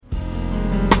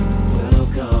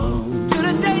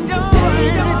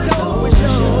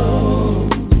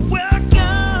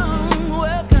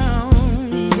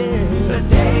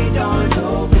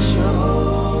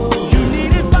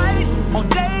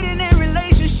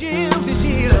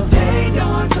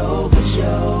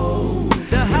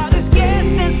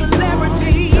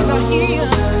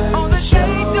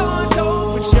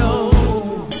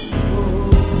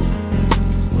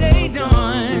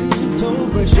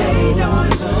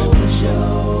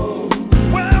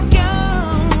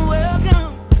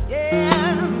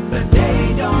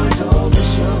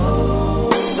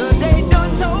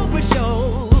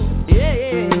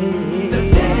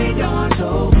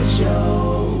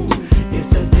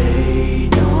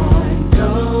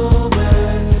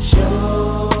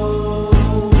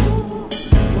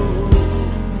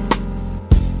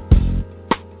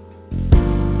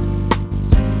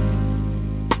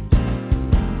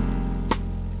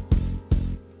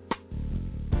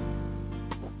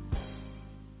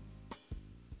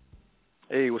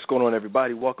Hey, what's going on,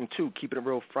 everybody? Welcome to Keeping It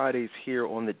Real Fridays here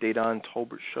on the Dedan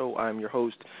Tolbert Show. I'm your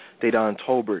host, Dedan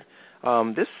Tolbert.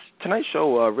 Tonight's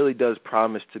show really does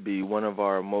promise to be one of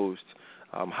our most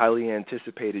highly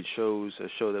anticipated shows, a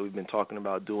show that we've been talking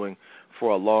about doing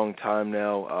for a long time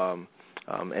now.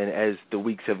 And as the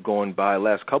weeks have gone by,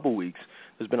 last couple weeks,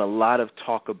 there's been a lot of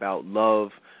talk about love.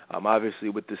 Obviously,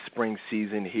 with the spring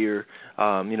season here,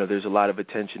 there's a lot of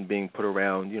attention being put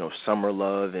around, summer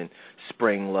love and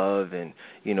spring love and,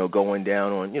 going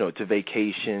down on, to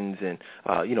vacations and,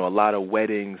 a lot of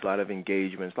weddings, a lot of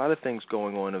engagements, a lot of things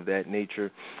going on of that nature,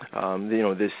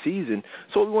 this season.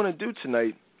 So what we want to do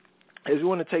tonight is we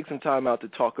want to take some time out to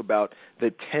talk about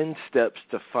the 10 steps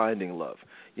to finding love.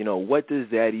 What does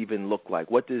that even look like?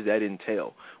 What does that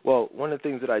entail? Well, one of the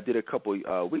things that I did a couple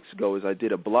weeks ago is I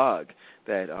did a blog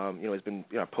that, has been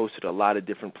posted a lot of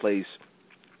different places,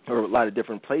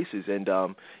 and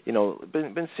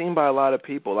been seen by a lot of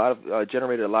people.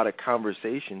 Generated a lot of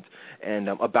conversations and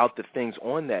about the things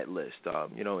on that list.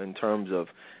 In terms of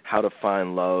how to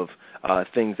find love,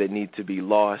 things that need to be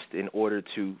lost in order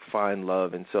to find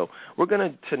love. And so we're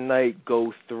going to tonight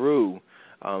go through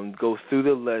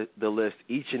the list,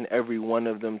 each and every one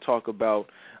of them, talk about,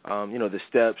 the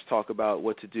steps, talk about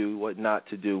what to do, what not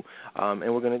to do,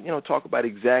 and we're going to, talk about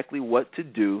exactly what to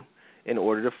do in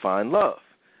order to find love.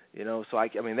 So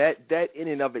that in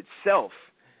and of itself,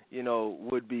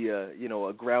 would be a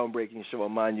groundbreaking show, a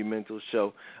monumental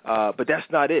show. But that's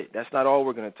not it. That's not all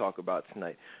we're going to talk about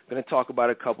tonight. We're going to talk about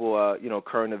a couple,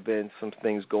 current events, some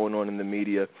things going on in the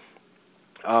media.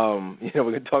 We're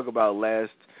going to talk about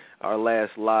our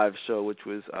last live show, which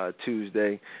was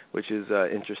Tuesday, which is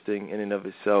interesting in and of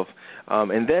itself.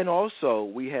 And then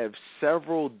also we have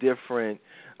several different,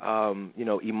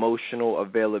 emotional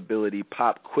availability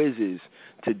pop quizzes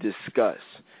to discuss.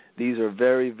 These are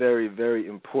very, very, very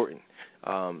important.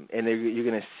 And you're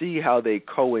going to see how they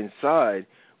coincide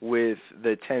with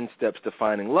the 10 steps to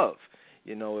finding love.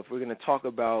 If we're going to talk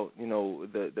about,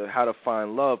 the how to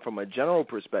find love from a general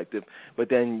perspective, but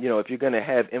then, if you're going to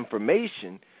have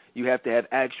information, you have to have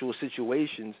actual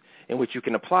situations in which you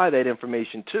can apply that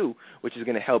information to, which is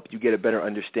going to help you get a better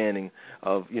understanding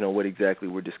of, what exactly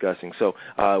we're discussing. So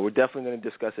we're definitely going to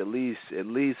discuss at least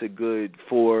a good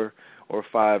 4 or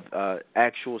 5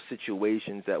 actual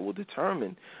situations that will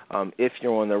determine if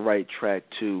you're on the right track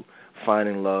to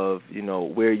finding love,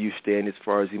 where you stand as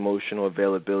far as emotional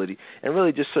availability. And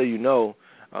really, just so you know,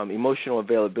 emotional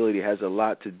availability has a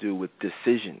lot to do with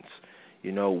decisions.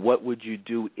 What would you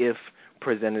do if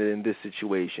presented in this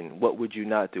situation? What would you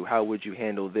not do? How would you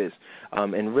handle this?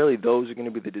 And really, those are going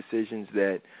to be the decisions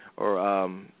that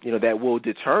that will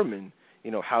determine,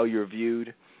 how you're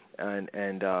viewed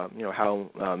and how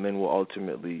men will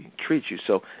ultimately treat you.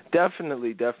 So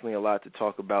definitely a lot to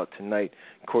talk about tonight.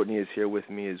 Courtney is here with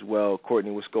me as well.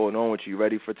 Courtney, what's going on with you?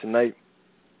 Ready for tonight?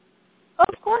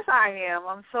 Of course I am.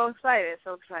 I'm so excited.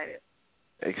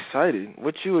 Excited?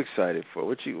 What you excited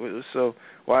for? So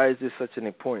why is this such an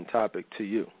important topic to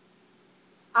you?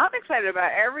 I'm excited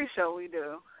about every show we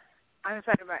do. I'm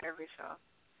excited about every show.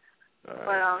 Right,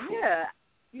 but cool.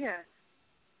 Yeah.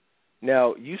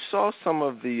 Now, you saw some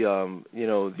of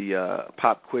the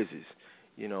pop quizzes.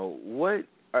 What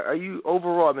are you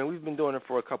overall? I mean, we've been doing it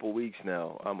for a couple of weeks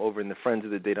now over in the Friends of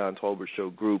the Dedan Tolbert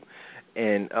Show group,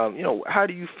 and how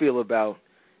do you feel about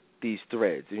these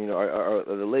threads? Are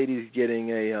the ladies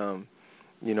getting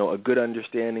a good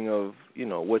understanding of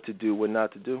what to do, what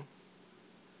not to do?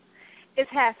 It's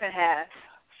half and half.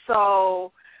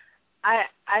 So I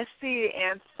see,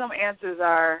 and some answers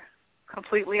are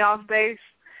completely off base,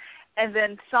 and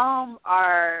then some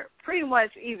are pretty much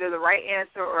either the right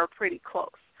answer or pretty close.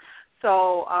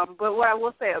 So, but what I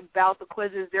will say about the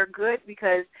quizzes, they're good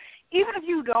because even if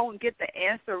you don't get the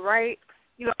answer right,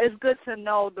 it's good to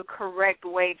know the correct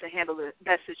way to handle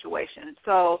that situation.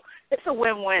 So it's a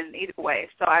win-win either way.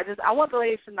 So I want the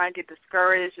ladies to not get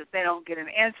discouraged if they don't get an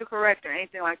answer correct or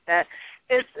anything like that.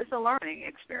 It's a learning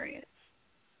experience.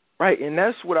 Right, and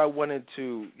that's what I wanted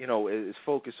to, is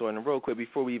focus on. And real quick,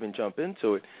 before we even jump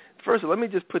into it, first, let me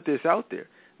just put this out there.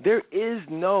 There is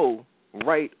no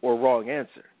right or wrong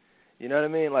answer. You know what I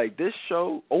mean? Like, this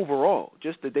show overall,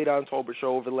 just the Dedan Tolbert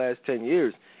Show over the last 10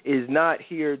 years, is not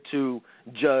here to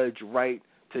judge right,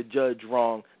 to judge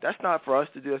wrong. That's not for us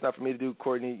to do. That's not for me to do,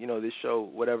 Courtney, this show,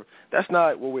 whatever. That's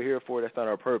not what we're here for. That's not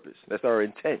our purpose. That's our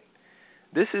intent.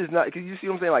 This is not, because you see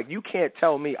what I'm saying? Like, you can't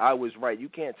tell me I was right. You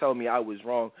can't tell me I was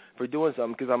wrong for doing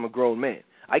something because I'm a grown man.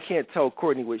 I can't tell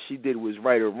Courtney what she did was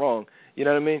right or wrong, you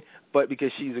know what I mean? But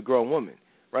because she's a grown woman,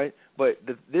 right? But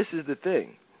this is the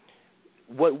thing.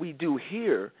 What we do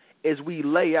here is we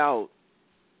lay out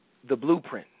the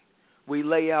blueprint. we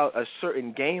lay out a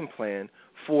certain game plan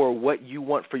for what you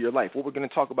want for your life. What we're going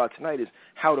to talk about tonight is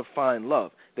how to find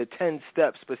love, the 10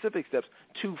 steps, specific steps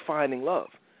to finding love.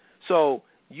 So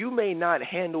you may not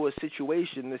handle a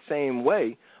situation the same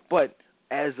way, but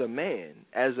as a man,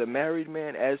 as a married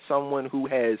man, as someone who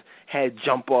has had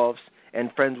jump-offs and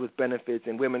friends with benefits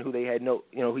and women who he had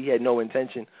no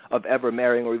intention of ever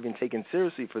marrying or even taking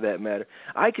seriously for that matter,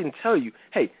 I can tell you,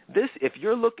 hey, if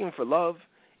you're looking for love,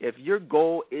 if your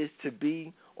goal is to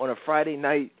be on a Friday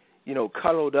night,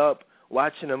 cuddled up,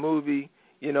 watching a movie,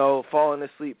 falling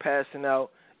asleep, passing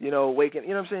out, waking,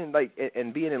 what I'm saying, like,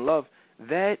 and being in love,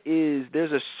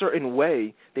 there's a certain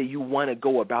way that you want to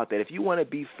go about that. If you want to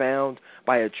be found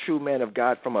by a true man of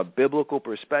God from a biblical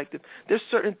perspective, there's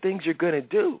certain things you're going to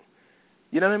do.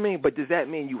 You know what I mean? But does that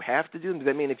mean you have to do them? Does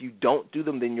that mean if you don't do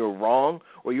them, then you're wrong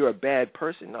or you're a bad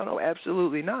person? No,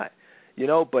 absolutely not.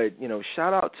 But,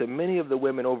 shout out to many of the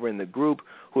women over in the group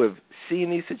who have seen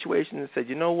these situations and said,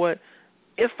 you know what,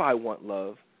 if I want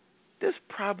love, this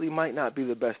probably might not be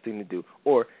the best thing to do,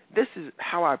 or this is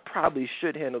how I probably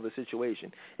should handle the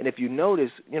situation. And if you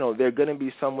notice, there are going to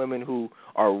be some women who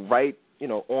are right,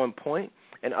 on point,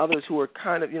 and others who are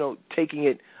kind of, taking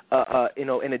it,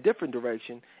 in a different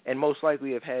direction, and most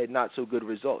likely have had not so good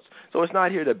results. So it's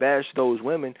not here to bash those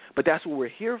women, but that's what we're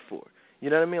here for. You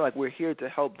know what I mean? Like, we're here to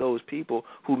help those people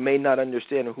who may not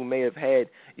understand or who may have had,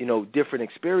 different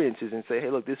experiences and say, hey,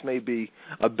 look, this may be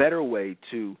a better way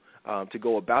to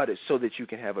go about it so that you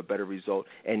can have a better result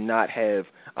and not have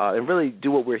and really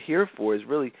do what we're here for is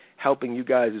really helping you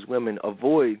guys as women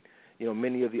avoid,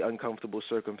 many of the uncomfortable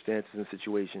circumstances and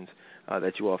situations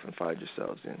that you often find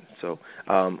yourselves in. So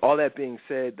all that being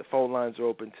said, the phone lines are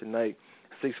open tonight,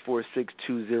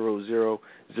 646-200-0366.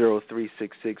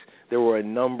 There were a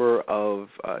number of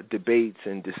debates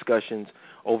and discussions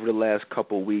over the last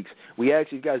couple of weeks. We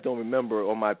actually, you guys don't remember,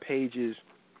 on my pages,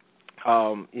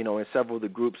 in several of the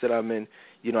groups that I'm in,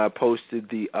 I posted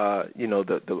the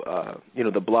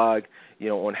blog,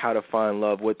 on how to find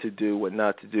love, what to do, what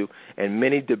not to do, and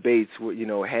many debates were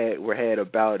had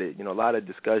about it. A lot of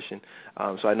discussion.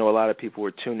 So I know a lot of people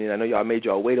were tuning in. I know I made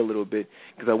y'all wait a little bit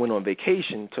because I went on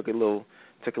vacation, took a little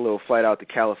flight out to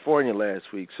California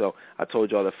last week. So I told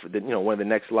y'all that one of the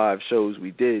next live shows we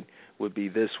did would be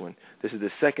this one. This is the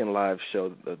second live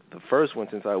show. The first one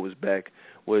since I was back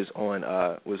was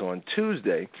on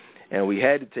Tuesday, and we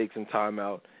had to take some time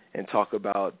out and talk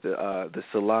about the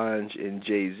Solange and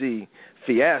Jay-Z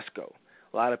fiasco.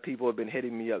 A lot of people have been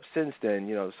hitting me up since then.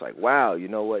 It's like, wow, you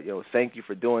know what? Thank you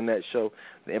for doing that show.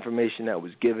 The information that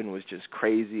was given was just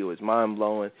crazy. It was mind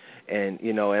blowing, and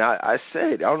and I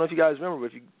said, I don't know if you guys remember, but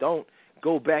if you don't,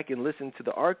 go back and listen to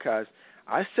the archives.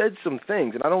 I said some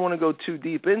things, and I don't want to go too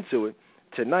deep into it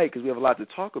tonight because we have a lot to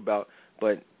talk about.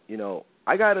 But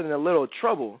I got in a little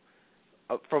trouble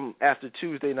from after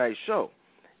Tuesday night's show.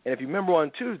 And if you remember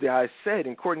on Tuesday, I said,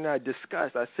 and Courtney and I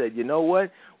discussed, I said, you know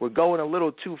what? We're going a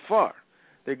little too far.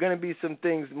 There are going to be some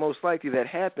things most likely that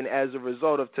happen as a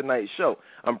result of tonight's show.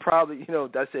 I'm probably,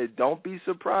 I said, don't be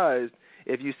surprised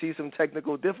if you see some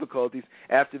technical difficulties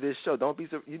after this show. Don't be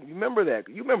you remember that.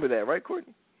 You remember that, right,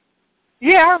 Courtney?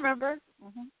 Yeah, I remember.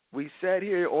 Mm-hmm. We sat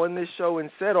here on this show and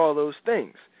said all those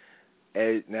things.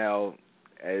 As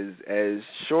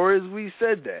sure as we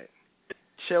said that,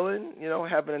 chilling,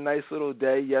 having a nice little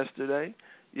day yesterday,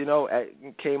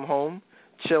 came home,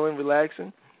 chilling,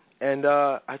 relaxing, and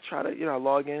I try to, I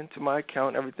log into my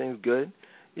account, everything's good.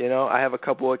 I have a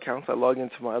couple of accounts. I log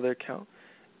into my other account,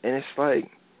 and it's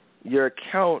like, your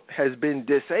account has been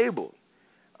disabled.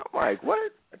 I'm like,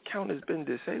 what? Account has been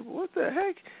disabled? What the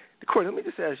heck? Courtney, let me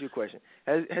just ask you a question.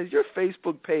 Has your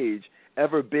Facebook page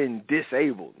ever been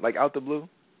disabled, like out the blue?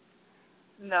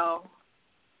 No.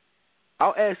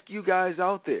 I'll ask you guys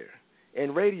out there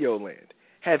in Radio Land,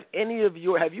 have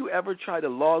you ever tried to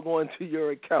log on to your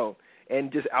account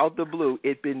and just out the blue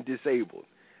it been disabled?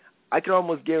 I can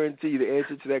almost guarantee you the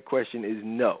answer to that question is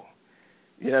no.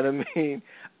 You know what I mean?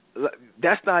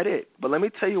 That's not it. But let me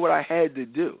tell you what I had to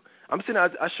do. I'm sitting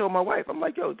out, I showed my wife. I'm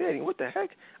like, yo, Danny, what the heck?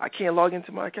 I can't log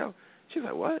into my account. She's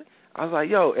like, what? I was like,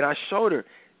 yo, and I showed her.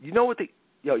 You know what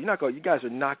you guys are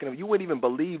not going to, you wouldn't even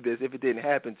believe this if it didn't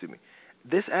happen to me.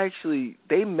 This actually,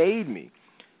 they made me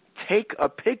take a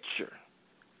picture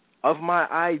of my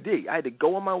ID. I had to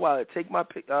go on my wallet, take my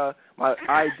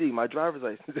ID, my driver's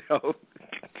license.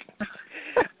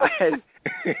 I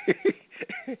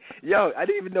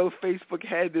didn't even know Facebook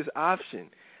had this option.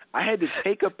 I had to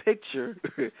take a picture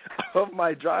of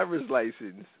my driver's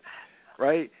license,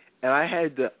 right? And I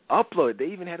had to upload. They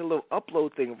even had a little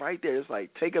upload thing right there. It's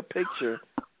like, take a picture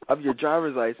of your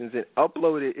driver's license and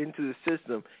upload it into the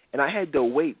system, and I had to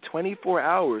wait 24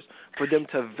 hours for them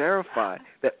to verify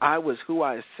that I was who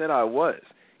I said I was.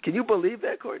 Can you believe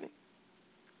that, Courtney?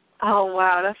 Oh,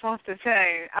 wow, that's off the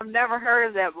chain. I've never heard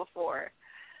of that before.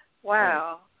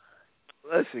 Wow.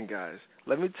 Listen, guys,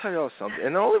 let me tell y'all something.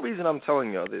 And the only reason I'm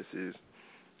telling y'all this is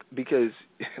because,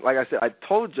 like I said, I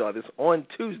told y'all this on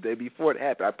Tuesday before it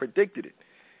happened. I predicted it.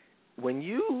 When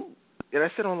you, and I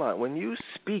said online, when you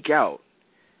speak out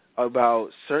about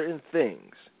certain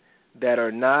things that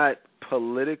are not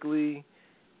politically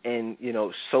and,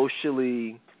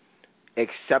 socially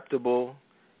acceptable,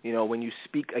 when you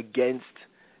speak against,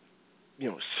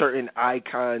 certain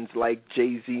icons like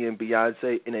Jay-Z and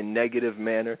Beyonce in a negative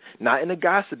manner, not in a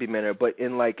gossipy manner, but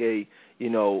in like an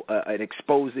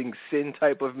exposing sin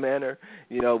type of manner,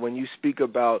 when you speak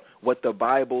about what the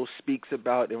Bible speaks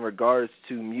about in regards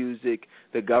to music,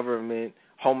 the government,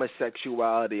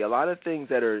 homosexuality, a lot of things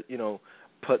that are,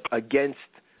 put against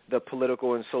the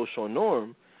political and social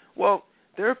norm, well,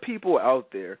 there are people out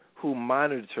there who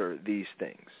monitor these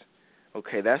things.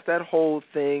 Okay, that's that whole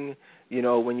thing,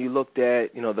 when you looked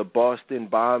at, the Boston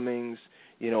bombings,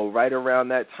 right around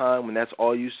that time when that's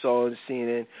all you saw on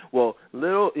CNN. Well,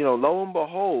 lo and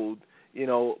behold,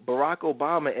 Barack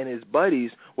Obama and his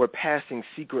buddies were passing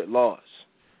secret laws,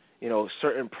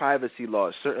 certain privacy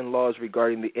laws, certain laws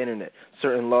regarding the internet,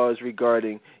 certain laws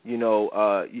regarding,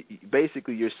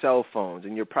 basically your cell phones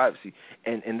and your privacy.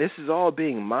 And this is all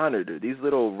being monitored. These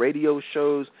little radio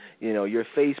shows, your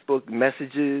Facebook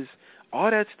messages, all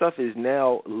that stuff is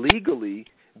now legally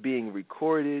being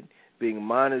recorded, being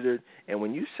monitored. And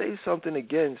when you say something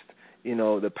against,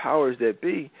 the powers that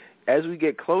be, as we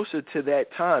get closer to that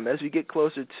time, as we get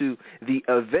closer to the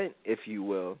event, if you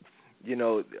will,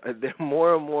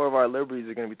 more and more of our liberties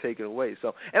are going to be taken away.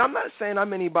 So, and I'm not saying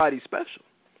I'm anybody special,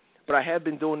 but I have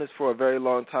been doing this for a very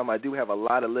long time. I do have a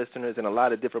lot of listeners in a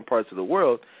lot of different parts of the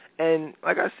world. And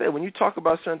like I said, when you talk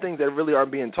about certain things that really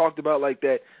aren't being talked about like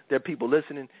that, there are people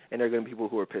listening, and there are going to be people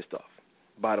who are pissed off,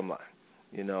 bottom line,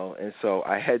 And so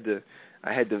I had to,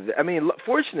 I mean,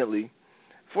 fortunately,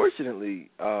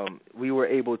 we were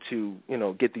able to,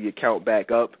 get the account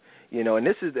back up, and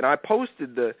this is, and I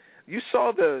posted you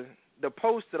saw the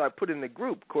post that I put in the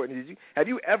group, Courtney. Have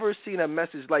you ever seen a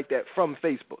message like that from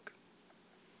Facebook?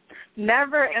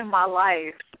 Never in my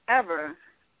life, ever.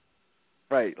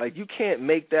 Right, like you can't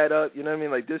make that up, you know what I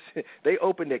mean? Like this, they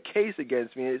opened a case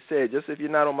against me. It said, just if you're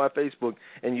not on my Facebook,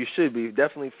 and you should be,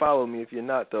 definitely follow me if you're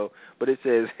not though. But it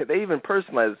says, they even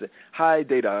personalized it. Hi,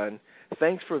 Dedan,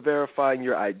 thanks for verifying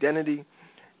your identity.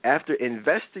 After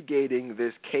investigating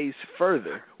this case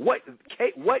further, what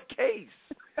case?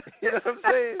 You know what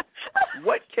I'm saying?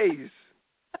 What case?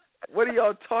 What are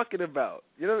y'all talking about?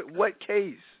 What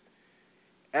case?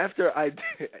 After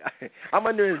I'm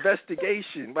under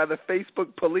investigation by the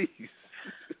Facebook police.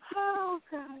 Oh,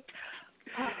 God.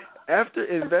 After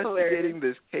investigating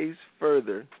this case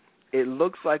further, it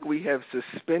looks like we have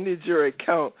suspended your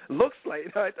account. Looks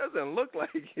like, no, it doesn't look like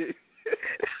it.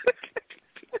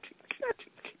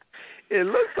 It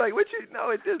looks like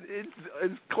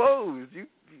it's closed. You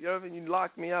know what I mean? You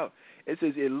locked me out. It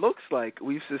says it looks like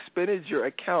we've suspended your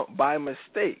account by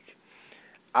mistake.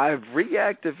 I've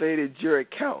reactivated your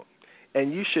account,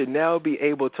 and you should now be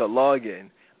able to log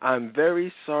in. I'm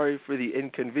very sorry for the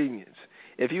inconvenience.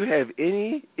 If you have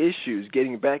any issues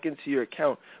getting back into your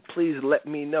account, please let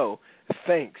me know.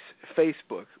 Thanks,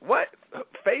 Facebook. What?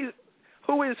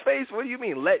 Who is Facebook? What do you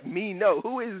mean, let me know?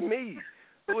 Who is me?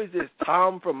 Who is this,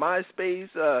 Tom from MySpace?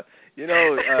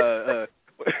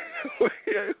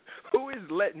 Who is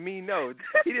let me know?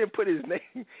 He didn't put his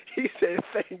name. He said,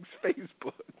 thanks,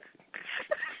 Facebook.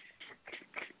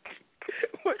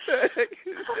 What the heck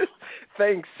is this?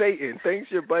 Thanks, Satan. Thanks,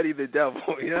 your buddy, the devil.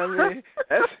 You know what I mean?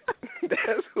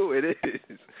 That's who it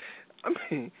is. I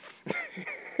mean,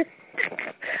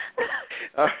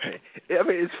 all right. I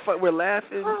mean, it's fun. We're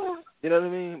laughing. You know what I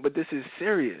mean? But this is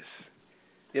serious.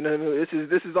 You know what I mean?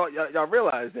 This is all y'all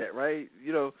realize that, right?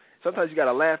 Sometimes you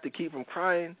gotta laugh to keep from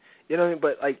crying. You know what I mean?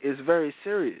 But like, it's very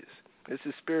serious. This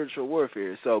is spiritual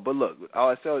warfare. So, but look, all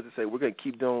I said was to say we're gonna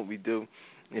keep doing what we do.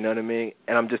 You know what I mean?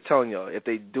 And I'm just telling y'all, if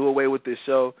they do away with this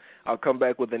show, I'll come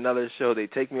back with another show. They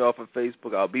take me off of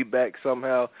Facebook, I'll be back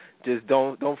somehow. Just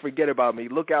don't forget about me.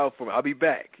 Look out for me. I'll be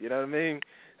back. You know what I mean?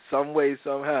 Some way,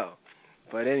 somehow.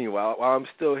 But anyway, while I'm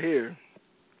still here,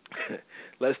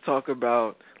 let's talk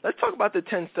about the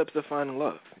 10 steps to finding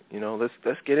love.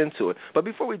 Let's get into it. But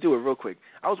before we do it, real quick,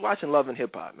 I was watching Love and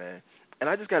Hip Hop, man, and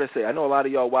I just gotta say, I know a lot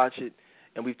of y'all watch it,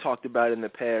 and we've talked about it in the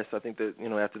past. I think that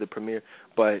after the premiere,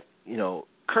 but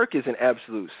Kirk is an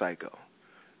absolute psycho.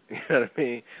 You know what I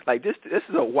mean? Like this is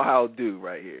a wild dude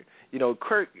right here. You know,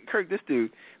 Kirk, this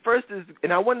dude. First is,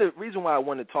 and the reason why I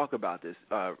want to talk about this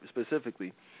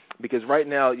specifically, because right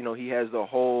now, you know, he has the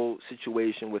whole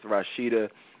situation with Rashida,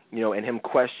 you know, and him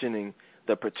questioning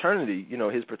the paternity, you know,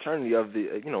 his paternity of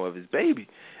the, you know, of his baby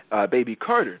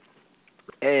Carter.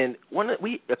 And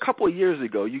a couple of years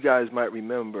ago, you guys might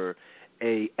remember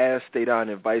a Ask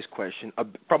Stadon Advice question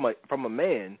from a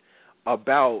man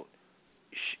about,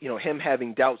 you know, him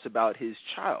having doubts about his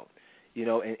child, you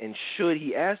know, and should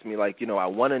he ask me, like, you know, I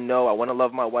want to know, I want to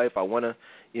love my wife, I want to,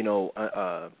 you know,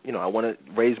 I want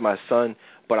to raise my son,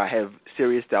 but I have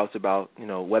serious doubts about, you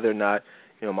know, whether or not,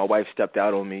 you know, my wife stepped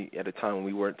out on me at a time when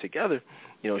we weren't together,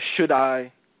 you know, should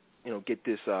I, you know, get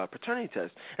this paternity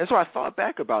test? And so I thought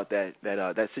back about that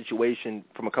situation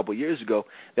from a couple of years ago.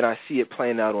 Then I see it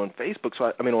playing out on Facebook.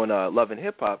 On Love and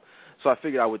Hip Hop. So I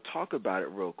figured I would talk about it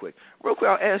real quick.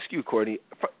 I'll ask you, Courtney.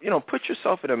 You know, put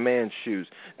yourself in a man's shoes.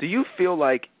 Do you feel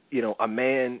like, you know, a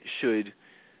man should,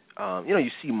 you know, you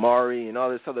see Maury and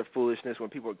all this other foolishness when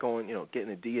people are going, you know,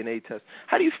 getting a DNA test.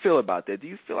 How do you feel about that? Do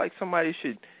you feel like somebody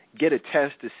should get a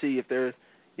test to see if they're,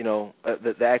 you know,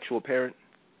 the actual parent?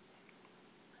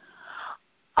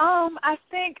 I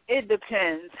think it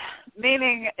depends.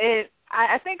 Meaning,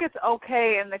 I think it's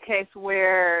okay in the case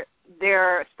where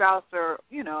their spouse or,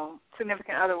 you know,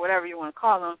 significant other, whatever you want to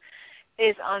call them,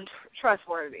 is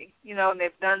untrustworthy. You know, and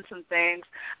they've done some things.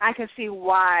 I can see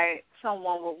why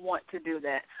someone would want to do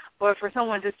that. But for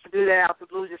someone just to do that out the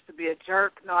blue, just to be a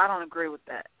jerk, no, I don't agree with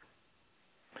that.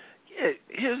 Yeah,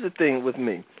 here's the thing with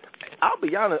me. I'll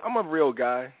be honest, I'm a real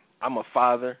guy. I'm a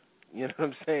father. You know what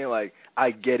I'm saying? Like,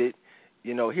 I get it.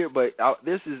 You know,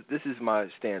 this is my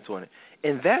stance on it.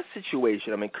 In that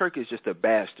situation, I mean, Kirk is just a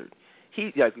bastard.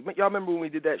 Y'all remember when we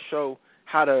did that show,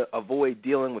 How to Avoid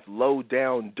Dealing with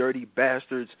Low-Down, Dirty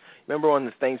Bastards? Remember on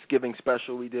the Thanksgiving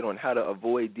special we did on how to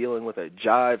avoid dealing with a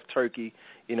jive turkey?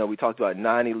 You know, we talked about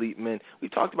 9 elite men. We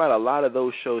talked about a lot of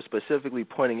those shows specifically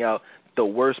pointing out the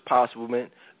worst possible men.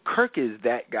 Kirk is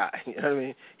that guy. You know what I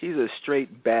mean? He's a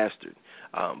straight bastard.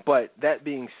 But that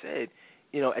being said,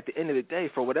 you know, at the end of the day,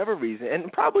 for whatever reason,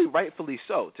 and probably rightfully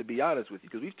so, to be honest with you,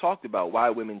 because we've talked about why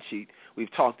women cheat,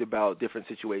 we've talked about different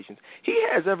situations. He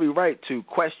has every right to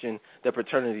question the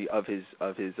paternity of his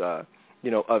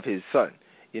son.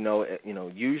 You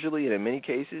know, usually and in many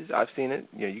cases, I've seen it.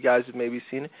 You know, you guys have maybe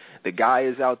seen it. The guy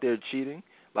is out there cheating.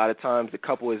 A lot of times the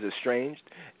couple is estranged,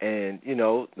 and, you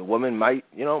know, the woman might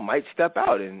step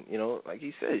out. And, you know, like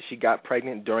he said, she got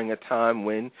pregnant during a time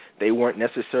when they weren't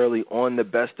necessarily on the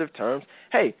best of terms.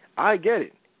 Hey, I get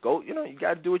it. Go, you know, you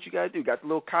got to do what you got to do. Got the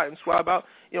little cotton swab out,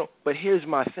 you know. But here's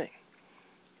my thing.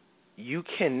 You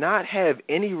cannot have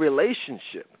any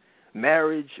relationship,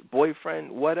 marriage, boyfriend,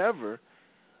 whatever,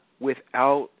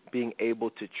 without being able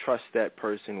to trust that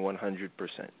person 100%.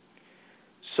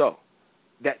 So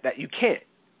that you can't.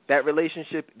 That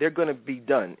relationship, they're going to be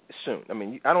done soon. I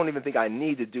mean, I don't even think I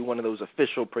need to do one of those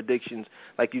official predictions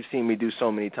like you've seen me do so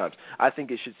many times. I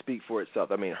think it should speak for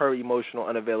itself. I mean, her emotional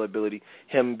unavailability,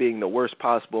 him being the worst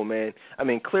possible man. I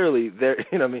mean, clearly,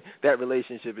 that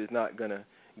relationship is not going to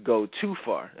go too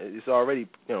far. It's already,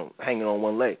 you know, hanging on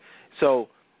one leg. So,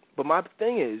 but my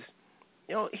thing is,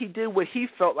 you know, he did what he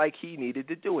felt like he needed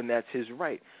to do, and that's his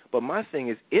right. But my thing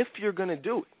is, if you're going to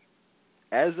do it,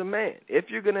 as a man, if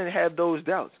you're going to have those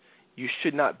doubts, you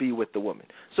should not be with the woman.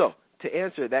 So to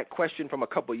answer that question from a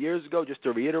couple of years ago, just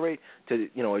to reiterate, to,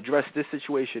 you know, address this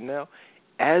situation now,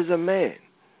 as a man,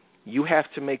 you have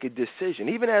to make a decision.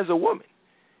 Even as a woman,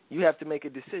 you have to make a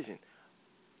decision.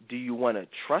 Do you want to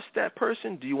trust that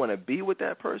person? Do you want to be with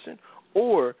that person?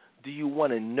 Or do you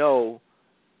want to know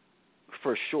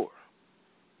for sure?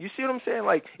 You see what I'm saying?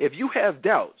 Like, if you have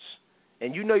doubts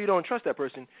and you know you don't trust that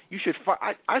person, you should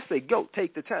I say go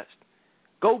take the test.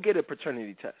 Go get a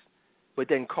paternity test. But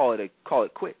then call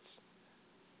it quits.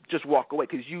 Just walk away,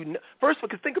 because first of all,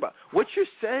 because think about it. What you're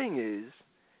saying is,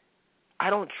 I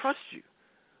don't trust you.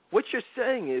 What you're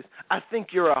saying is, I think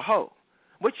you're a hoe.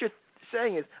 What you're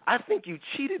saying is, I think you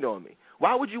cheated on me.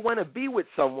 Why would you want to be with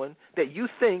someone that you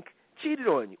think cheated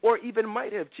on you, or even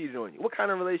might have cheated on you? What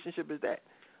kind of relationship is that?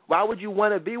 Why would you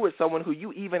want to be with someone who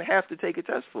you even have to take a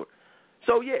test for?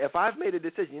 So, yeah, if I've made a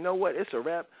decision, you know what, it's a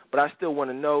wrap, but I still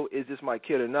want to know, is this my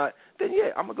kid or not, then,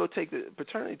 yeah, I'm going to go take the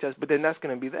paternity test, but then that's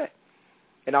going to be that.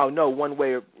 And I'll know one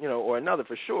way or another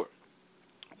for sure.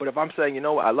 But if I'm saying, you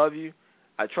know what, I love you,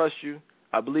 I trust you,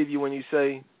 I believe you when you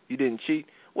say you didn't cheat,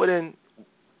 well, then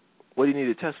what do you need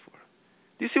a test for?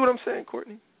 Do you see what I'm saying,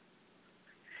 Courtney?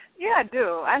 Yeah, I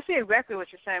do. I see exactly what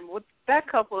you're saying. With that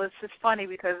couple, it's just funny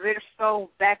because they're so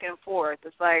back and forth.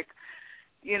 It's like,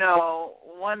 You know,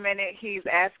 one minute he's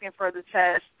asking for the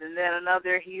test, and then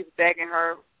another he's begging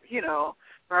her, you know,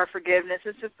 for her forgiveness.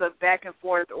 It's just a back and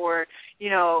forth, or, you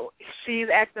know, she's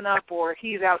acting up, or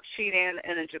he's out cheating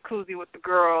in a jacuzzi with the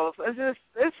girls.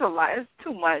 It's a lot. It's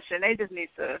too much, and they just need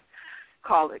to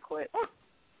call it quits.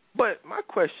 But my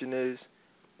question is,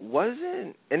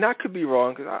 and I could be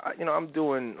wrong because I'm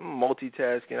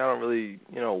multitasking. I don't really,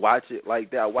 watch it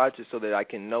like that. I watch it so that I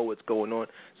can know what's going on,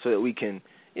 so that we can,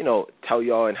 tell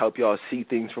y'all and help y'all see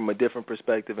things from a different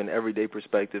perspective, an everyday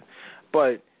perspective.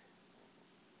 But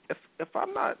if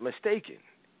I'm not mistaken,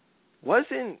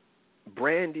 wasn't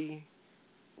Brandy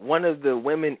one of the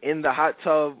women in the hot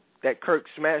tub that Kirk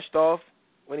smashed off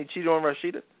when he cheated on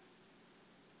Rashida?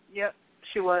 Yep,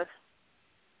 she was.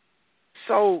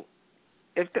 So,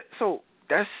 so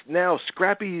that's now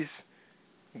Scrappy's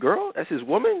girl? That's his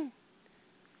woman?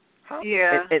 Huh?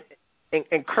 Yeah.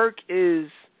 And Kirk is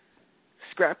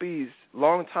Scrappy's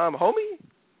longtime homie?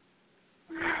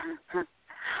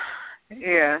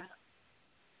 Yeah.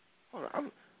 I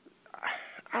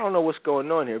don't know what's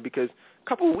going on here, because a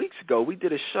couple of weeks ago we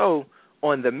did a show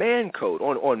on the man code,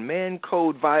 on man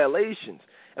code violations.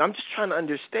 And I'm just trying to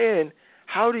understand,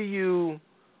 how do you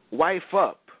wife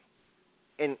up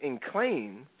and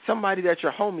claim somebody that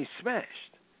your homie smashed?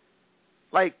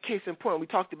 Like, case in point, we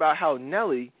talked about how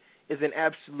Nelly is an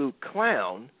absolute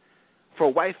clown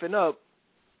for wifing up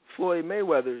Floyd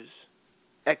Mayweather's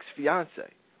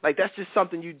ex-fiance. Like, that's just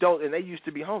something you don't, and they used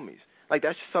to be homies. Like,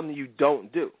 that's just something you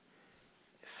don't do.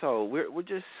 So we're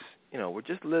just, we're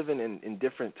just living in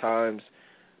different times.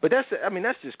 But that's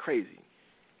just crazy.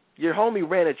 Your homie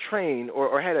ran a train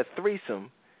or had a threesome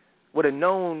with a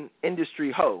known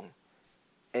industry hoe,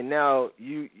 and now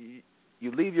you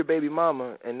leave your baby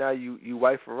mama, and now you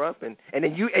wife her up, and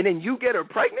then you get her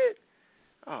pregnant?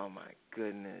 Oh my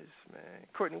goodness, man.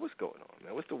 Courtney, what's going on,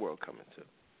 man? What's the world coming to?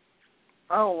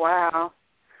 Oh wow.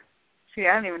 See,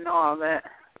 I didn't even know all that.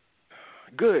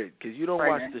 Good, because you don't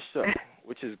watch the show,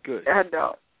 which is good. I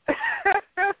don't.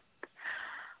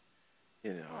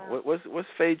 What's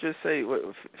Faye just say?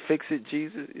 Fix it,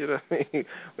 Jesus. You know what I mean?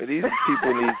 But these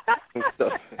people need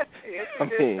stuff. Yes, you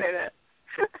did say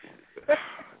that.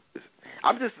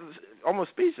 I'm just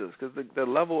almost speechless, because the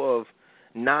level of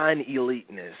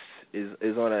non-eliteness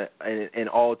is on an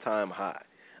all-time high.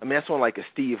 I mean, that's on like a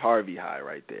Steve Harvey high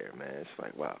right there, man. It's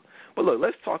like, wow. But look,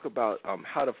 let's talk about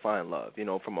how to find love,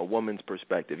 from a woman's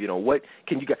perspective. What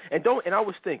can you get? And I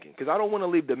was thinking, because I don't want to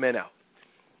leave the men out.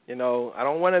 I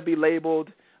don't want to be labeled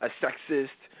a sexist,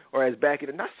 or as back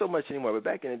in, not so much anymore, but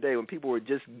back in the day when people were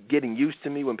just getting used to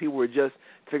me, when people were just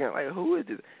figuring out, like, who is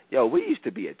this? We used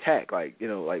to be attacked, like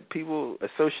people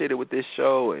associated with this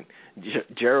show, and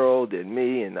Gerald and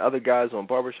me and the other guys on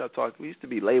Barbershop Talk, we used to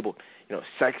be labeled,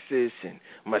 sexist and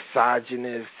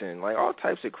misogynist and like all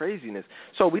types of craziness.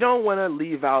 So we don't want to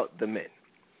leave out the men.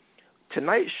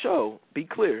 Tonight's show, be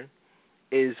clear,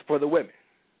 is for the women.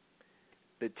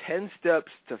 The 10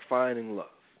 steps to finding love,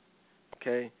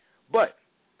 okay? But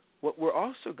what we're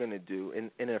also going to do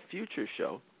in a future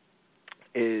show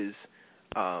is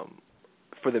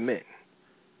for the men,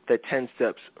 the 10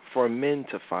 steps for men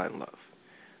to find love,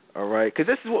 all right? Because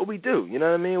this is what we do, you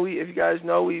know what I mean? If you guys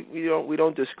know, we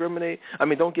don't discriminate. I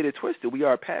mean, don't get it twisted. We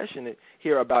are passionate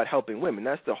here about helping women.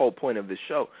 That's the whole point of this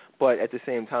show. But at the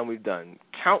same time, we've done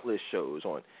countless shows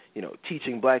on,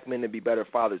 teaching black men to be better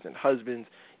fathers and husbands,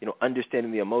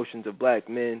 understanding the emotions of black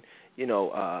men,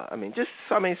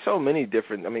 so many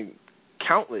different,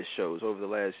 countless shows over the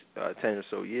last 10 or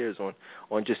so years on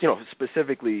just,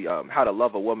 specifically how to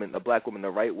love a black woman the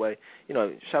right way.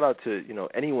 Shout out to,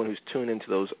 anyone who's tuned into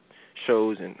those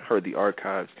shows and heard the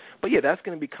archives. But, yeah, that's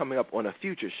going to be coming up on a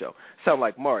future show. Sound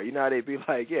like Mari. How they'd be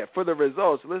like, yeah, for the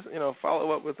results, let's,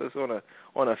 follow up with us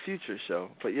on a future show.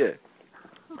 But, yeah,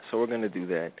 so we're going to do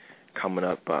that coming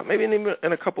up maybe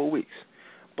in a couple of weeks.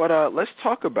 But let's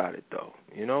talk about it, though.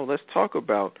 Let's talk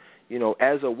about,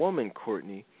 as a woman,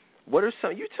 Courtney, what are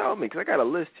some, you tell me, because I got a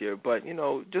list here, but,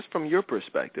 just from your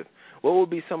perspective, what would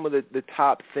be some of the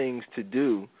top things to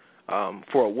do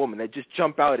for a woman that just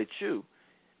jump out at you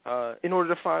in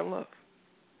order to find love?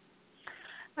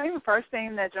 I think the first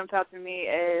thing that jumped out to me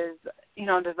is,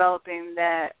 developing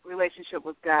that relationship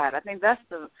with God. I think that's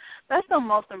the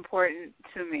most important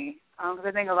to me, because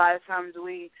I think a lot of times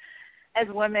we, as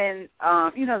women,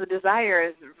 the desire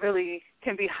is really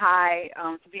can be high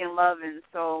to be in love, and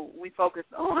so we focus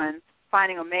on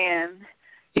finding a man,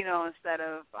 instead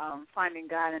of finding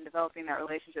God and developing that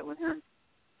relationship with Him.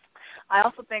 I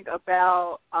also think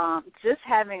about just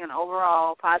having an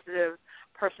overall positive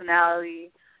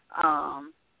personality.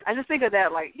 I just think of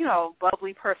that, like,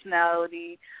 bubbly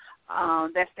personality,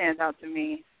 that stands out to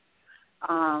me.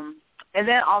 And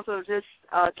then also just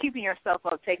keeping yourself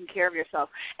up, taking care of yourself.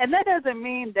 And that doesn't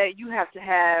mean that you have to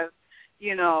have,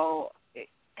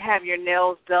 have your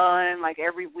nails done like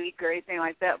every week or anything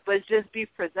like that, but just be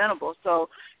presentable. So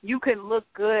you can look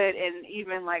good in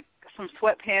even like some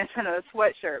sweatpants and a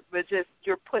sweatshirt, but just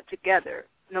you're put together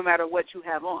no matter what you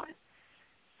have on.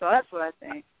 So that's what I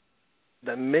think.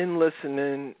 The men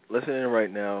listening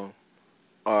right now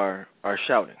are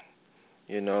shouting.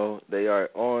 They are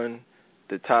on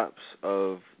the tops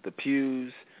of the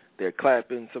pews. They're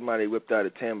clapping. Somebody whipped out a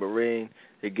tambourine.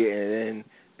 They're getting it in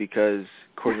because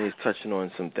Courtney is touching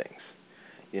on some things.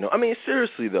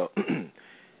 Seriously though,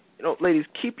 ladies,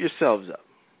 keep yourselves up.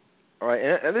 All right,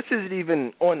 and this isn't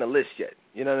even on the list yet.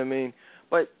 You know what I mean?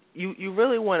 But you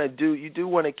really want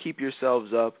to keep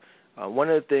yourselves up. One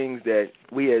of the things that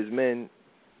we as men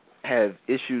have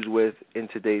issues with in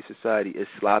today's society is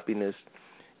sloppiness,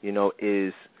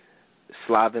 is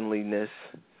slovenliness.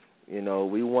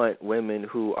 We want women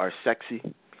who are sexy.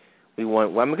 We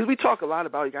want women, because we talk a lot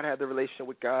about you got to have the relationship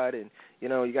with God, and,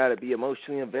 you got to be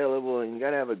emotionally available, and you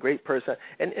got to have a great person.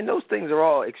 And those things are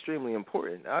all extremely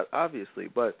important, obviously.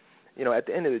 But, at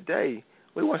the end of the day,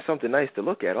 we want something nice to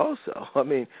look at also. I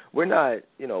mean, we're not,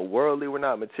 worldly. We're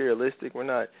not materialistic. We're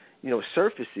not,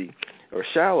 surfacey or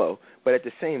shallow. But at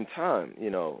the same time,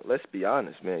 let's be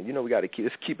honest, man. We got to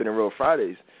keep it in Real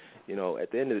Fridays.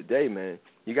 At the end of the day, man,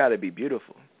 you got to be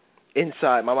beautiful.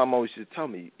 Inside, my mom always used to tell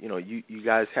me, you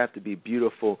guys have to be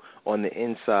beautiful on the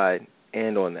inside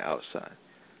and on the outside.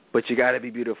 But you got to be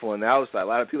beautiful on the outside. A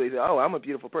lot of people say, oh, I'm a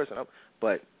beautiful person.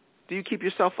 But do you keep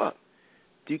yourself up?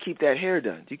 Do you keep that hair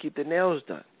done? Do you keep the nails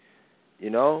done?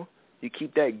 You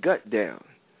keep that gut down.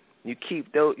 You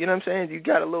keep those, you know what I'm saying? You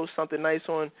got a little something nice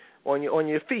on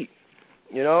your feet,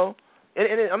 And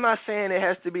I'm not saying it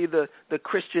has to be the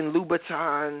Christian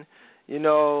Louboutin, any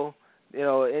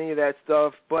of that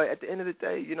stuff. But at the end of the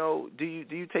day, do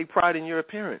you take pride in your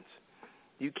appearance?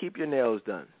 Do you keep your nails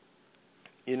done?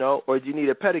 Or do you need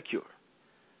a pedicure?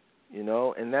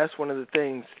 And that's one of the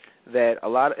things that a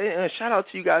lot of, and a shout out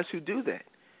to you guys who do that.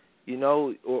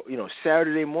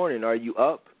 Saturday morning, are you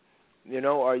up?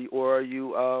 Are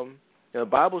you the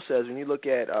Bible says when you look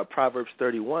at Proverbs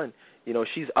 31,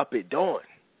 she's up at dawn.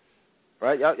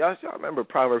 Right? Y'all remember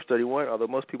Proverbs 31, although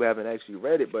most people haven't actually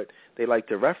read it, but they like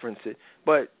to reference it.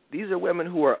 But these are women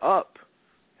who are up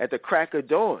at the crack of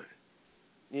dawn,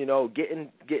 getting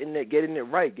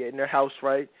it right, getting their house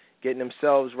right, getting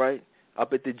themselves right,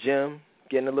 up at the gym,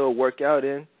 getting a little workout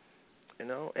in,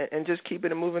 and just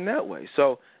keeping it moving that way.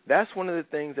 So that's one of the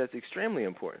things that's extremely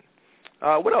important.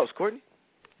 What else, Courtney?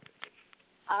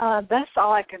 That's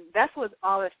what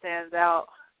all that stands out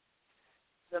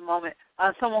at the moment.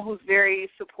 Someone who's very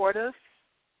supportive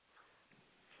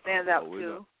stands out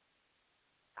too.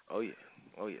 Oh yeah.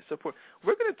 Support.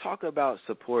 We're going to talk about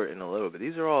support in a little bit.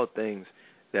 These are all things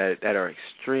that are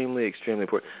extremely, extremely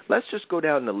important. Let's just go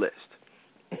down the list.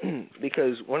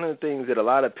 Because one of the things that a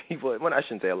lot of people, well, I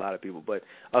shouldn't say a lot of people, but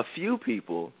a few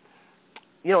people,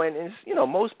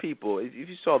 most people, if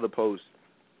you saw the post,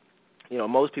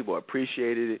 most people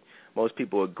appreciated it. Most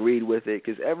people agreed with it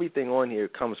because everything on here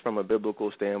comes from a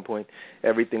biblical standpoint.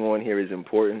 Everything on here is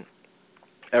important.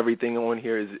 Everything on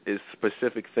here is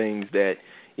specific things that,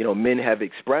 men have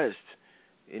expressed,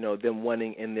 them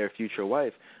wanting in their future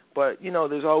wife. But,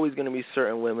 there's always going to be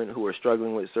certain women who are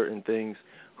struggling with certain things,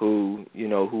 who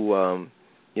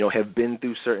have been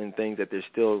through certain things that they're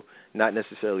still not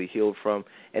necessarily healed from,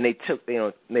 and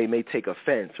they may take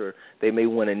offense, or they may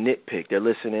want to nitpick. They're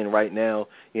listening right now,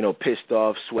 pissed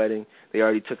off, sweating. They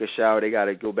already took a shower. They got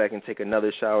to go back and take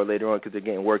another shower later on because they're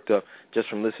getting worked up just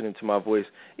from listening to my voice.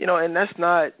 And that's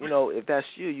not, if that's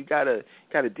you gotta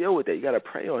deal with that. You gotta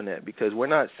pray on that, because we're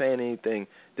not saying anything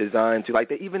designed to,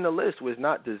 even the list was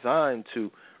not designed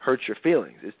to hurt your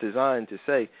feelings. It's designed to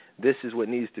say this is what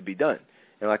needs to be done.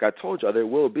 And like I told you, there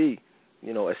will be,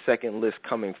 a second list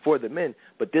coming for the men,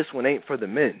 but this one ain't for the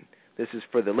men. This is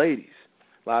for the ladies.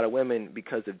 A lot of women,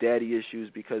 because of daddy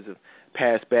issues, because of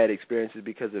past bad experiences,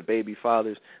 because of baby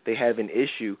fathers, they have an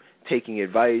issue taking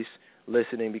advice,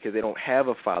 listening, because they don't have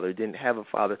a father, didn't have a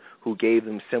father who gave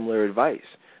them similar advice.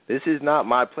 This is not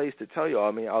my place to tell you.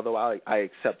 Although I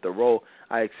accept the role,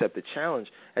 I accept the challenge.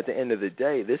 At the end of the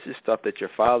day, this is stuff that your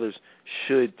fathers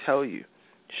should tell you,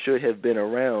 should have been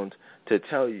around to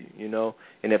tell you,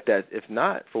 And if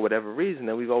not, for whatever reason,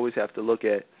 then we always have to look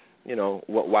at,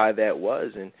 why that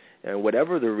was, and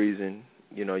whatever the reason,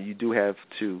 you do have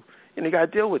to, you got to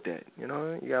deal with that, you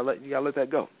got to let that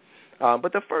go.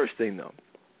 But the first thing though,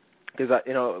 because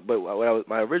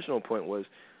my original point was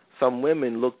some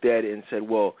women looked at it and said,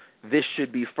 well, this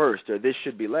should be first or this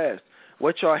should be last.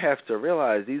 What y'all have to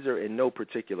realize, these are in no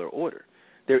particular order.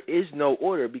 There is no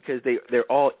order because they're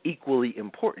all equally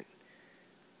important.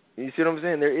 You see what I'm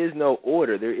saying? There is no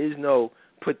order. There is no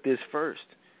put this first.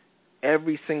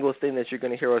 Every single thing that you're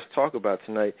going to hear us talk about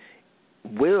tonight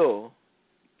will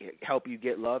help you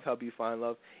get love, help you find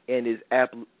love, and is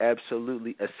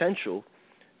absolutely essential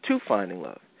to finding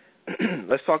love.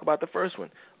 Let's talk about the first one.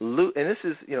 And this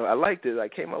is, I liked it. I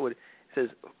came up with it. It says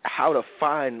how to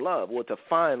find love. Well, to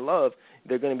find love,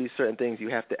 there are going to be certain things you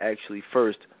have to actually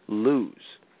first lose.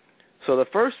 So the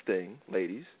first thing,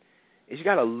 ladies, is you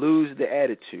got to lose the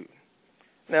attitude.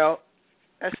 Now,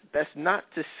 that's not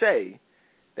to say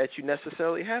that you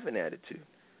necessarily have an attitude.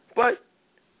 But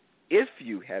if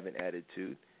you have an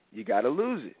attitude, you got to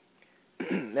lose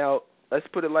it. Now, let's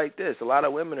put it like this. A lot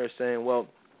of women are saying, well,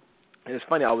 and it's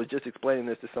funny, I was just explaining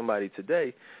this to somebody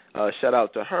today, shout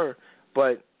out to her,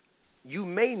 but you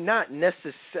may not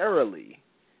necessarily,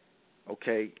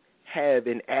 have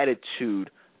an attitude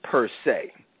per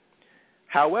se.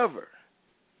 However,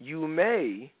 you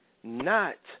may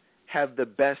not have the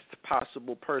best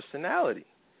possible personality.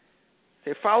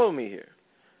 Okay, follow me here.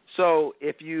 So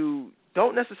if you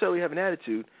don't necessarily have an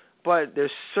attitude, but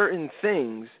there's certain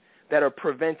things that are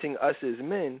preventing us as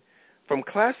men from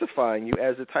classifying you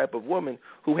as the type of woman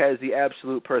who has the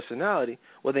absolute personality,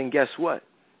 well, then guess what?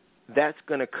 That's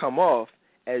going to come off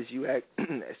as you,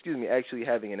 actually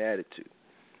having an attitude.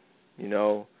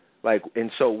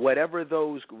 And so whatever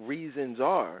those reasons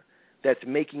are that's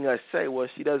making us say, well,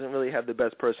 she doesn't really have the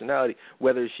best personality,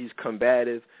 whether she's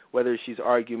combative, whether she's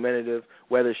argumentative,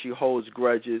 whether she holds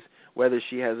grudges, whether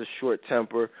she has a short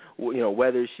temper,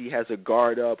 whether she has a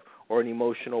guard up or an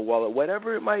emotional wallet,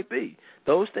 whatever it might be.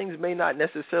 Those things may not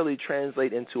necessarily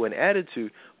translate into an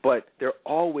attitude, but they're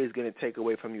always going to take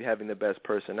away from you having the best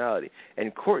personality.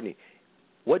 And Courtney,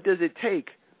 what does it take,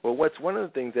 or what's one of the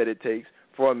things that it takes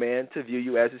for a man to view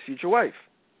you as his future wife?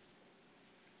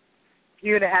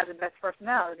 You to have the best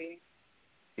personality.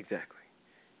 Exactly.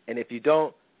 And if you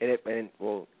don't,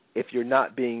 if you're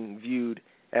not being viewed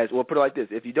as, well, put it like this,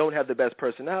 if you don't have the best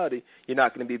personality, you're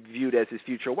not going to be viewed as his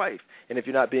future wife. And if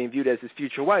you're not being viewed as his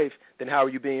future wife, then how are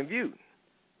you being viewed?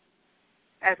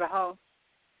 As a hoe.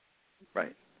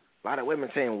 Right. A lot of women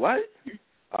saying, what?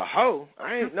 A hoe?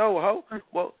 I ain't no hoe.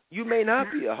 Well, you may not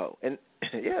be a hoe. And,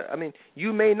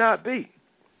 you may not be.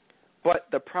 But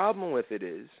the problem with it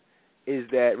is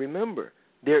that, remember,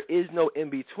 there is no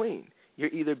in-between. You're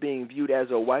either being viewed as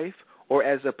a wife or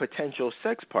as a potential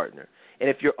sex partner. And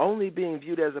if you're only being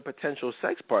viewed as a potential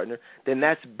sex partner, then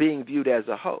that's being viewed as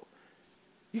a hoe.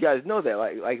 You guys know that,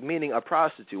 like meaning a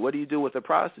prostitute. What do you do with a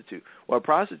prostitute? Well, a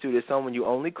prostitute is someone you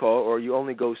only call or you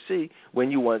only go see when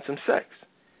you want some sex.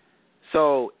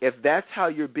 So if that's how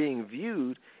you're being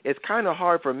viewed, it's kind of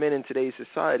hard for men in today's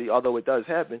society, although it does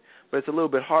happen, but it's a little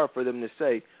bit hard for them to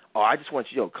say, oh, I just want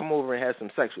you, come over and have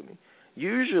some sex with me.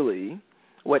 Usually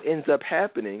what ends up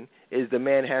happening is the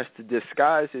man has to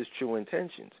disguise his true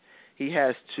intentions. He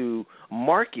has to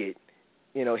market,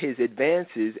 his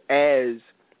advances as,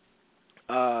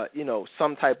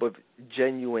 some type of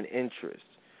genuine interest.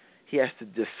 He has to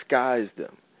disguise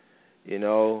them,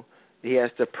 He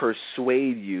has to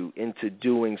persuade you into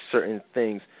doing certain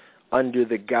things under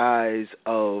the guise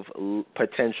of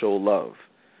potential love.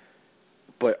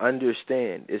 But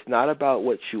understand, it's not about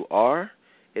what you are,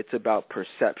 it's about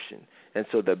perception. And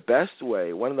so the best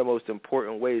way, one of the most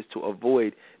important ways to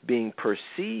avoid being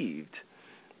perceived,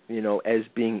 as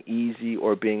being easy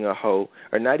or being a hoe,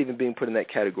 or not even being put in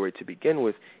that category to begin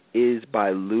with, is by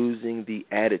losing the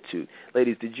attitude.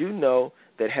 Ladies, did you know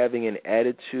that having an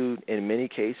attitude in many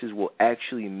cases will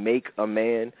actually make a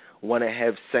man want to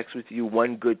have sex with you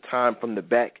one good time from the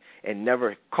back and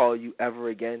never call you ever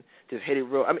again? Just hit it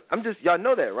real. Y'all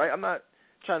know that, right? I'm not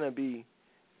trying to be,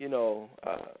 I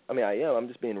am. I'm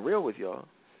just being real with y'all.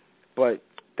 But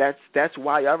that's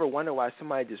why you ever wonder why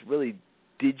somebody just really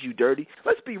did you dirty.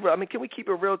 Let's be real. Can we keep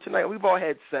it real tonight? We've all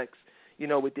had sex,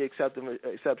 with the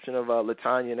exception of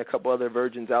LaTanya and a couple other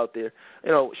virgins out there.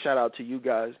 Shout out to you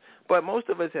guys. But most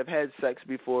of us have had sex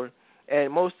before,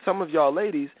 and some of y'all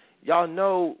ladies, y'all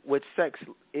know what sex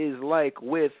is like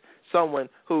with someone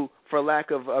who, for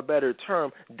lack of a better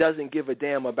term, doesn't give a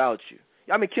damn about you.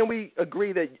 Can we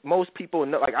agree that most people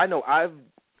know, I know I've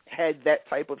had that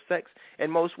type of sex,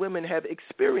 and most women have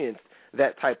experienced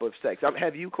that type of sex.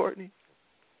 Have you, Courtney?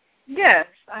 Yes,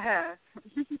 I have.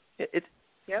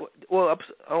 Yep. Well,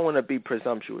 I don't want to be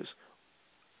presumptuous.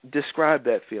 Describe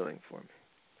that feeling for me.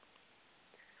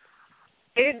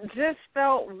 It just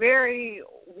felt very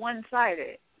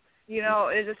one-sided. You know,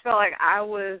 it just felt like I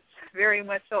was very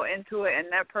much so into it, and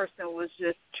that person was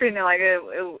just treating it like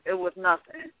it was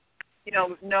nothing. You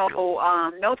know,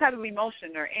 no type of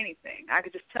emotion or anything. I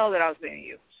could just tell that I was being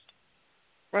used.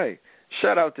 Right.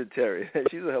 Shout out to Terry.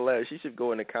 She's hilarious. She should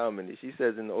go in the comedy. She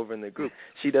says over in the group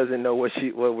she doesn't know what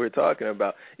we're talking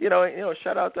about.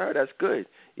 Shout out to her. That's good.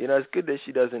 It's good that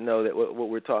she doesn't know that what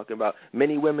we're talking about.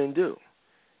 Many women do.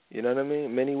 You know what I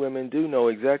mean? Many women do know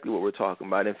exactly what we're talking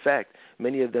about. In fact,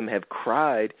 many of them have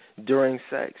cried during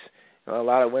sex. A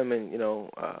lot of women,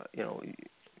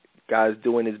 guys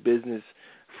doing his business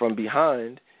from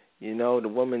behind. The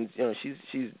woman,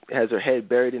 she has her head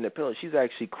buried in the pillow. She's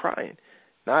actually crying.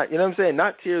 Not, you know what I'm saying?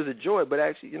 Not tears of joy, but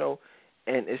actually, and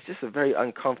it's just a very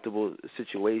uncomfortable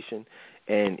situation.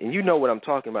 And you know what I'm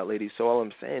talking about, ladies. So all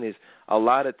I'm saying is a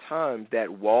lot of times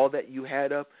that wall that you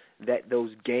had up, that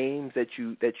those games that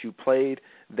you played,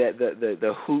 that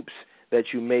the hoops that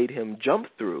you made him jump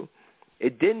through,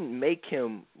 it didn't make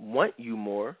him want you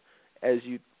more, as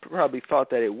you probably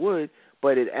thought that it would,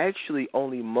 but it actually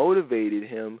only motivated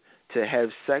him to have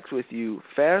sex with you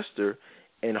faster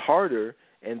and harder,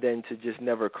 and then to just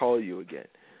never call you again.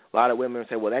 A lot of women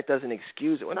say, well, that doesn't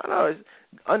excuse it. Well, no,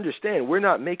 understand, we're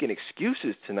not making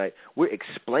excuses tonight. We're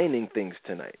explaining things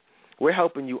tonight. We're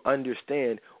helping you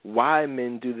understand why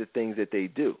men do the things that they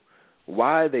do,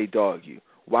 why they dog you,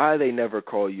 why they never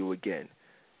call you again,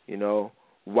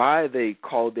 why they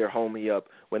called their homie up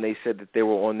when they said that they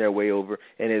were on their way over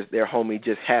and their homie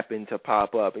just happened to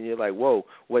pop up. And you're like, whoa,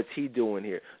 what's he doing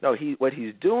here? No, what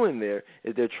he's doing there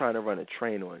is they're trying to run a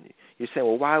train on you. You're saying,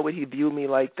 well, why would he view me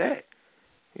like that?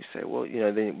 You say, well,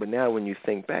 but now when you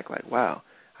think back, like, wow,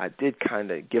 I did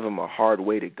kind of give him a hard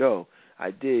way to go.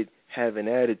 I did have an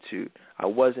attitude. I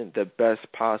wasn't the best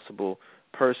possible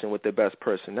person with the best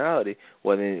personality.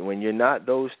 Well, then when you're not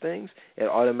those things, it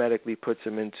automatically puts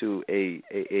him into a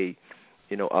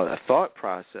thought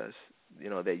process,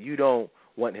 that you don't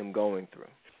want him going through.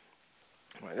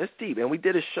 All right, that's deep. And we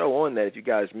did a show on that. If you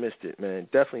guys missed it, man,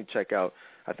 definitely check out.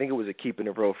 I think it was a Keeping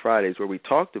It Real Fridays where we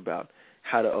talked about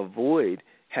how to avoid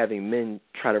having men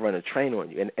try to run a train on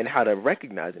you and how to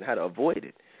recognize and how to avoid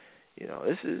it.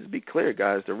 This is, be clear,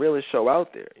 guys, the realest show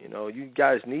out there. You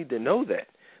guys need to know that.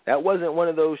 That wasn't one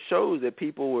of those shows that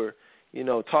people were,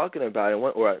 talking about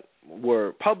or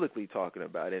were publicly talking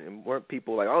about it, and weren't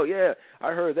people like, oh, yeah,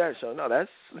 I heard that show. No, that's,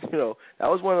 that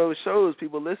was one of those shows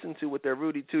people listened to with their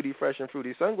Rudy Tooty Fresh and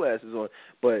Fruity sunglasses on.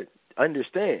 But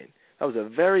understand, that was a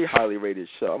very highly rated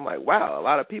show. I'm like, wow, a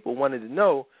lot of people wanted to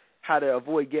know how to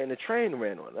avoid getting a train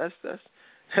ran on. That's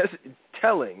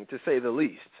telling, to say the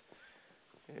least.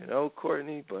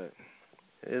 Courtney, but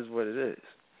it is what it is.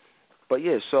 But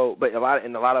yeah, but a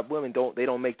lot of women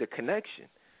don't make the connection,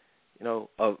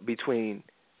 between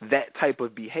that type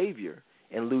of behavior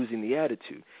and losing the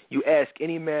attitude. You ask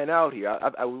any man out here.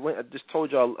 I just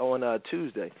told y'all on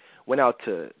Tuesday. Went out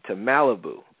to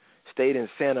Malibu, stayed in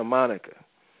Santa Monica,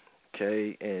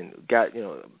 okay, and got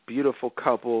a beautiful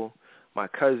couple. My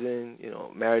cousin,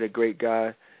 married a great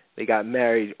guy. They got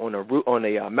married on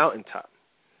a mountaintop.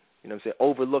 What I'm saying,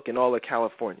 overlooking all of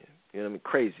California.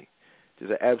 Crazy.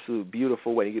 Just an absolute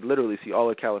beautiful way. You could literally see all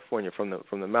of California from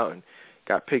the mountain.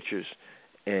 Got pictures.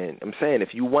 And I'm saying, if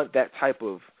you want that type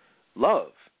of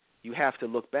love, you have to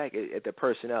look back at the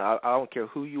personality. I don't care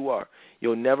who you are.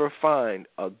 You'll never find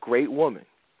a great woman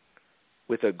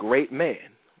with a great man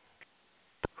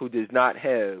who does not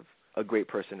have a great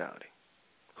personality,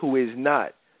 who is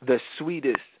not the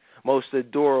sweetest, most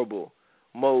adorable,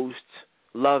 most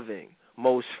loving,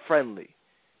 most friendly.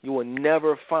 You will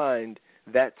never find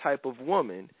that type of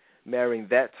woman marrying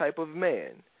that type of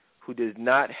man who does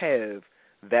not have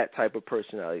that type of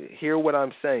personality. Hear what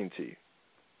I'm saying to you.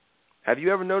 Have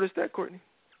you ever noticed that, Courtney?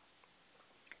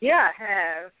 Yeah,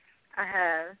 I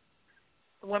have.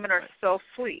 Women are so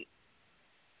sweet.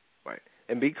 Right.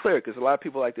 And be clear, because a lot of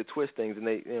people like to twist things, and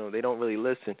they don't really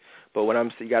listen. But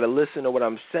you got to listen to what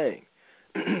I'm saying.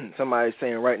 Somebody's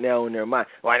saying right now in their mind,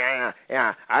 well,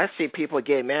 yeah, I see people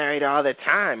get married all the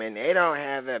time, and they don't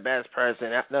have the best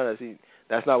person. No, see,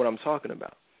 that's not what I'm talking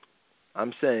about.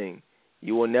 I'm saying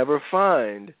you will never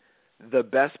find the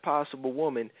best possible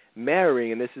woman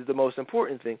marrying, and this is the most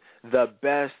important thing, the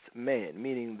best man,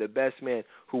 meaning the best man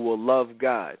who will love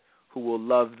God, who will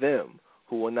love them,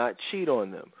 who will not cheat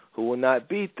on them, who will not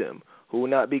beat them, who will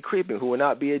not be creeping, who will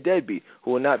not be a deadbeat,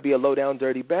 who will not be a low-down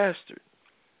dirty bastard,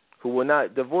 who will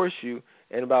not divorce you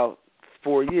in about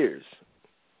 4 years.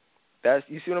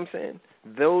 You see what I'm saying?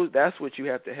 That's what you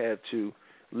have to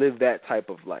live that type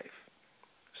of life.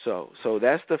 So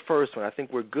that's the first one. I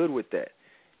think we're good with that.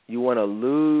 You want to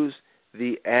lose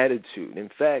the attitude. In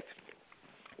fact,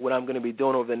 what I'm going to be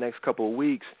doing over the next couple of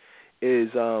weeks is,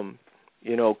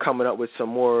 coming up with some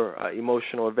more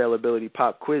emotional availability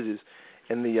pop quizzes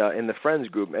in the friends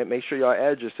group. Make sure y'all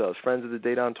add yourselves, friends of the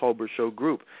Dedan Tolbert Show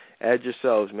group. Add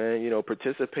yourselves, man.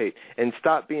 Participate and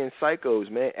stop being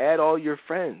psychos, man. Add all your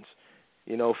friends.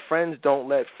 Friends don't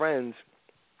let friends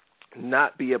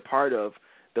not be a part of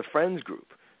the friends group.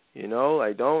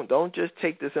 Like don't just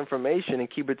take this information and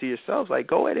keep it to yourselves. Like,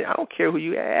 go at it. I don't care who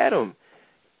you add them.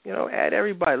 Add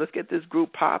everybody. Let's get this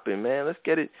group popping, man. Let's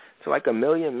get it to like 1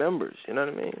 million members. You know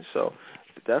what I mean? So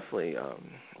definitely,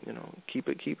 keep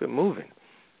it moving.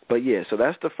 But yeah, so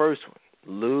that's the first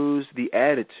one. Lose the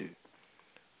attitude.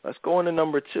 Let's go on to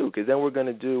number 2, because then we're going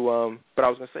to do. But I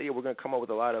was going to say, we're going to come up with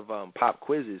a lot of pop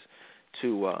quizzes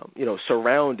to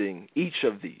surrounding each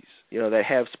of these. That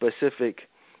have specific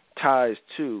ties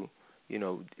to,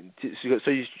 so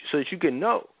that you can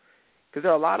know. Because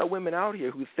there are a lot of women out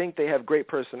here who think they have great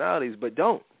personalities but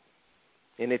don't.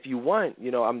 And if you want,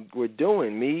 we're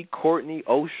doing, me, Courtney,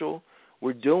 Oshel,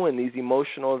 we're doing these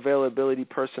emotional availability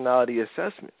personality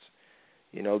assessments.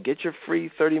 Get your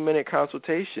free 30-minute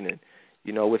consultation, and,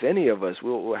 with any of us,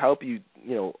 we'll help you,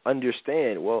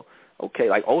 understand, well, okay,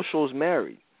 like Oshel's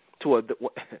married to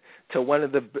one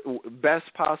of the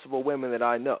best possible women that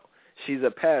I know. She's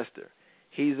a pastor.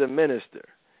 He's a minister,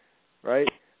 right?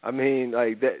 I mean,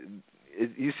 like that.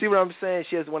 You see what I'm saying?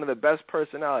 She has one of the best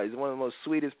personalities, one of the most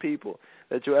sweetest people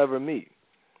that you'll ever meet.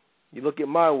 You look at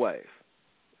my wife.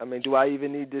 I mean, do I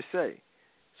even need to say?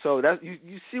 So that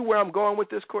you see where I'm going with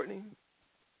this, Courtney?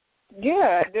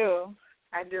 Yeah, I do.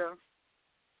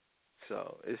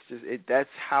 So it's just that's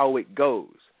how it goes.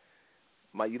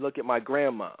 You look at my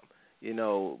grandmom.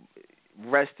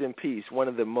 Rest in peace. One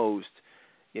of the most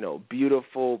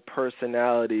beautiful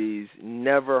personalities.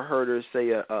 Never heard her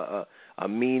say a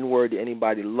mean word to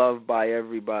anybody. Loved by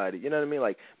everybody. You know what I mean?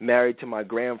 Like, married to my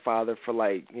grandfather for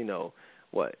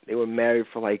they were married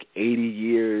for 80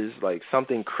 years, like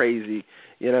something crazy.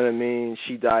 You know what I mean?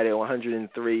 She died at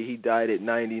 103. He died at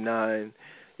 99.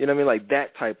 You know what I mean? Like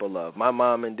that type of love. My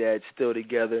mom and dad still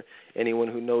together. Anyone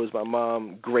who knows my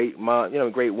mom, great mom,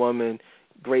 great woman,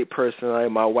 great personality.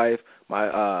 My wife,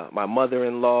 my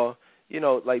mother-in-law.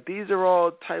 These are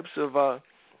all types of,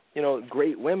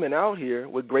 great women out here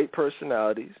with great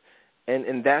personalities,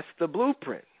 and that's the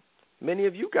blueprint. Many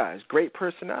of you guys, great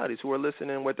personalities who are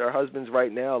listening with their husbands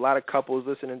right now. A lot of couples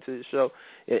listening to the show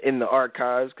in the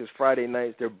archives because Friday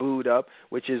nights they're booed up,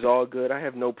 which is all good. I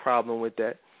have no problem with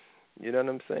that. You know what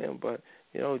I'm saying? But,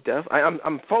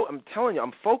 I'm telling you,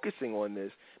 I'm focusing on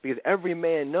this because every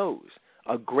man knows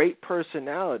a great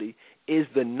personality is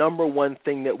the number one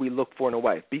thing that we look for in a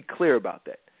wife. Be clear about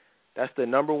that. That's the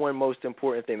number one most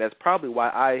important thing. That's probably why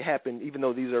I happen, even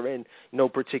though these are in no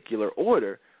particular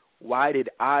order, why did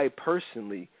I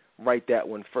personally write that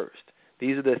one first?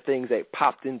 These are the things that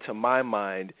popped into my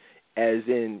mind as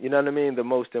in, you know what I mean, the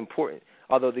most important.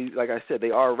 Although, these, like I said,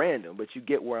 they are random, but you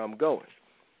get where I'm going.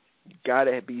 You got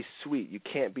to be sweet. You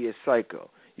can't be a psycho.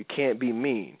 You can't be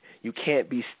mean. You can't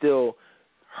be still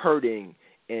hurting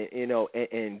and,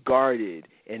 and guarded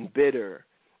and bitter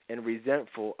and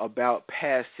resentful about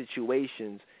past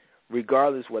situations,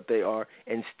 regardless what they are,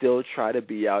 and still try to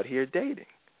be out here dating.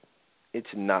 It's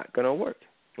not going to work.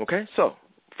 Okay? So,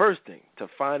 first thing, to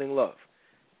finding love,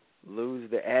 lose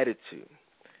the attitude.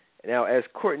 Now, as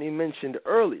Courtney mentioned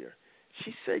earlier,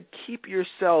 she said keep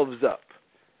yourselves up.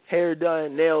 Hair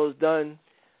done, nails done,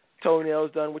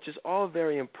 toenails done, which is all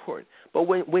very important. But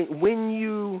when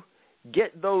you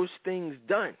get those things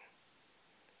done,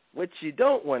 what you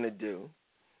don't want to do,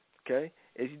 okay,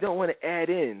 is you don't want to add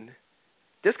in,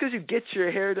 just because you get your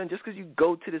hair done, just because you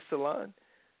go to the salon,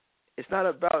 it's not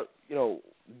about,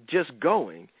 just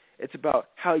going. It's about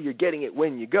how you're getting it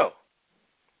when you go.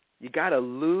 You got to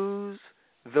lose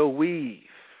the weave,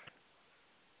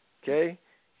 okay?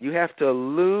 You have to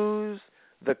lose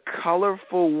the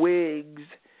colorful wigs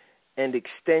and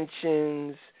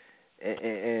extensions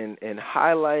and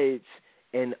highlights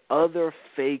and other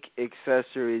fake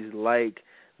accessories like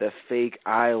the fake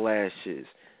eyelashes,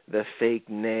 the fake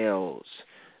nails.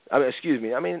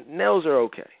 Nails are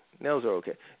okay. Nails are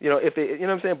okay. If they, you know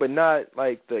what I'm saying, but not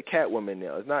like the Catwoman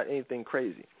nail. It's not anything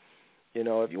crazy.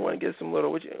 If you want to get some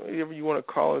little, whatever you want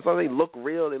to call it, as long as they look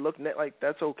real, they look like,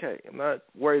 that's okay. I'm not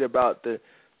worried about the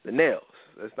nails.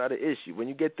 That's not an issue. When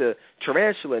you get the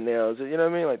tarantula nails, you know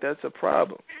what I mean? Like, that's a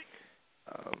problem.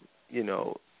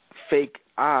 Fake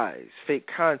eyes, fake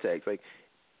contacts. Like,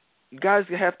 you guys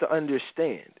have to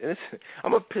understand. And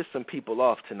I'm going to piss some people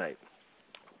off tonight.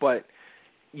 But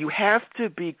you have to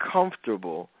be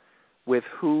comfortable with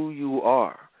who you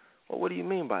are. Well, what do you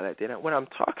mean by that? Then what I'm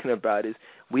talking about is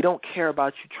We don't care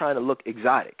about you trying to look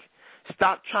exotic.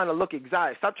 Stop trying to look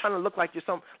exotic. Stop trying to look like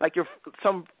you're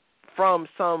from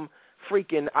some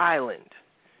freaking island.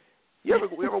 You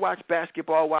ever watch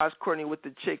Basketball Wives, Courtney, with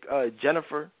the chick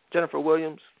Jennifer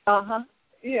Williams?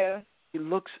 Yeah. She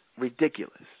looks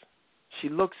ridiculous. She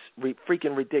looks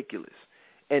freaking ridiculous.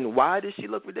 And why does she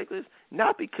look ridiculous?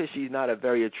 Not because she's not a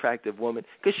very attractive woman,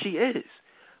 because she is.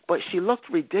 But she looked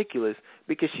ridiculous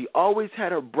because she always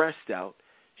had her breast out.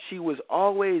 She was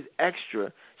always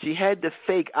extra. She had the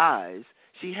fake eyes.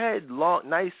 She had long,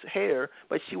 nice hair,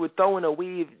 but she would throw in a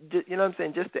weave, you know what I'm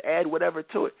saying, just to add whatever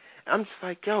to it. I'm just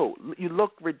like, yo, you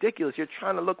look ridiculous. You're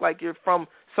trying to look like you're from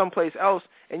someplace else,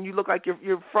 and you look like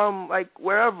you're from, like,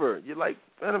 wherever. You're like,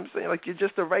 you know what I'm saying, like you're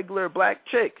just a regular black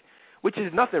chick, which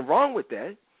is nothing wrong with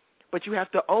that, but you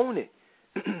have to own it.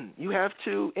 You have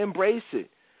to embrace it.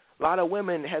 A lot of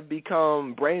women have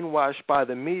become brainwashed by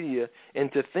the media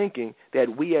into thinking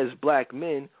that we as black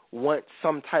men want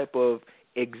some type of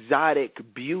exotic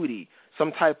beauty,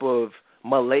 some type of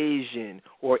Malaysian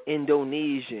or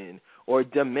Indonesian or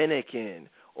Dominican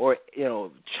or, you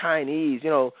know, Chinese, you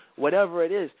know, whatever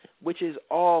it is, which is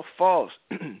all false,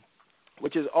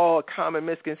 which is all a common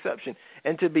misconception.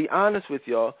 And to be honest with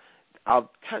y'all,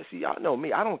 y'all know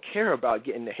me. I don't care about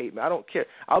getting the hate, man. I don't care.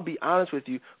 I'll be honest with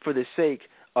you for the sake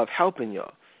of helping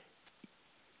y'all.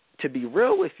 To be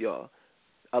real with y'all,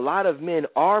 a lot of men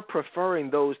are preferring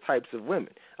those types of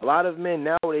women. A lot of men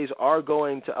nowadays are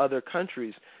going to other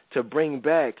countries to bring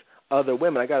back other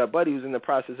women. I got a buddy who's in the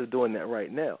process of doing that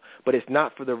right now, but it's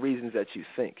not for the reasons that you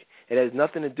think. It has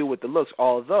nothing to do with the looks,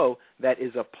 although that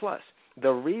is a plus.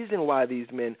 The reason why these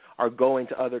men are going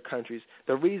to other countries,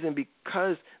 the reason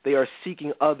because they are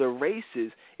seeking other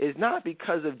races is not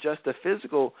because of just the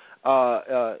physical,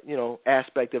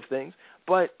 aspect of things,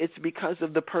 but it's because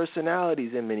of the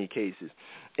personalities in many cases.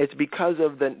 It's because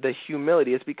of the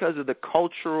humility. It's because of the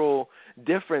cultural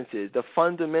differences, the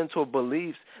fundamental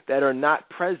beliefs that are not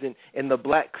present in the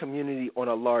black community on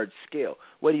a large scale.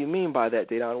 What do you mean by that,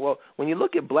 Dedan? Well, when you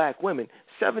look at black women,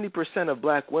 70% of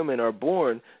black women are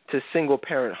born to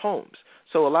single-parent homes.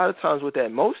 So a lot of times what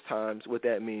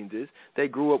that means is they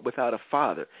grew up without a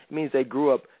father. It means they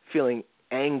grew up feeling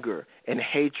anger and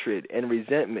hatred and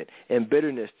resentment and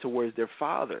bitterness towards their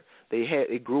father. They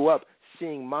grew up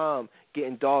seeing mom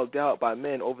getting dogged out by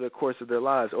men over the course of their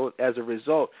lives. As a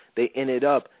result, they ended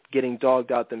up getting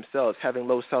dogged out themselves, having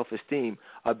low self-esteem,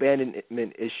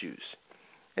 abandonment issues.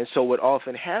 And so what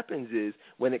often happens is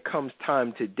when it comes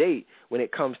time to date, when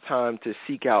it comes time to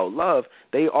seek out love,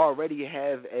 they already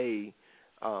have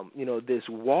this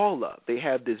wall up. They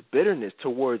have this bitterness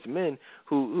towards men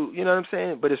who, you know what I'm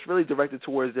saying? But it's really directed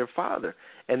towards their father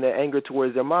and their anger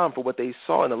towards their mom for what they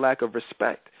saw and the lack of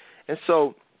respect. And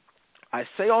so I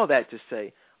say all that to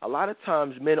say a lot of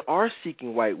times men are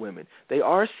seeking white women. They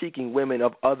are seeking women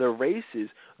of other races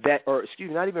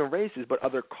not even races, but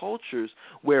other cultures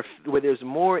where there's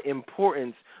more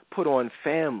importance put on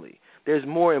family. There's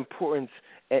more importance,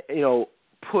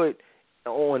 put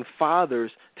on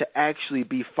fathers to actually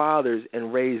be fathers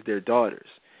and raise their daughters.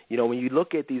 You know, when you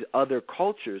look at these other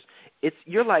cultures,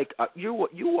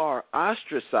 you are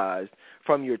ostracized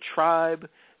from your tribe,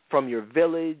 from your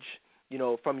village,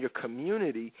 from your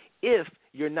community if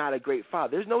you're not a great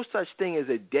father. There's no such thing as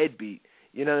a deadbeat,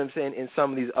 you know what I'm saying, in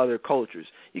some of these other cultures.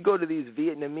 You go to these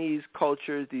Vietnamese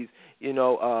cultures, these,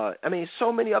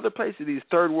 so many other places, these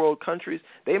third world countries,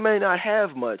 they may not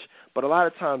have much, but a lot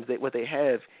of times what they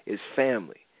have is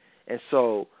family. And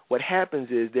so what happens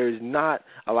is there's not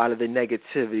a lot of the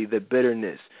negativity, the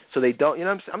bitterness. So they don't,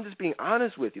 I'm just being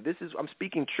honest with you. I'm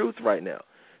speaking truth right now.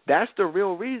 That's the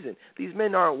real reason. These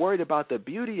men aren't worried about the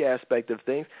beauty aspect of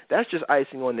things. That's just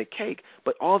icing on the cake.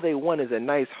 But all they want is a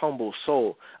nice, humble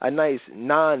soul, a nice,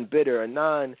 non-bitter,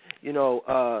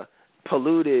 a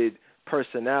polluted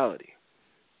personality.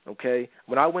 Okay?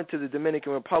 When I went to the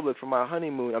Dominican Republic for my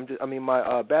honeymoon,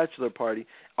 my bachelor party,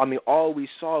 all we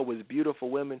saw was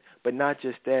beautiful women, but not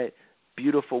just that,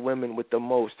 beautiful women with the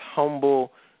most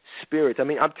humble spirits.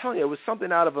 I'm telling you, it was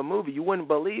something out of a movie. You wouldn't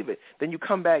believe it. Then you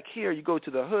come back here, you go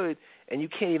to the hood, and you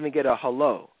can't even get a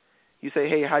hello. You say,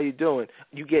 hey, how you doing?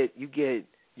 You get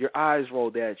your eyes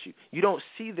rolled at you. You don't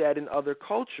see that in other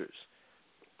cultures.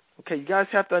 Okay, you guys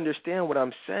have to understand what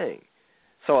I'm saying.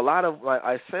 So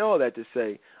I say all that to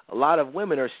say, a lot of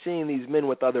women are seeing these men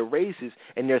with other races,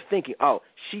 and they're thinking, oh,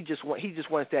 he just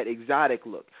wants that exotic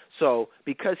look. So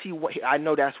because I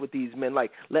know that's what these men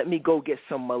like, let me go get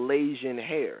some Malaysian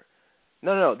hair.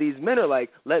 No, these men are like,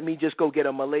 let me just go get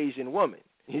a Malaysian woman.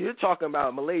 You're talking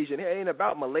about Malaysian hair. It ain't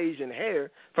about Malaysian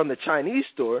hair from the Chinese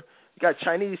store. You got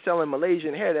Chinese selling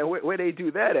Malaysian hair. That where they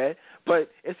do that at? But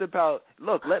it's about,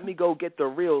 look, let me go get the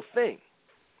real thing.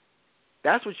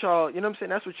 That's what y'all, you know what I'm saying?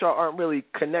 That's what y'all aren't really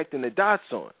connecting the dots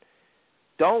on.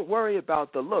 Don't worry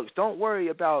about the looks. Don't worry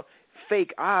about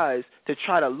fake eyes to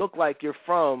try to look like you're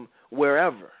from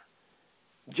wherever.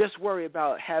 Just worry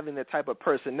about having the type of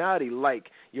personality like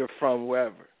you're from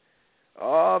wherever.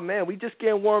 Oh, man, we just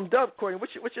getting warmed up, Courtney.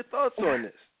 What's your thoughts on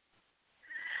this?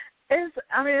 This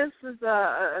is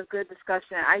a good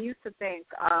discussion. I used to think,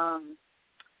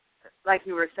 like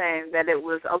you were saying, that it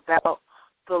was about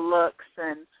the looks.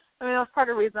 And, that was part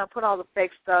of the reason I put all the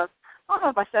fake stuff. I don't know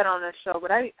if I said it on this show,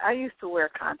 but I used to wear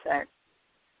contacts.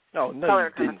 Oh, no, color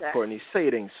you didn't, contacts. Courtney. Say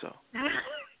it ain't so.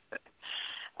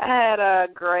 I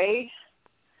had gray.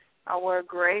 I wore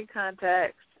gray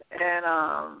contacts, and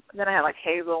then I had like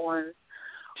hazel ones.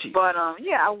 Jeez. But I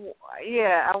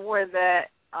wore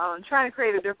that. Trying to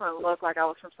create a different look, like I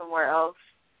was from somewhere else,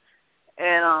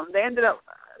 and they ended up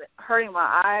hurting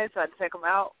my eyes, so I had to take them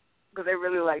out because they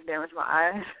really damaged my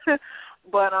eyes.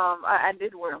 But I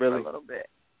did wear them for a little bit.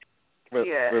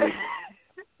 Yeah. Really?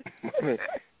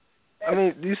 I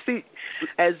mean, you see,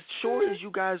 as sure as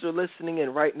you guys are listening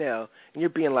in right now, and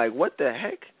you're being like, what the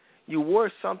heck? You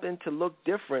wore something to look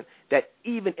different that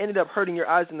even ended up hurting your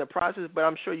eyes in the process, but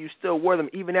I'm sure you still wore them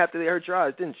even after they hurt your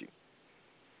eyes, didn't you?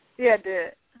 Yeah, I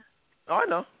did. Oh, I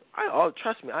know.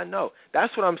 Trust me, I know.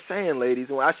 That's what I'm saying, ladies.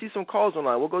 And when I see some calls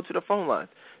online, we'll go to the phone line,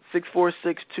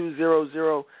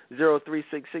 646-200-0366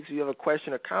 if you have a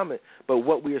question or comment. But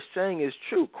what we are saying is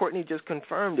true. Courtney just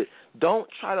confirmed it. Don't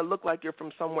try to look like you're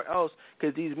from somewhere else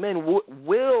because these men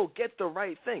will get the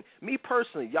right thing. Me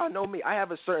personally, y'all know me. I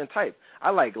have a certain type.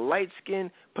 I like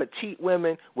light-skinned, petite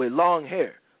women with long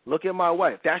hair. Look at my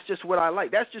wife. That's just what I like.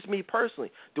 That's just me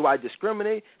personally. Do I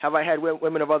discriminate? Have I had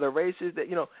women of other races? That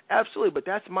absolutely, but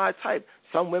that's my type.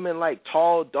 Some women like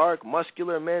tall, dark,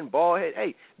 muscular men, bald head.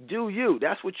 Hey, do you.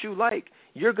 That's what you like.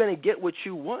 You're going to get what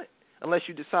you want unless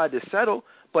you decide to settle.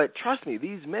 But trust me,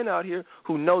 these men out here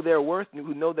who know their worth,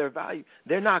 who know their value,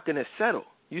 they're not going to settle.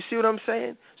 You see what I'm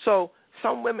saying? So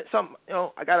some women,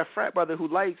 I got a frat brother who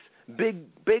likes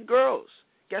big girls.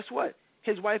 Guess what?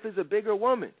 His wife is a bigger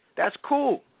woman. That's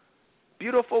cool.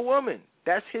 Beautiful woman.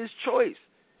 That's his choice.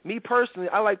 Me personally,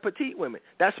 I like petite women.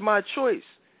 That's my choice.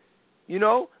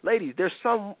 Ladies, there's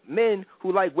some men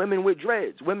who like women with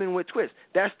dreads, women with twists.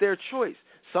 That's their choice.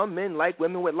 Some men like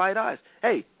women with light eyes.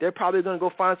 Hey, they're probably going to go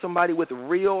find somebody with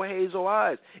real hazel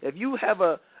eyes. If you have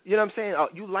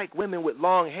you like women with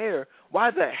long hair, why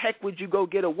the heck would you go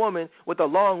get a woman with a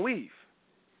long weave?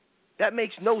 That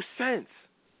makes no sense.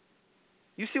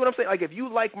 You see what I'm saying? Like, if you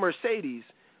like Mercedes,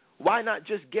 why not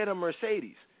just get a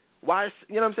Mercedes? Why,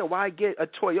 why get a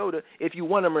Toyota if you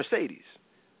want a Mercedes?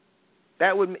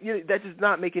 That does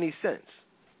not make any sense.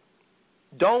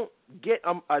 Don't get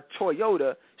a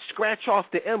Toyota, scratch off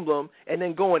the emblem, and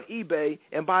then go on eBay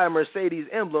and buy a Mercedes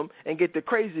emblem and get the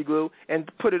crazy glue and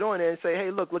put it on there and say, hey,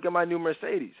 look at my new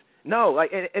Mercedes. No,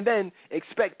 and then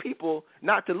expect people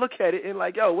not to look at it and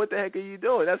like, yo, what the heck are you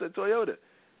doing? That's a Toyota.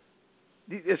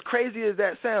 As crazy as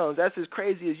that sounds, that's as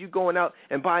crazy as you going out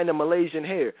and buying the Malaysian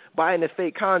hair, buying the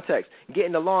fake contacts,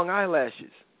 getting the long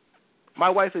eyelashes. My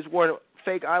wife has worn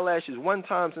fake eyelashes one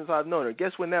time since I've known her.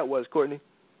 Guess when that was, Courtney?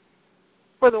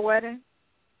 For the wedding?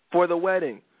 For the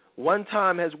wedding. One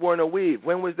time has worn a weave.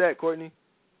 When was that, Courtney?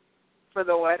 For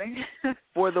the wedding?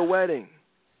 For the wedding.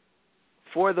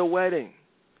 For the wedding.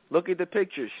 Look at the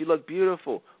picture. She looked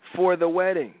beautiful. For the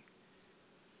wedding.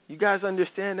 You guys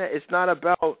understand that? It's not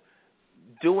about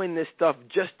doing this stuff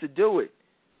just to do it.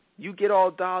 You get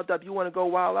all dialed up. You want to go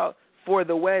wild out for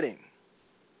the wedding.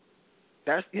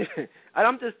 That's. There's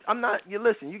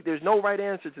no right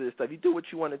answer to this stuff. You do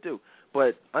what you want to do.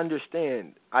 But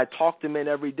understand, I talk to men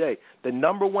every day. The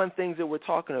number one things that we're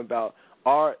talking about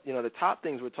are, the top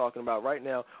things we're talking about right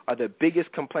now are the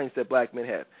biggest complaints that black men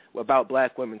have about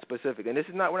black women specifically. And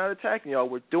we're not attacking y'all.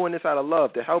 We're doing this out of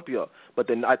love to help y'all. But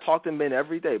then I talk to men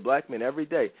every day, black men every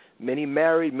day, many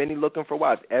married, many looking for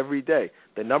wives every day.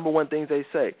 The number one things they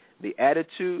say, the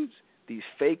attitudes, these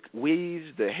fake weaves,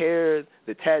 the hair,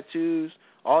 the tattoos,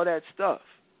 all that stuff,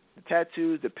 the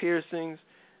tattoos, the piercings,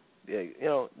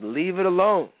 leave it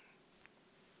alone.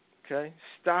 Okay,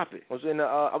 stop it. I was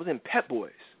in Pep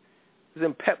Boys. I was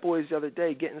in Pep Boys the other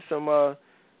day getting something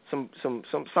from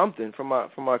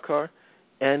my car,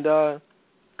 and I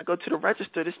go to the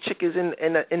register. This chick is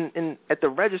in at the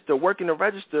register, working the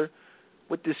register,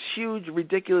 with this huge,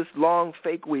 ridiculous, long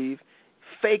fake weave,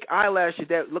 fake eyelashes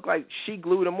that look like she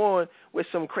glued them on with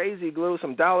some crazy glue,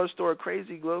 some dollar store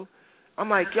crazy glue. I'm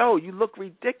like, yo, you look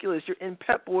ridiculous. You're in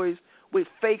Pep Boys with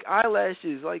fake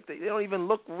eyelashes. Like, they don't even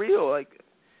look real. Like,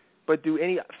 But do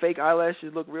any fake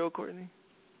eyelashes look real, Courtney?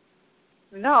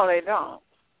 No, they don't.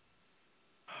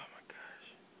 Oh my gosh!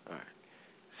 All right.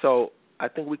 So I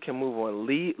think we can move on.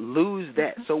 Lose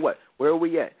that. So what? Where are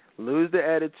we at? Lose the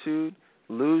attitude,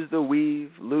 lose the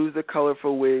weave, lose the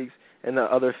colorful wigs and the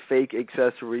other fake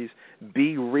accessories.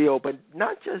 Be real, but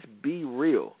not just be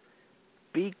real.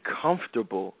 Be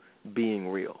comfortable being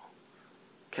real.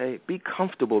 Okay? Be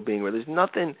comfortable being real. There's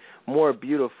nothing more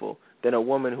beautiful than a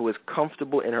woman who is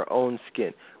comfortable in her own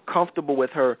skin, comfortable with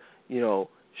her,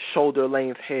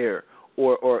 shoulder-length hair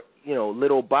or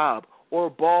little bob or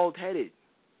bald-headed.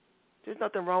 There's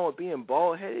nothing wrong with being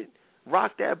bald-headed.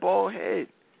 Rock that bald head.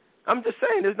 I'm just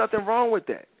saying, there's nothing wrong with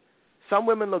that. Some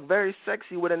women look very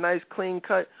sexy with a nice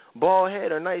clean-cut bald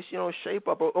head or nice, shape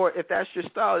up. Or if that's your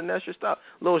style, then that's your style.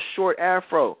 A little short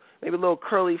afro, maybe a little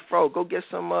curly fro. Go get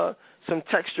some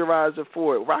texturizer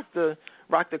for it. Rock the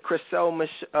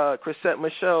Chrisette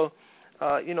Michelle,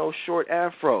 short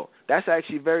afro. That's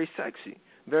actually very sexy,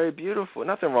 very beautiful.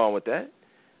 Nothing wrong with that.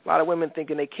 A lot of women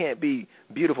thinking they can't be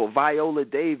beautiful. Viola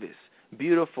Davis,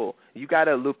 beautiful. You got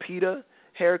a Lupita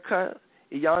haircut,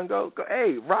 Iyongo? Go,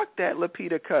 hey, rock that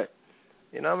Lupita cut.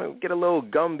 Get a little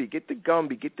Gumby. Get the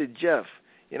Gumby. Get the Jeff.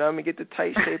 Get the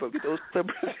tight shape up. Get those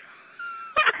clippers.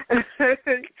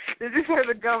 Did you say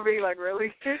the Gumby? Like,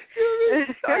 really? She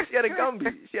had a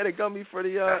Gumby. She had a Gumby for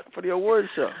the award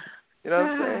show. You know what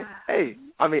I'm saying? Hey,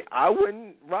 I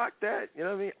wouldn't rock that. You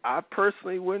know what I mean? I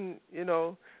personally wouldn't,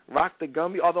 rock the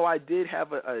Gumby, although I did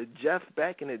have a Jeff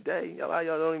back in the day. A lot of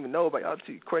y'all don't even know about y'all.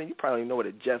 Courtney, you probably don't even know what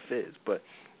a Jeff is, but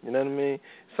you know what I mean?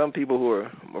 Some people who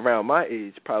are around my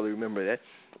age probably remember that.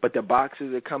 But the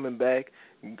boxers are coming back.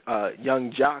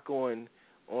 Young Jock on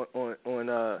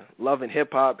Love and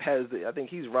Hip Hop I think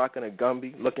he's rocking a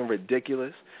Gumby, looking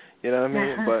ridiculous. You know what I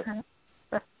mean?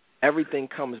 But everything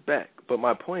comes back. But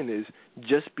my point is,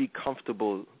 just be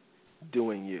comfortable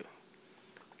doing you.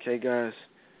 Okay, guys?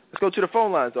 Let's go to the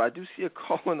phone lines, though. I do see a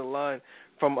call on the line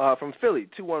from Philly,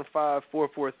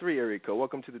 215-443 area code.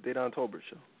 Welcome to the Dedan Tolbert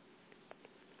Show.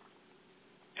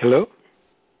 Hello?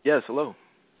 Yes, hello.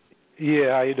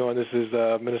 Yeah, how you doing? This is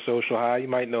Minnesota High. You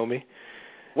might know me.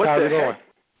 How's it going?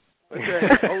 What the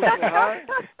heck? Ocean High?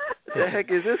 What the heck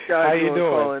is this guy how you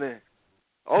doing? calling in?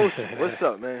 Ocean, what's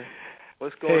up, man?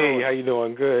 What's going on? Hey, how you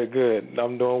doing? Good.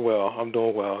 I'm doing well.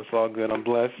 It's all good. I'm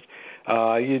blessed.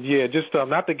 Just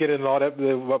not to get into all that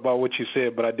about what you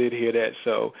said, but I did hear that.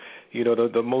 So,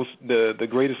 the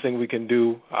greatest thing we can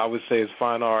do, I would say, is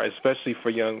find especially for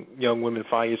young women,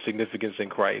 find your significance in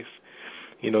Christ.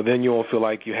 Then you won't feel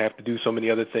like you have to do so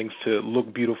many other things to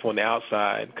look beautiful on the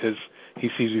outside, because He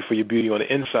sees you for your beauty on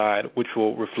the inside, which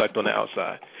will reflect on the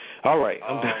outside. All right.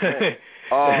 Hold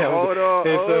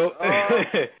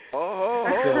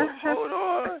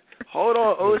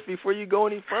on, Osh. Before you go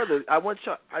any further, I want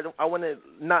to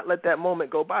not let that moment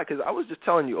go by, because I was just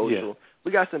telling you, Osh,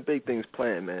 we got some big things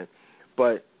planned, man.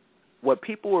 But what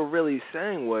people were really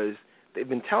saying was, they've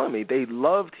been telling me they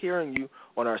loved hearing you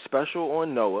on our special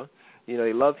on Noah.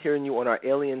 They loved hearing you on our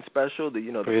alien special,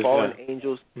 the fallen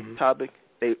angels topic.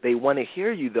 They want to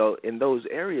hear you, though, in those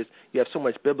areas. You have so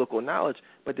much biblical knowledge,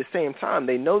 but at the same time,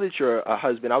 they know that you're a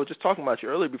husband. I was just talking about you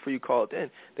earlier before you called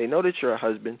in. They know that you're a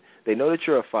husband. They know that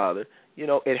you're a father.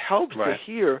 It helps to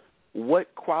hear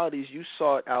what qualities you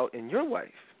sought out in your wife.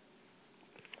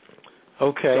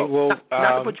 Okay, so, well...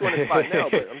 Not to put you on the spot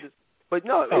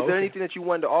now, is there anything that you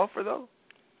wanted to offer, though?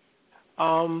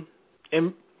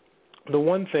 And the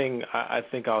one thing I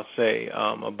think I'll say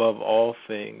above all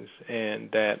things,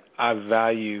 and that I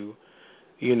value,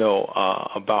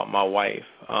 about my wife,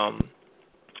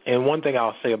 and one thing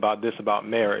I'll say about this, about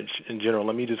marriage in general,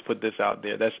 let me just put this out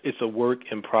there. It's a work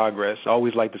in progress. I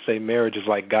always like to say marriage is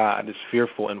like God. It's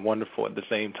fearful and wonderful at the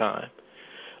same time.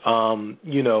 So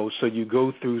you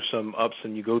go through some ups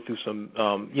and you go through some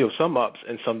ups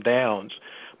and some downs.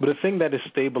 But the thing that is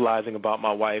stabilizing about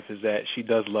my wife is that she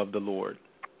does love the Lord.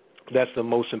 That's the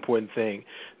most important thing.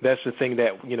 That's the thing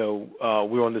that,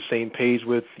 we're on the same page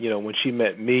with. When she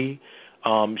met me,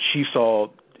 she saw,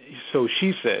 so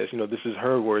she says, this is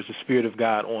her words, the Spirit of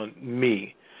God on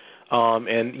me.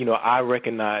 And I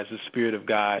recognize the Spirit of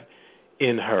God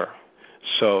in her.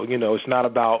 So, it's not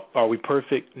about, are we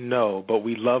perfect? No, but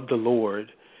we love the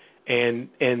Lord, and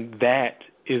that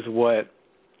is what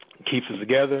keeps us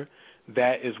together.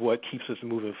 That is what keeps us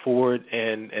moving forward,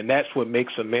 and that's what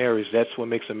makes a marriage. That's what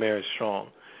makes a marriage strong.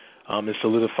 It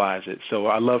solidifies it. So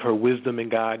I love her wisdom in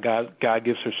God. God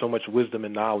gives her so much wisdom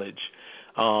and knowledge,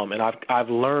 and I've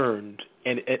learned,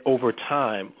 and over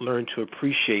time, learned to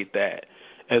appreciate that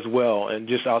as well. And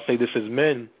I'll say this as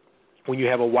men, when you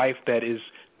have a wife that is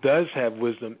does have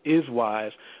wisdom, is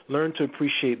wise, learn to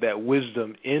appreciate that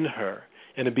wisdom in her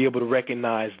and to be able to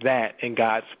recognize that and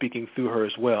God speaking through her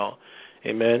as well.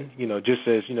 Amen. Just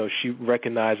as, she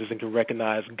recognizes and can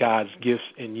recognize God's gifts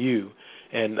in you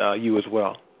and you as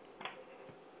well.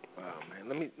 Wow,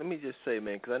 man. Let me just say,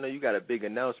 man, because I know you got a big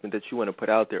announcement that you want to put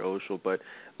out there, Oshel, but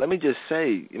let me just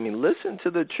say, listen to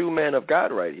the true man of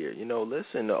God right here.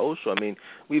 Listen to Oshel.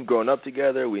 We've grown up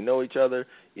together. We know each other.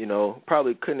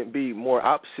 Probably couldn't be more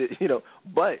opposite,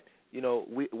 but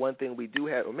one thing we do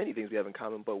have, or many things we have in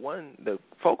common, but the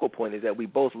focal point is that we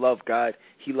both love God.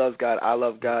 He loves God. I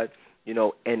love God.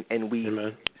 And we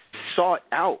Amen. sought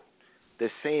out the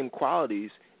same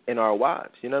qualities in our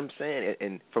wives. You know what I'm saying?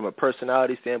 And from a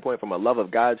personality standpoint, from a love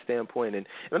of God standpoint. And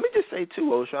let me just say,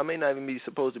 too, Oshel, I may not even be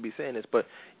supposed to be saying this, but,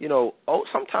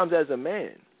 sometimes as a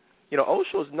man,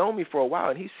 Oshel's known me for a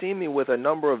while, and he's seen me with a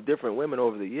number of different women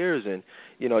over the years. And,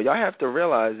 y'all have to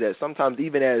realize that sometimes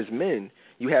even as men,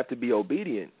 you have to be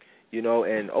obedient.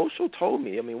 And Oshel told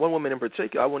me, one woman in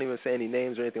particular, I won't even say any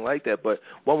names or anything like that, but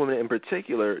one woman in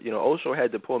particular, Oshel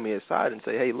had to pull me aside and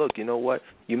say, hey, look, you know what?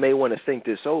 You may want to think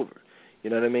this over. You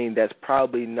know what I mean? That's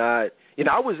probably not,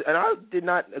 I did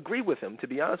not agree with him, to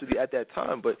be honest with you, at that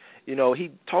time. But, he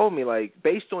told me,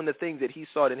 based on the things that he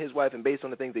saw in his wife and based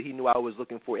on the things that he knew I was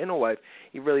looking for in a wife,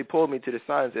 he really pulled me to the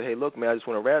side and said, hey, look, man, I just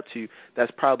want to rap to you.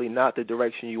 That's probably not the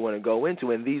direction you want to go into,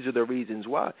 and these are the reasons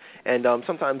why. And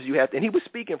sometimes you have to, and he was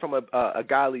speaking from a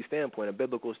godly standpoint, a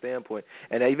biblical standpoint.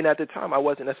 And even at the time, I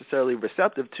wasn't necessarily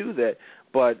receptive to that,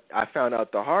 but I found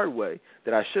out the hard way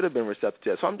that I should have been receptive to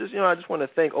that. So I'm just, I just want to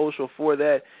thank Oshel for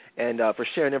that and for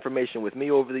sharing information with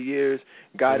me over the years,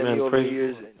 guiding me over the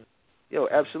years. And,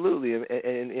 absolutely, and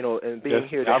being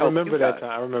here to help you guys. I remember that time.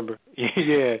 I remember.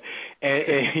 Yeah,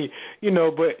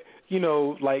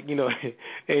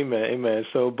 amen.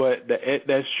 So, but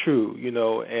that's true,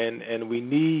 and we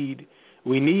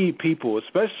need people,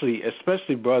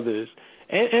 especially brothers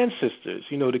and sisters,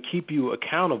 to keep you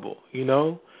accountable,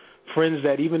 friends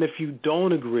that even if you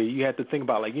don't agree, you have to think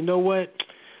about, you know what,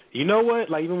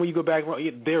 even when you go back,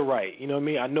 they're right. You know what I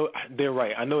mean? I know they're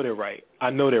right. I know they're right. I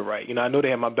know they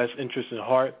have my best interest in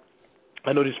heart.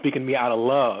 I know they're speaking to me out of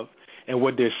love, and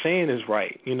what they're saying is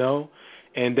right,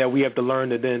 and that we have to learn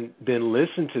to then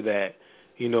listen to that,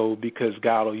 because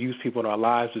God will use people in our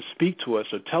lives to speak to us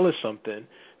or tell us something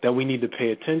that we need to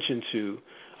pay attention to,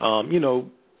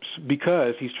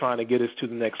 because he's trying to get us to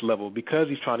the next level, because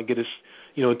he's trying to get us,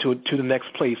 to the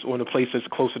next place or in a place that's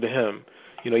closer to him.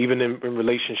 Even in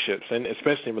relationships, and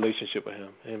especially in relationship with him.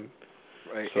 And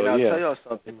right. So, and I'll tell y'all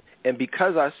something. And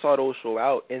because I sought Oshel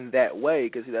out in that way,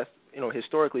 because that's,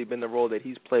 historically been the role that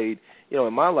he's played,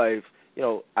 in my life,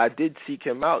 I did seek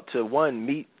him out to, one,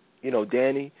 meet,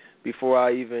 Danny before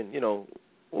I even,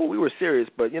 we were serious,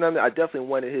 but, I definitely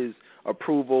wanted his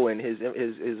approval and his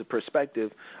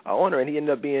perspective on her, and he ended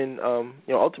up being,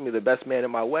 ultimately the best man at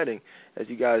my wedding, as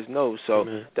you guys know. So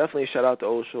definitely shout out to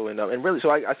Oshel, and really, so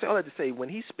I say all that to say, when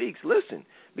he speaks, listen,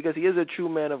 because he is a true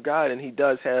man of God, and he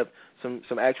does have some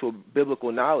actual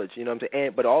biblical knowledge,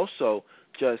 but also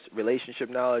just relationship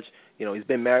knowledge. He's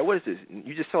been married. What is this?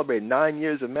 You just celebrated 9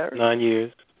 years of marriage. 9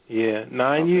 years, yeah,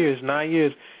 9 years, 9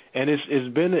 years. And it's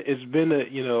been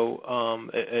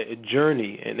a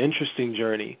journey, an interesting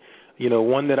journey.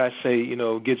 One that I say,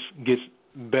 gets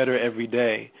better every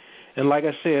day. And like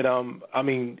I said,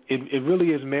 it really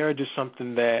is, marriage is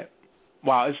something that,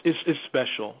 wow, it's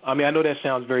special. I know that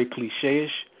sounds very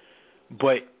cliche-ish,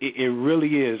 but it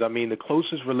really is. The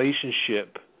closest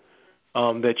relationship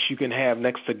that you can have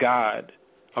next to God,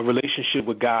 a relationship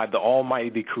with God, the Almighty,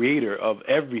 the Creator of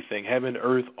everything, heaven,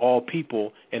 earth, all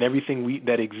people, and everything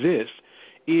that exists,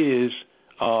 is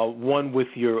one with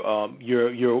your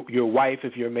wife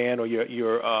if you're a man, or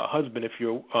your husband if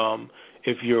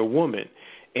you're a woman,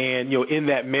 and in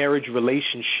that marriage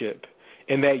relationship,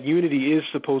 and that unity is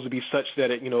supposed to be such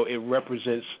that it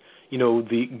represents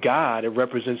the God, it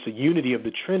represents the unity of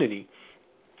the Trinity.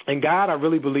 And God, I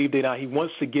really believe that he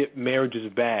wants to get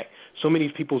marriages back. So many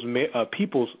people's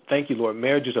thank you, Lord,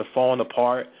 marriages are falling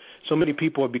apart. So many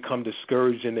people have become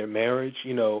discouraged in their marriage,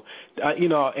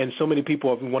 and so many people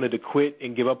have wanted to quit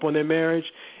and give up on their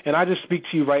marriage. And I just speak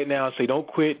to you right now and say, don't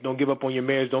quit, don't give up on your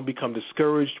marriage, don't become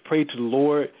discouraged. Pray to the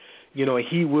Lord, and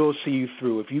he will see you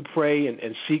through. If you pray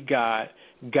and seek God,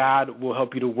 God will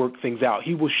help you to work things out.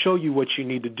 He will show you what you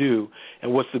need to do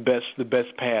and what's the best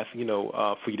path, for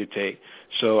you to take.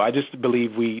 So I just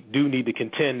believe we do need to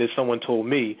contend, as someone told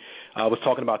me. I was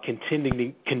talking about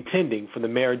contending for the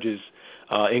marriages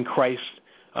in Christ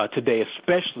today,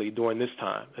 especially during this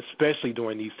time, especially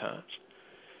during these times.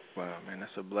 Wow, man,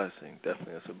 that's a blessing.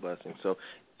 Definitely, that's a blessing. So,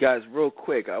 guys, real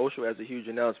quick, Osho has a huge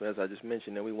announcement, as I just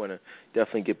mentioned, and we want to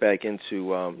definitely get back into,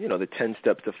 the 10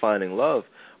 steps to finding love.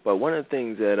 But one of the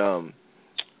things that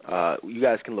you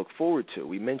guys can look forward to,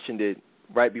 we mentioned it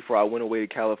right before I went away to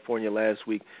California last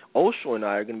week. Osho and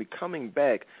I are going to be coming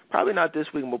back, probably not this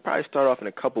week, and we'll probably start off in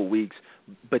a couple weeks,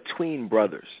 Between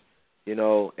Brothers.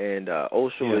 And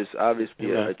Osho is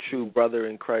obviously a true brother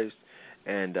in Christ.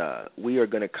 And we are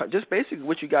going to just basically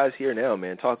what you guys hear now,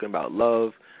 man, talking about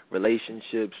love,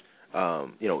 relationships,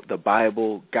 the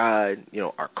Bible, God,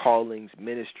 our callings,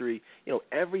 ministry,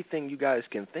 everything you guys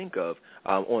can think of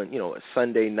on, a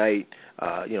Sunday night,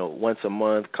 once a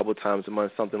month, a couple times a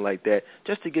month, something like that,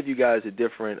 just to give you guys a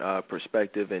different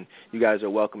perspective. And you guys are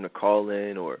welcome to call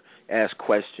in or ask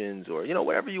questions or,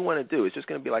 whatever you want to do. It's just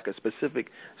going to be like a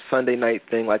specific Sunday night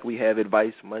thing, like we have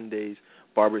Advice Mondays,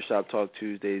 Barbershop Talk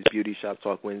Tuesdays, Beauty Shop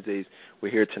Talk Wednesdays.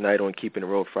 We're here tonight on Keeping It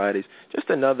Real Fridays. Just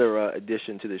another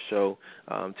addition to the show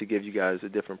to give you guys a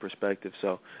different perspective.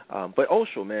 So, but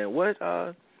Osho, man, what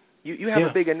you have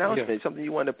a big announcement, something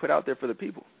you wanted to put out there for the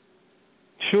people.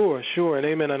 Sure, and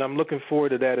amen, and I'm looking forward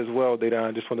to that as well, Dedan.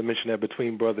 I just want to mention that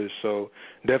Between Brothers, so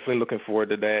definitely looking forward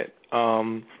to that.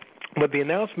 But the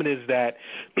announcement is that,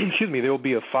 there will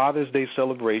be a Father's Day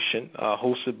celebration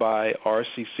hosted by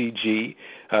RCCG.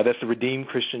 That's the Redeemed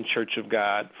Christian Church of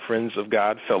God, Friends of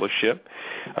God Fellowship.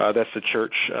 That's the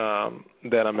church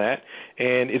that I'm at.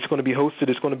 And it's going to be hosted,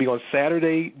 it's going to be on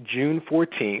Saturday, June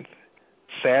 14th.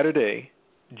 That's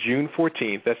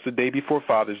the day before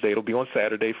Father's Day. It'll be on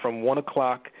Saturday from 1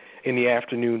 o'clock in the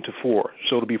afternoon to 4.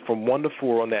 So it'll be from 1 to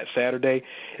 4 on that Saturday.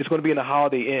 It's going to be in the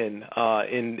Holiday Inn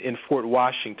in Fort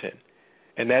Washington,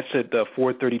 and that's at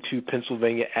 432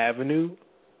 Pennsylvania Avenue,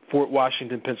 Fort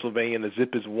Washington, Pennsylvania, and the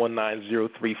zip is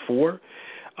 19034.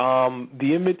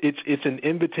 It's an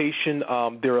invitation.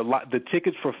 There are the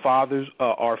tickets for fathers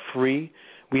are free.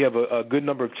 We have a good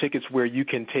number of tickets where you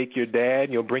can take your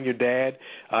dad, bring your dad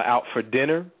out for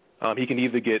dinner. He can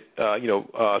either get,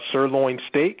 sirloin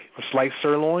steak, or sliced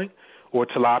sirloin, or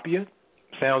tilapia.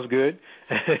 Sounds good.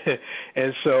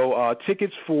 And so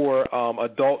tickets for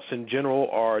adults in general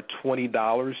are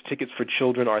 $20. Tickets for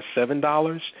children are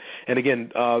 $7. And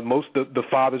again, most of the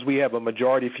fathers, we have a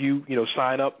majority. If you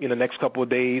sign up in the next couple of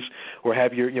days or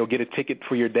have your get a ticket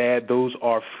for your dad, those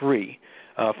are free.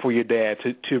 For your dad,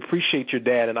 to appreciate your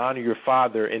dad and honor your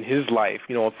father in his life,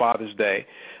 on Father's Day.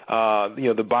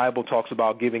 The Bible talks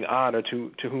about giving honor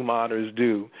to whom honor is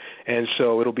due. And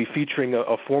so it'll be featuring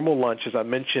a formal lunch, as I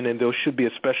mentioned, and there should be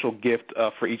a special gift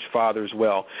for each father as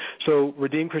well. So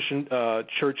Redeemed Christian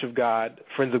Church of God,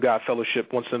 Friends of God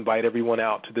Fellowship wants to invite everyone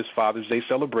out to this Father's Day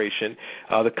celebration.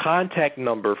 The contact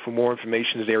number for more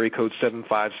information is area code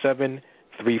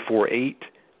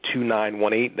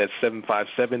 757-348-2918. That's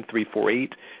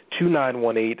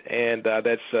 757-348-2918, and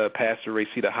that's Pastor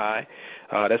Racita High.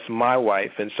 That's my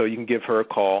wife, and so you can give her a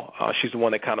call. She's the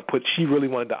one that she really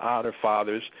wanted to honor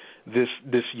fathers this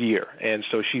year, and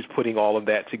so she's putting all of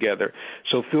that together.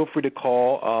 So feel free to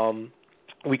call.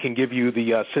 We can give you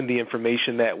send the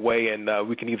information that way, and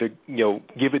we can either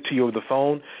give it to you over the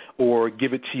phone or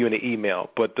give it to you in an email.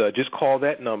 But just call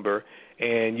that number,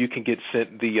 and you can get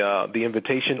sent the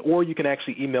invitation, or you can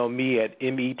actually email me at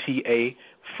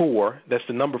META4, that's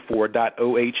the number 4,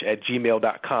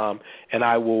 .OH@gmail.com, and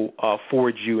I will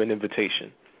forward you an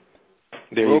invitation.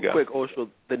 There you go. Real quick,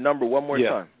 Osho, the number one more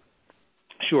time.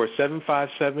 Sure,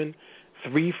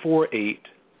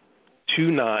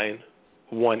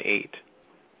 757-348-2918.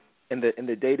 And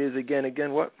the date is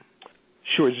again what?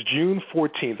 Sure, it's June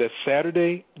 14th. That's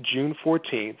Saturday, June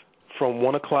 14th, from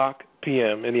 1 o'clock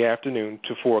p.m. in the afternoon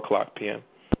to 4 o'clock p.m.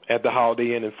 at the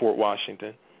Holiday Inn in Fort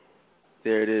Washington.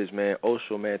 There it is, man.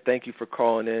 Osho, man, thank you for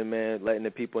calling in, man, letting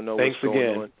the people know what's going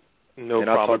on. Thanks again. No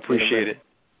problem. Appreciate it.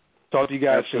 Talk to you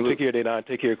guys soon. Take care, Dedan.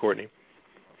 Take care, Courtney.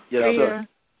 Yes, sir.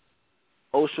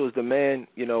 Osho is the man,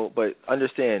 but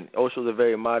understand, Osho's a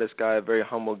very modest guy, a very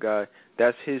humble guy.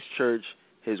 That's his church.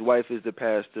 His wife is the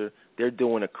pastor. They're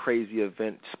doing a crazy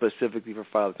event specifically for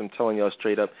fathers. I'm telling y'all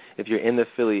straight up, if you're in the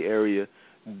Philly area,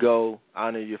 go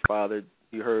honor your father.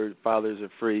 You heard fathers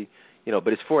are free, but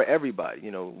it's for everybody.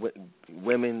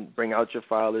 Women, bring out your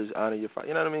fathers, honor your father.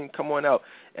 You know what I mean? Come on out.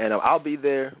 And I'll be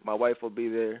there. My wife will be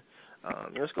there.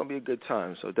 It's going to be a good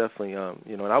time. So definitely,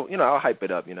 and I'll hype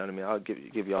it up. You know what I mean? I'll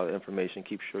give y'all the information.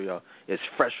 Keep sure y'all it's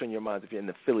fresh in your minds if you're in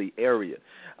the Philly area.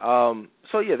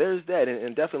 So yeah, there's that,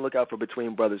 and definitely look out for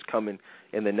Between Brothers coming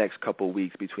in the next couple of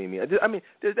weeks between me. I mean,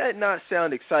 does that not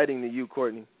sound exciting to you,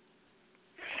 Courtney?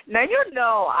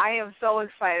 Now I am so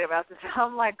excited about this.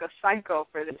 I'm like a psycho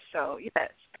for this show.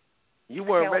 Yes. You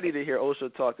weren't ready to hear Osho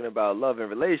talking about love and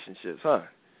relationships, huh?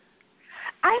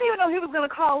 I didn't even know he was going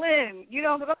to call in,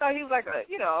 because I thought he was like a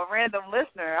random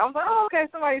listener. I was like, oh, okay,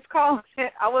 somebody's calling.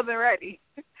 I wasn't ready.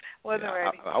 Ready.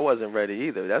 I wasn't ready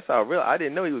either. That's how real. I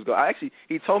didn't know he was going.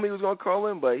 He told me he was going to call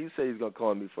in, but he said he was going to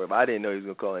call me for it. But I didn't know he was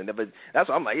going to call in. But that's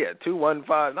why I'm like,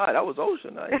 2159. That was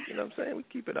Ocean Night. You know what I'm saying? We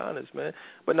keep it honest, man.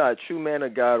 But a true man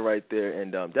of God right there,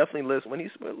 and definitely listen. When he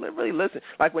really listen,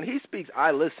 like when he speaks, I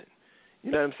listen.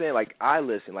 You know what I'm saying? Like I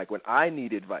listen. Like when I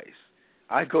need advice,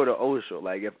 I go to Osho.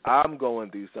 Like if I'm going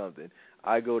through something,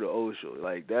 I go to Osho.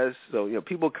 Like that's so.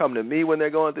 People come to me when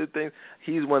they're going through things.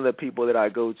 He's one of the people that I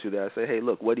go to that I say, hey,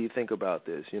 look, what do you think about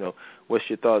this? What's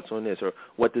your thoughts on this? Or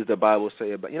what does the Bible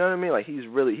say about? You know what I mean? Like he's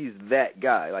that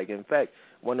guy. Like in fact,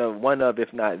 one of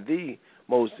if not the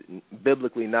most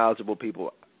biblically knowledgeable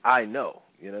people I know.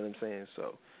 You know what I'm saying?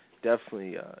 So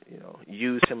definitely,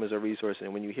 use him as a resource.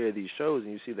 And when you hear these shows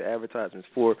and you see the advertisements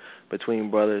for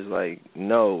Between Brothers, like,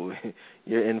 no,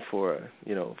 you're in for a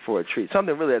treat.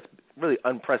 Something really that's really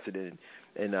unprecedented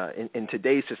in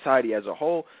today's society as a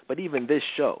whole, but even this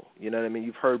show. You know what I mean?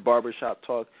 You've heard Barbershop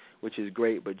Talk, which is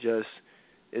great, but just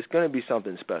it's going to be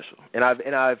something special. And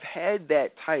I've had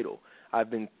that title. I've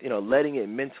been letting it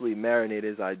mentally marinate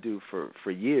as I do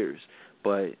for years,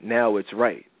 but now it's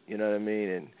right. You know what I mean?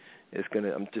 And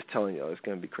I'm just telling you, it's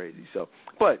going to be crazy. So,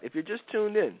 but if you're just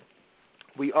tuned in,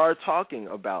 we are talking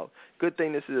about, good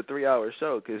thing this is a 3-hour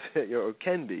show, because or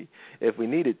can be if we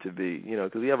need it to be,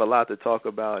 because we have a lot to talk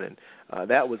about, and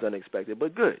that was unexpected,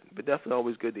 but good. But definitely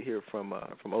always good to hear from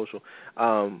Osho.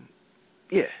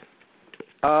 Yeah.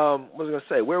 What was I going to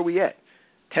say? Where are we at?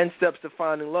 10 Steps to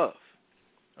Finding Love.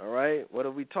 All right? What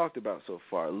have we talked about so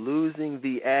far? Losing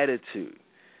the attitude.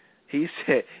 He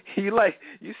said,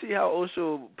 you see how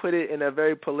Osho put it in a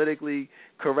very politically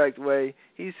correct way?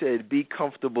 He said, be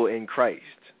comfortable in Christ.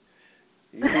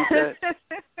 You see that?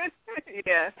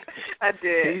 Yeah, I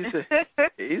did.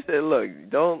 He said,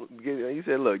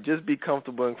 look, just be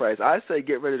comfortable in Christ. I say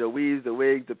get rid of the weaves, the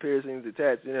wigs, the piercings, the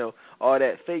tats, all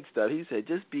that fake stuff. He said,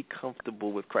 just be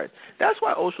comfortable with Christ. That's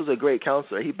why Osho's a great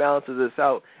counselor. He balances us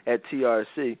out at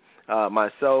TRC.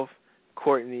 Myself,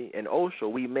 Courtney, and Osho,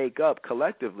 we make up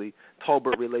collectively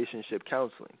Tolbert Relationship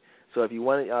Counseling. So if you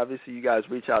want to, obviously you guys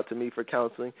reach out to me for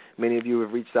counseling. Many of you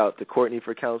have reached out to Courtney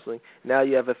for counseling. Now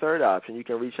you have a third option. You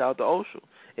can reach out to Osho.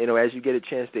 As you get a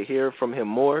chance to hear from him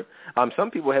more.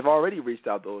 Some people have already reached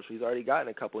out to Osho. He's already gotten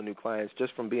a couple of new clients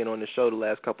just from being on the show the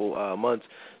last couple months.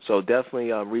 So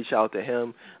definitely reach out to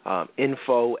him,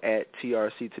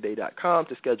 info@trctoday.com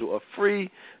to schedule a free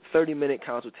 30-minute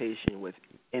consultation with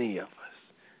any of us.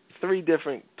 3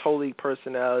 different totally different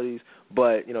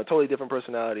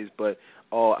personalities, but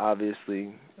all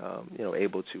obviously,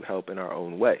 able to help in our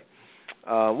own way.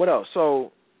 What else?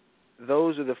 So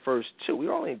those are the first 2. We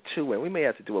were only 2 in. We may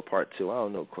have to do a part 2. I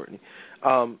don't know, Courtney.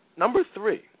 Number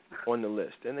 3 on the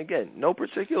list, and again, no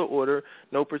particular order,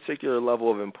 no particular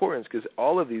level of importance, because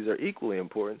all of these are equally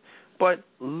important, but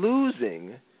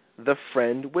losing the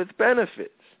friend with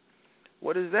benefits.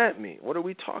 What does that mean? What are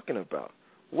we talking about?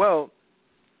 Well,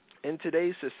 in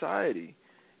today's society,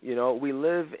 we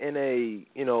live in a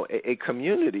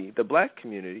community, the black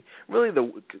community, really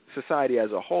the society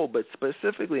as a whole, but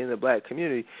specifically in the black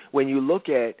community, when you look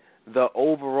at the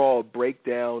overall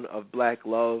breakdown of black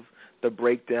love, the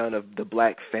breakdown of the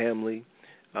black family,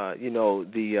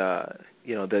 the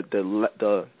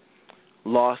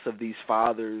loss of these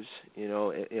fathers,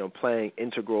 playing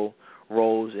integral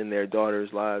roles in their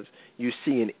daughters' lives, you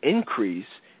see an increase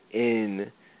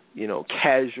in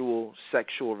casual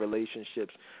sexual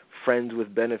relationships, friends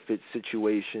with benefits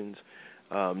situations,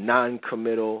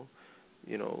 non-committal,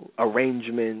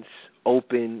 arrangements,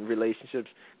 open relationships,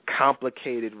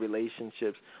 complicated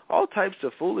relationships, all types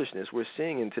of foolishness we're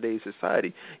seeing in today's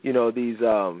society. These,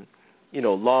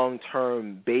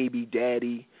 long-term baby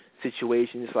daddy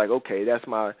situations. It's like, okay, that's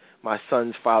my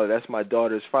son's father, that's my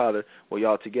daughter's father. Well,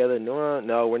 y'all together?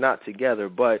 No, we're not together,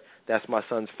 but that's my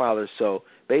son's father, so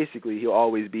basically he'll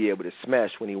always be able to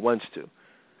smash when he wants to.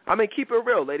 I mean, keep it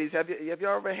real, ladies. Have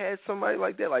y'all ever had somebody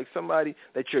like that, like somebody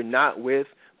that you're not with,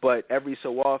 but every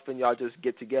so often y'all just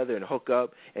get together and hook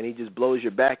up, and he just blows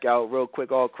your back out real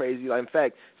quick, all crazy? Like, in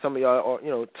fact, some of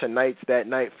y'all, tonight's that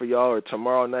night for y'all, or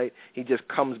tomorrow night, he just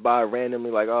comes by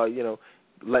randomly, like,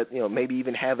 maybe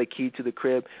even have a key to the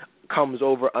crib, comes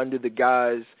over under the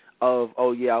guise of,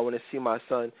 oh, yeah, I want to see my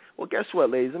son. Well, guess what,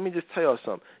 ladies? Let me just tell y'all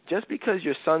something. Just because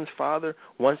your son's father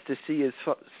wants to see his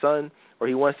son or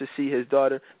he wants to see his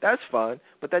daughter, that's fine,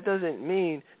 but that doesn't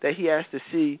mean that he has to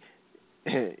see,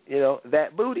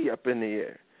 that booty up in the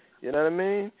air. You know what I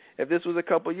mean? If this was a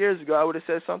couple years ago, I would have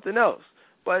said something else,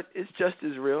 but it's just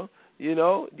as real.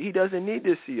 He doesn't need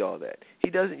to see all that.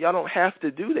 Y'all don't have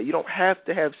to do that. You don't have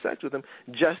to have sex with him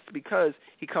just because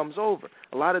he comes over.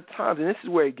 A lot of times, and this is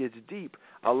where it gets deep,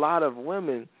 a lot of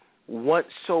women want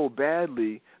so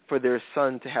badly for their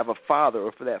son to have a father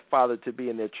or for that father to be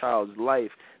in their child's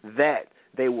life that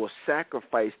they will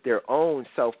sacrifice their own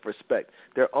self-respect,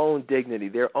 their own dignity,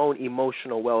 their own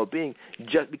emotional well-being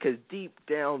just because deep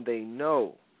down they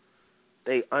know,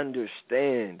 they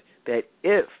understand that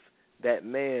if that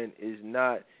man is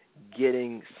not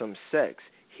getting some sex,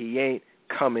 he ain't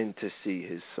coming to see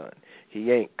his son.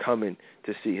 He ain't coming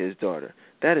to see his daughter.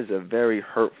 That is a very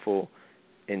hurtful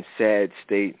and sad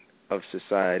state of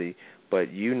society,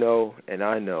 but you know and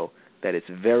I know that it's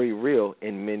very real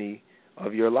in many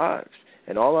of your lives.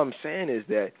 And all I'm saying is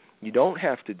that you don't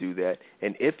have to do that,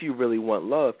 and if you really want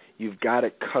love, you've got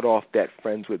to cut off that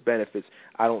friends with benefits.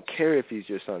 I don't care if he's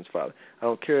your son's father. I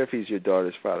don't care if he's your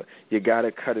daughter's father. You got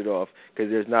to cut it off because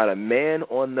there's not a man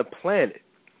on the planet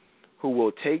who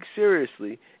will take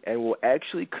seriously and will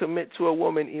actually commit to a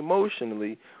woman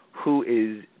emotionally who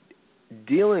is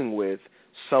dealing with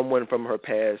someone from her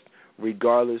past,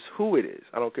 regardless who it is.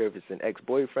 I don't care if it's an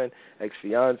ex-boyfriend,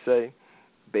 ex-fiance,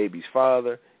 baby's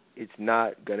father. It's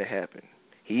not going to happen.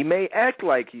 He may act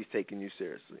like he's taking you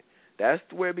seriously. That's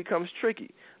where it becomes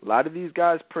tricky. A lot of these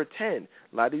guys pretend.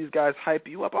 A lot of these guys hype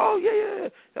you up. Oh,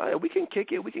 yeah, we can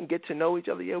kick it. We can get to know each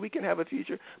other. Yeah, we can have a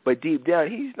future. But deep down,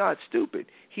 he's not stupid.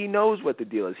 He knows what the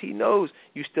deal is. He knows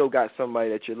you still got somebody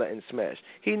that you're letting smash.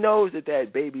 He knows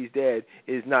that baby's dad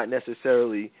is not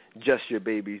necessarily just your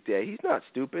baby's dad. He's not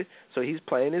stupid. So he's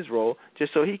playing his role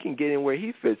just so he can get in where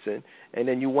he fits in. And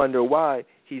then you wonder why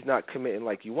he's not committing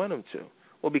like you want him to.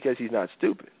 Well, because he's not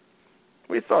stupid.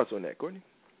 What are your thoughts on that, Courtney?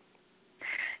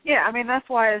 Yeah, I mean, that's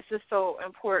why it's just so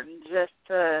important just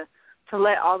to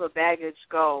let all the baggage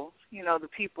go, the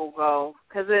people go,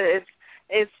 because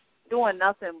it's doing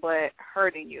nothing but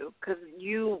hurting you because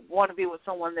you want to be with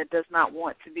someone that does not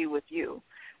want to be with you.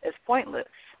 It's pointless.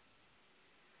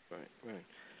 Right.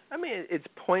 I mean, it's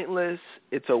pointless.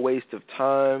 It's a waste of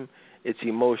time. It's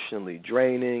emotionally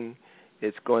draining.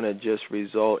 It's going to just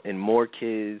result in more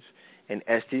kids and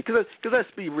STD. Because let's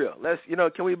be real.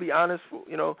 Can we be honest?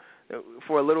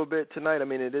 For a little bit tonight. I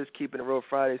mean, it is Keeping It Real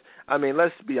Fridays. I mean,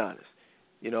 let's be honest.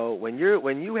 When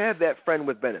you have that friend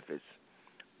with benefits,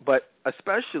 but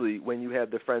especially when you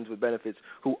have the friends with benefits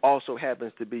who also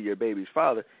happens to be your baby's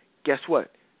father, guess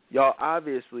what? Y'all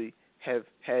obviously have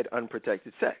had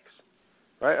unprotected sex,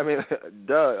 right? I mean,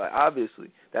 duh. Obviously,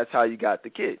 that's how you got the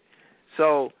kid.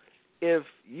 So if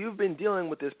you've been dealing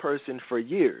with this person for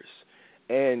years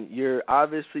and you're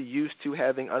obviously used to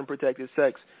having unprotected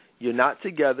sex, you're not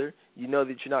together, you know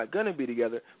that you're not going to be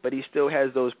together, but he still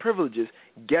has those privileges.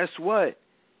 Guess what?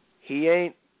 He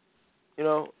ain't,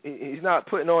 he's not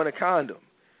putting on a condom.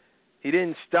 He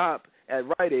didn't stop at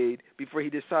Rite Aid before he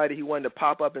decided he wanted to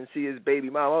pop up and see his baby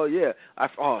mom. Oh, yeah,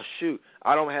 shoot,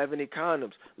 I don't have any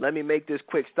condoms. Let me make this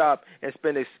quick stop and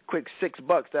spend a quick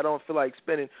 $6 that I don't feel like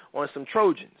spending on some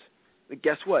Trojans. But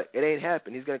guess what? It ain't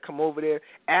happened. He's going to come over there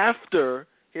after.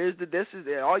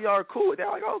 All y'all are cool. They're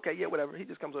like, oh, okay, yeah, whatever. He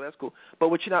just comes over, that's cool. But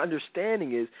what you're not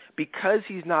understanding is because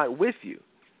he's not with you,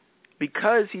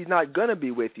 because he's not going to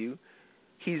be with you,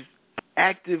 he's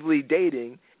actively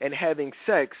dating and having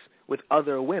sex with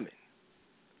other women,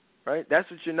 right? That's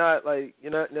what you're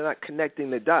not connecting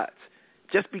the dots.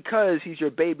 Just because he's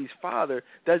your baby's father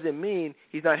doesn't mean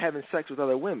he's not having sex with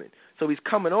other women. So he's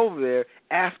coming over there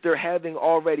after having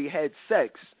already had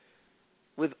sex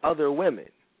with other women.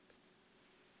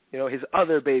 His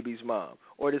other baby's mom,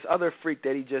 or this other freak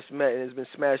that he just met and has been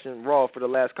smashing raw for the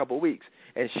last couple of weeks.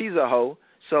 And she's a hoe,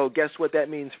 so guess what that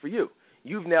means for you?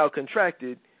 You've now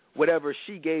contracted whatever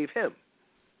she gave him.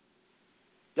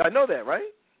 Y'all know that, right?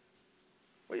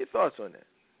 What are your thoughts on that?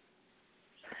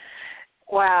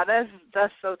 Wow,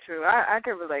 that's so true. I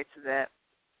can relate to that.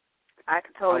 I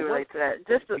can totally relate to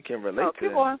that. You can relate to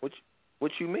that.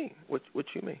 What you mean? What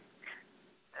you mean?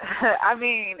 I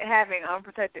mean, having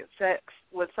unprotected sex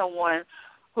with someone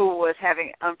who was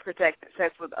having unprotected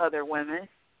sex with other women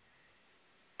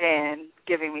and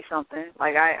giving me something.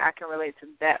 Like, I can relate to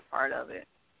that part of it.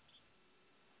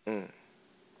 That's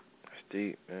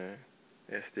deep, man.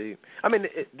 That's deep. I mean,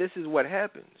 this is what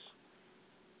happens.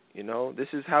 This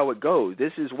is how it goes.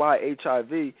 This is why HIV,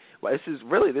 this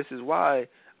is why,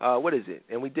 what is it?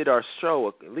 And we did our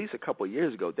show at least a couple of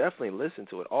years ago. Definitely listen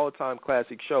to it. All-time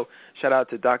classic show. Shout out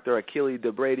to Dr. Achille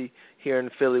DeBrady here in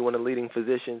Philly, one of the leading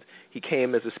physicians. He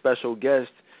came as a special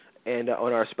guest and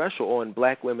on our special on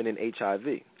Black Women and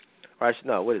HIV.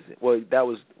 What is it? Well, that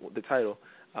was the title.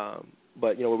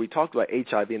 But, where we talked about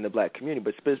HIV in the black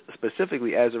community, but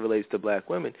specifically as it relates to black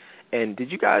women. And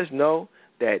did you guys know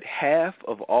that half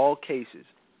of all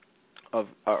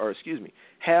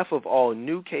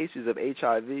new cases of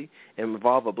HIV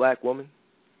involve a black woman?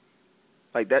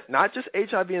 Like that, not just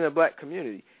HIV in the black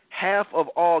community. Half of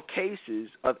all cases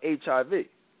of HIV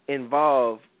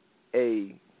involve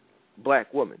a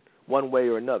black woman, one way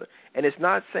or another. And it's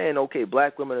not saying, okay,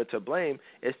 black women are to blame.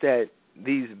 It's that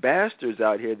these bastards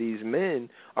out here, these men,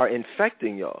 are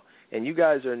infecting y'all. And you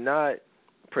guys are not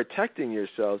protecting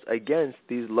yourselves against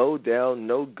these low-down,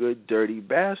 no-good, dirty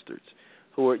bastards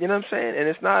who are, you know what I'm saying? And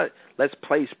it's not, let's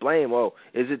place blame. Oh,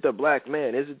 is it the black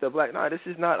man? Is it the black? No, this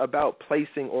is not about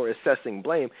placing or assessing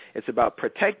blame. It's about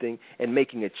protecting and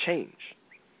making a change.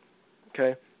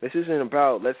 Okay? This isn't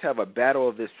about let's have a battle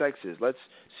of the sexes. Let's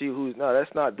see who's, no,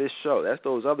 that's not this show. That's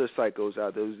those other psychos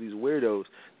out there, these weirdos,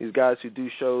 these guys who do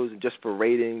shows just for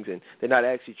ratings, and they're not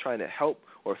actually trying to help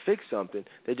or fix something.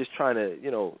 They're just trying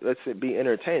to, let's say, be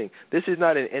entertaining. This is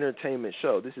not an entertainment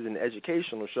show. This is an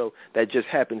educational show that just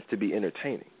happens to be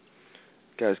entertaining.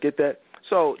 Guys, get that?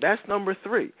 So that's number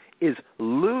 3, is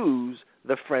lose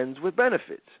the friends with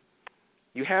benefits.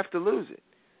 You have to lose it.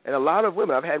 And a lot of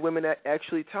women, I've had women that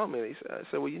actually tell me, I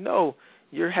said, well,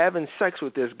 you're having sex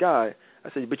with this guy. I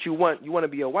said, but you want to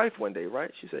be a wife one day,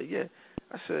 right? She said, yeah.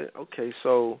 I said, okay,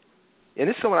 so, and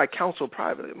this is someone I counsel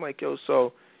privately. I'm like, yo,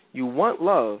 so you want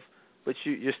love, but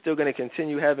you're still going to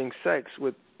continue having sex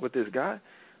with this guy?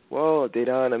 Well,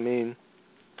 Dedan, I mean,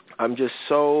 I'm just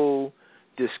so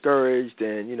discouraged,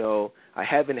 and, I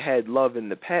haven't had love in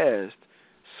the past,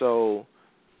 so,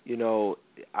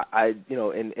 I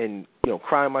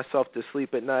crying myself to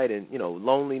sleep at night, and,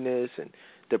 loneliness and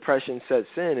depression sets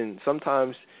in, and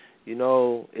sometimes,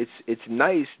 it's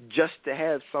nice just to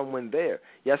have someone there.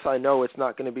 Yes, I know it's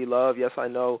not going to be love. Yes, I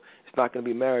know it's not going to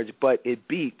be marriage, but it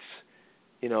beats,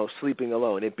 sleeping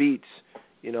alone. It beats,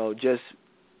 just,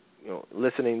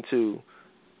 listening to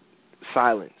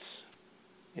silence,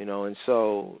 and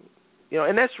so,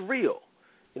 and that's real.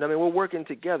 We're working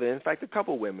together. In fact, a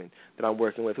couple women that I'm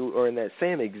working with who are in that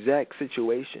same exact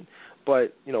situation.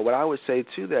 But, what I would say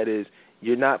to that is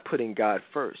you're not putting God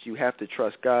first. You have to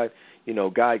trust God.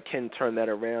 God can turn that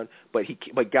around, but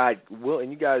God will.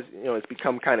 And you guys, it's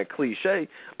become kind of cliche,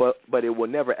 but it will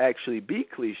never actually be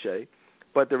cliche.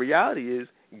 But the reality is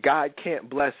God can't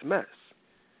bless mess.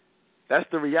 That's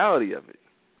the reality of it.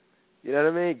 You know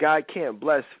what I mean? God can't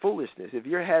bless foolishness. If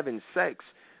you're having sex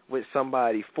with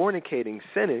somebody, fornicating,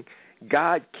 sinning,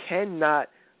 God cannot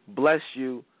bless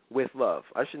you with love.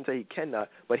 I shouldn't say he cannot,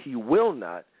 but he will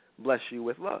not bless you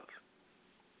with love.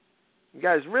 You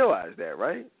guys realize that,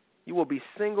 right? You will be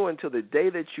single until the day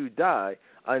that you die,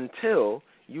 until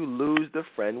you lose the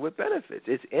friend with benefits.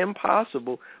 It's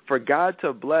impossible for God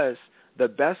to bless the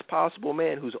best possible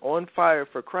man who's on fire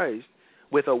for Christ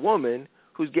with a woman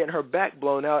who's getting her back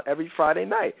blown out every Friday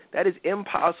night. That is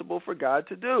impossible for God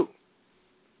to do.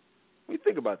 What do you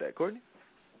think about that, Courtney?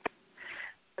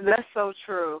 That's so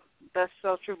true. That's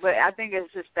so true. But I think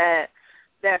it's just that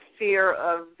fear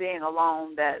of being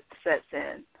alone that sets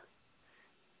in.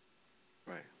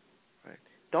 Right.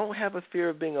 Don't have a fear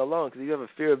of being alone, because if you have a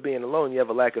fear of being alone, you have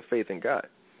a lack of faith in God.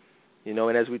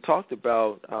 And as we talked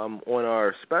about on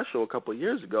our special a couple of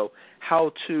years ago,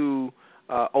 how to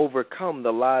overcome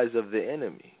the lies of the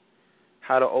enemy,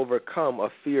 how to overcome a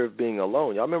fear of being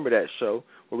alone. Y'all remember that show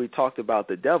where we talked about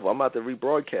the devil? I'm about to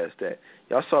rebroadcast that.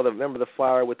 Y'all remember the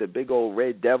flyer with the big old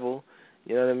red devil,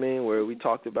 you know what I mean, where we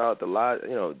talked about the lies,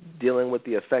 dealing with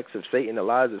the effects of Satan, the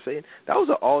lies of Satan. That was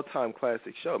an all-time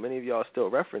classic show. Many of y'all still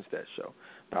reference that show.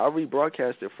 But I'll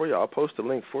rebroadcast it for you. I'll post a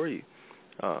link for you.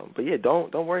 But yeah,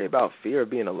 don't worry about fear of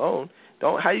being alone.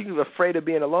 How are you afraid of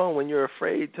being alone when you're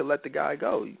afraid to let the guy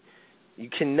go? You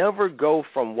can never go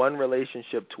from one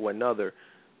relationship to another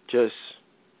just,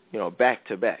 back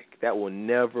to back. That will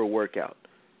never work out.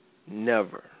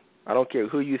 Never. I don't care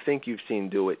who you think you've seen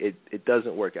do it. It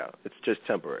doesn't work out. It's just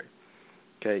temporary.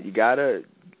 Okay? You got to,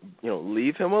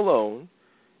 leave him alone,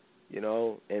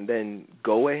 and then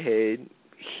go ahead,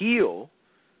 heal,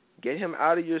 get him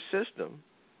out of your system.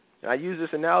 And I use this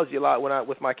analogy a lot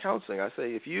with my counseling. I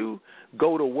say, if you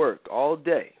go to work all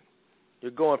day,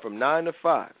 you're going from 9 to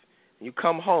 5, and you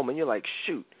come home and you're like,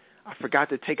 shoot, I forgot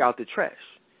to take out the trash.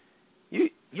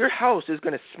 Your house is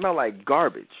going to smell like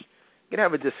garbage. You're going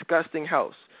to have a disgusting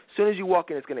house. As soon as you walk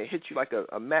in, it's going to hit you like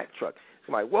a Mack truck.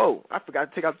 It's like, whoa, I forgot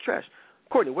to take out the trash.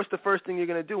 Courtney, what's the first thing you're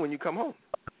going to do when you come home?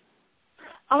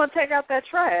 I'm going to take out that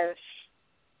trash.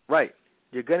 Right.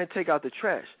 You're going to take out the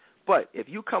trash. But if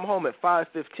you come home at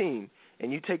 5:15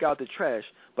 and you take out the trash,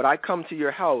 but I come to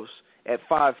your house at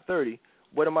 5:30,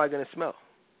 what am I going to smell?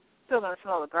 Still going to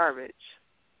smell the garbage.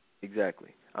 Exactly.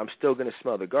 I'm still going to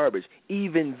smell the garbage,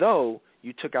 even though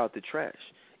you took out the trash.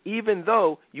 Even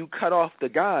though you cut off the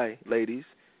guy, ladies,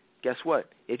 guess what?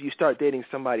 If you start dating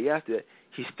somebody after that,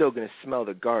 he's still going to smell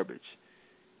the garbage.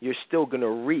 You're still going to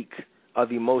reek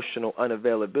of emotional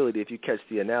unavailability, if you catch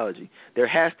the analogy. There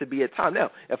has to be a time. Now,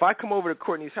 if I come over to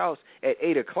Courtney's house at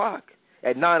 8 o'clock,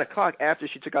 at 9 o'clock after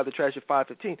she took out the trash at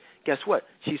 5:15, guess what?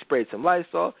 She sprayed some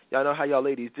Lysol. Y'all know how y'all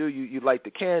ladies do. You light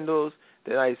the candles.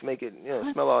 The nice make it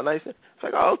smell all nice. It's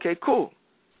like, oh, okay, cool.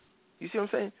 You see what I'm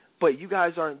saying? But you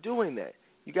guys aren't doing that.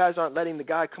 You guys aren't letting the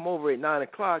guy come over at 9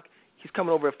 o'clock. He's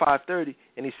coming over at 5:30,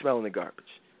 and he's smelling the garbage.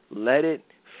 Let it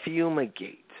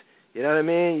fumigate. You know what I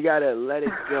mean? You got to let it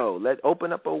go.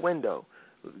 Open up a window.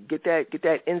 Get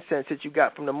that incense that you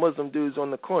got from the Muslim dudes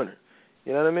on the corner.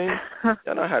 You know what I mean?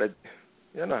 Y'all know how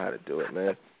to do it,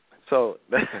 man. So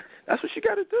that's what you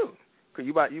got to do. Cause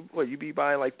you be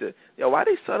buying like why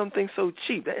they sell them things so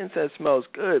cheap? That incense smells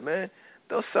good, man.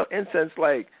 They'll sell incense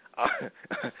like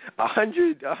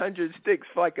 100 sticks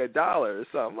for like $1 or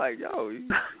something. Like, yo, you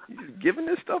giving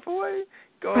this stuff away?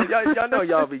 Go on, y'all know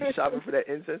y'all be shopping for that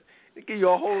incense. They give you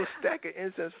a whole stack of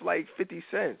incense for like 50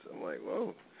 cents. I'm like,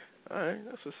 whoa, all right,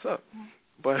 that's what's up.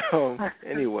 But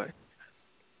anyway,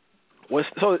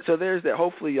 so there's that.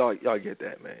 Hopefully y'all get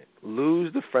that, man.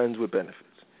 Lose the friends with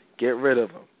benefits. Get rid of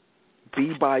them.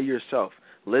 Be by yourself.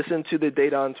 Listen to the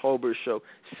Dedan Tolbert show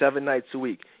 7 nights a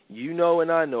week. You know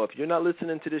and I know if you're not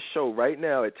listening to this show right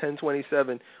now at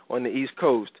 10:27 on the East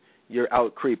Coast, you're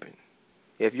out creeping.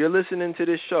 If you're listening to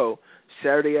this show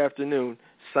Saturday afternoon,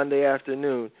 Sunday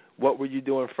afternoon, what were you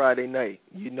doing Friday night?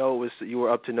 You know you were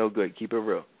up to no good. Keep it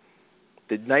real.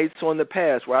 The nights on the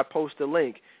past where I post a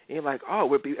link, and you're like,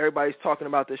 oh, everybody's talking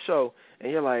about the show,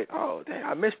 and you're like, oh, dang,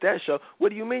 I missed that show. What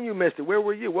do you mean you missed it? Where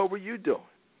were you? What were you doing?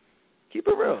 Keep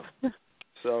it real.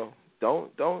 So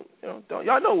don't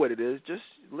y'all know what it is. Just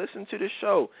listen to the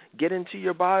show. Get into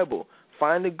your Bible.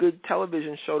 Find a good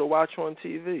television show to watch on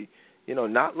TV.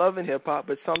 Not Love and Hip Hop,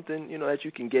 but something, that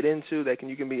you can get into,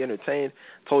 you can be entertained.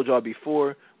 Told y'all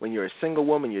before, when you're a single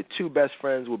woman, your 2 best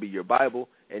friends will be your Bible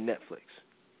and Netflix.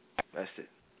 That's it.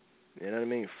 You know what I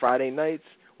mean? Friday nights,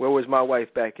 where was my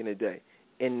wife back in the day?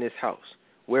 In this house.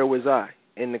 Where was I?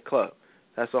 In the club.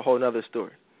 That's a whole other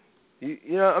story.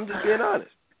 I'm just being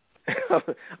honest.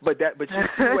 but you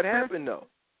see what happened though.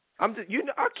 I'll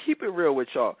keep it real with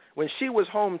y'all. When she was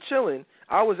home chilling,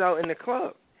 I was out in the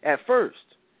club at first.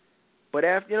 But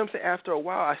after a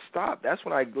while I stopped. That's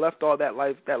when I left all that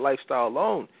lifestyle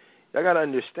alone. I gotta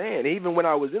understand. Even when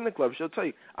I was in the club, she'll tell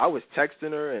you, I was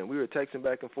texting her and we were texting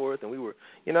back and forth and we were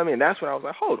that's when I was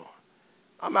like, hold on.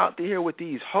 I'm out here with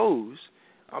these hoes.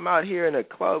 I'm out here in a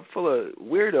club full of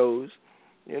weirdos,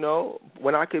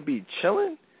 when I could be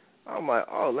chilling. I'm like,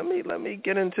 oh, let me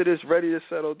get into this ready to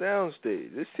settle down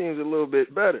stage. This seems a little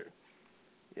bit better.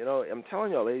 I'm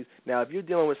telling y'all, ladies, now if you're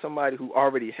dealing with somebody who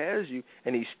already has you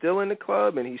and he's still in the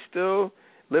club and he's still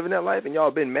living that life and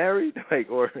y'all been married,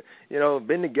 or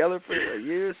been together for a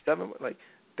year, 7 months,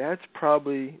 that's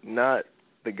probably not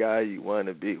the guy you want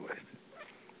to be with.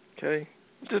 Okay?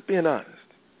 Just being honest.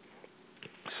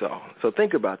 So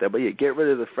think about that. But yeah, get rid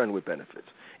of the friend with benefits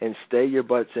and stay your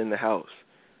butts in the house.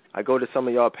 I go to some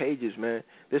of y'all pages, man.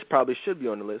 This probably should be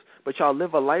on the list, but y'all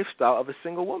live a lifestyle of a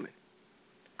single woman.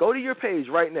 Go to your page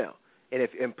right now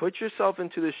and put yourself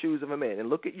into the shoes of a man and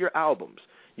look at your albums.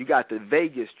 You got the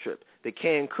Vegas trip, the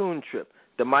Cancun trip,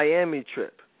 the Miami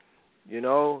trip,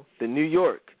 the New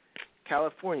York,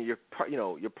 California. You're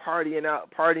partying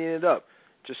it up,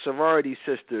 just sorority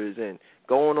sisters and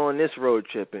going on this road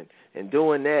trip and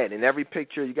doing that. And every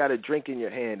picture you got a drink in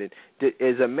your hand. And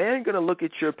is a man going to look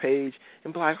at your page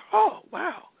and be like, oh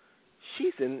wow,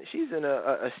 she's in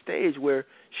a stage where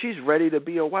she's ready to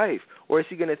be a wife? Or is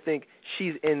he going to think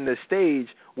she's in the stage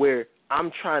where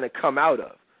I'm trying to come out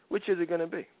of? Which is it going to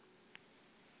be?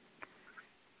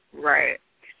 Right.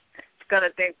 It's going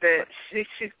to think that she's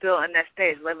still in that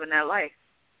stage, living that life.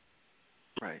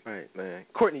 Right, man.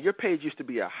 Courtney, your page used to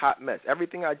be a hot mess.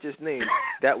 Everything I just named,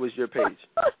 that was your page.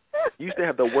 You used to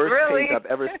have the worst really? page I've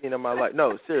ever seen in my life.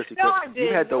 No, seriously, no, Courtney, I didn't.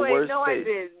 You had the worst no, page. I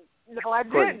didn't. No, I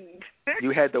Courtney, didn't.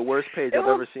 You had the worst page I've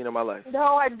ever seen in my life.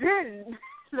 No, I didn't.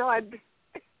 No, I didn't.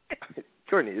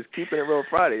 Courtney, it's Keeping It Real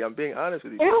Friday. I'm being honest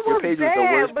with you. Your page bad, was the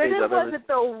worst but page I've ever seen. it wasn't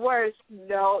the worst.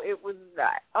 No, it was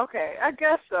not. Okay, I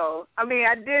guess so. I mean,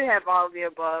 I did have all of the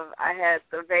above. I had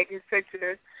the Vegas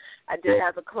pictures. I did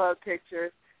have the club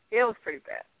pictures. It was pretty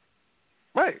bad.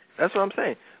 Right. That's what I'm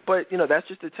saying. But, that's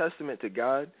just a testament to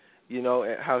God, and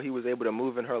how he was able to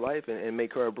move in her life and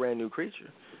make her a brand new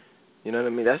creature. You know what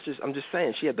I mean? I'm just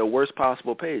saying, she had the worst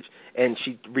possible page, and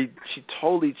she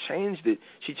totally changed it.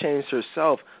 She changed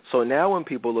herself. So now when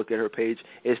people look at her page,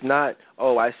 it's not,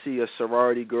 oh, I see a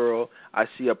sorority girl, I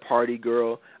see a party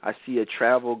girl, I see a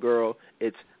travel girl.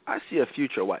 It's, I see a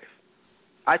future wife.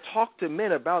 I talk to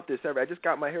men about this I just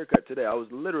got my hair cut today. I was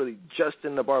literally just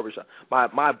in the barbershop.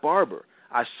 My barber,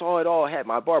 I saw it all happen.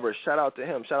 My barber, shout out to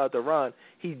him, shout out to Ron.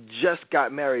 He just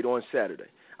got married on Saturday.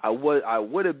 I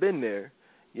would have been there.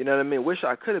 You know what I mean? Wish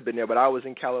I could have been there, but I was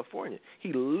in California.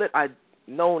 I'd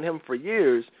known him for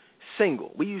years,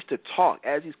 single. We used to talk,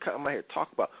 as he's cutting my hair,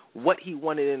 talk about what he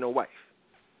wanted in a wife.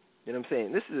 You know what I'm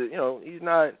saying? This is, he's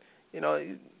not, he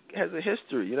has a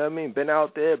history, you know what I mean? Been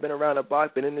out there, been around the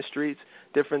block, been in the streets,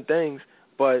 different things.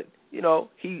 But,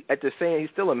 he's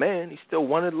still a man. He still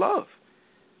wanted love.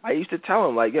 I used to tell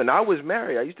him, like, I was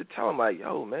married. I used to tell him, like,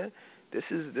 yo, man, this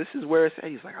is where it's at.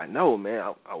 He's like, I know,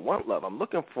 man. I want love. I'm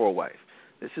looking for a wife.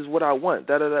 This is what I want.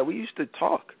 Da-da-da. We used to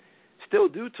talk. Still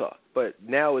do talk. But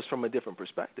now it's from a different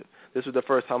perspective. This was the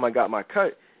first time I got my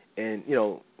cut. And,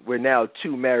 we're now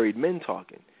two married men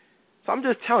talking. So I'm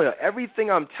just telling you,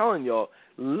 everything I'm telling y'all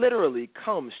literally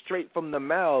comes straight from the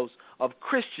mouths of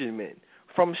Christian men,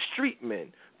 from street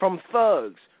men, from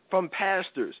thugs, from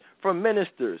pastors, from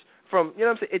ministers, from, what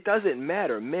I'm saying? It doesn't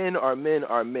matter. Men are men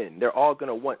are men. They're all going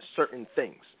to want certain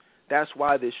things. That's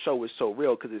why this show is so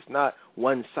real, because it's not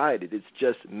one-sided. It's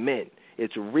just men.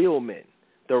 It's real men,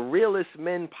 the realest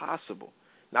men possible.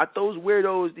 Not those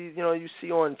weirdos, these you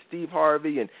see on Steve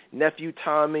Harvey and Nephew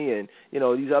Tommy and,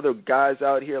 these other guys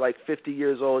out here like 50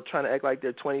 years old trying to act like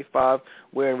they're 25,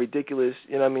 wearing ridiculous,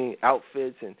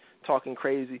 outfits and talking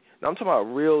crazy. No, I'm talking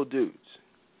about real dudes.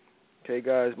 Okay,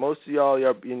 guys, most of y'all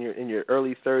are in your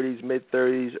early 30s,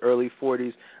 mid-30s, early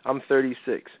 40s. I'm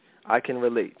 36. I can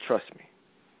relate. Trust me.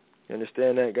 You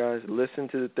understand that, guys? Listen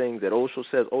to the things that Osho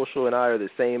says. Osho and I are the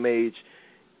same age.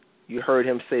 You heard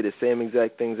him say the same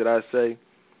exact things that I say.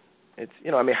 It's,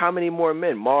 how many more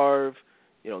men? Marv,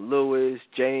 Lewis,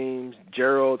 James,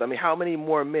 Gerald. how many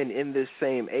more men in this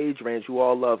same age range who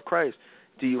all love Christ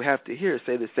do you have to hear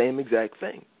say the same exact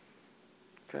thing?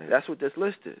 Okay, that's what this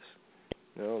list is.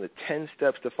 The 10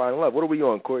 steps to find love. What are we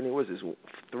on, Courtney? What is this?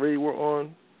 3 we're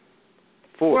on?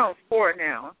 4. We're on 4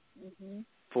 now. Mm-hmm.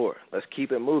 4. Let's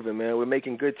keep it moving, man. We're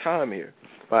making good time here.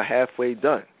 About halfway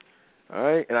done. All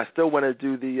right? And I still want to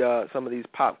do the some of these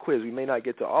pop quiz. We may not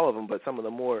get to all of them, but some of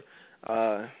the more,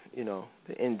 the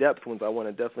in-depth ones I want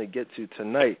to definitely get to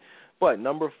tonight. But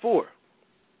number 4,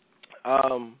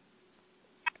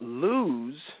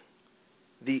 lose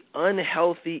the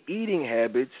unhealthy eating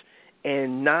habits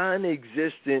and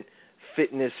non-existent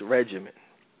fitness regimen.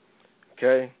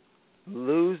 Okay?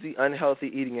 Lose the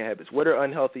unhealthy eating habits. What are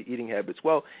unhealthy eating habits?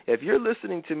 Well, if you're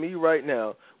listening to me right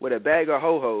now with a bag of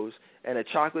Ho-Hos and a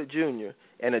chocolate junior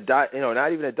and not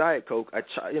even a Diet Coke, a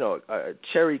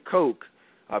cherry Coke,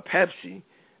 a Pepsi,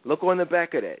 look on the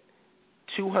back of that.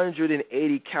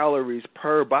 280 calories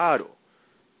per bottle,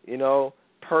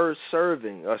 per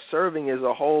serving. A serving is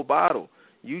a whole bottle.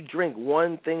 You drink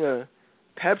one thing of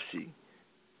Pepsi,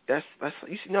 that's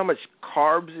you see how much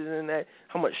carbs is in that,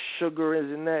 how much sugar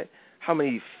is in that, how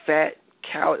many fat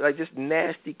calories, like just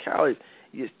nasty calories.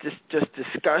 It's just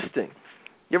disgusting.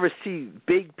 You ever see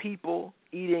big people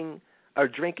eating or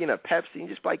drinking a Pepsi and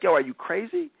just like, yo, are you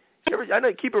crazy? I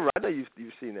know you've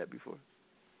seen that before.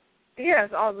 Yes,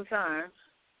 all the time.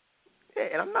 Yeah,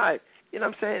 and I'm not, what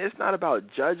I'm saying? It's not about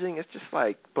judging. It's just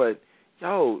like, but,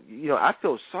 yo, I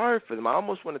feel sorry for them. I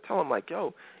almost want to tell them, like,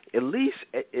 yo, at least,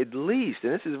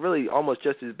 and this is really almost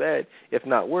just as bad, if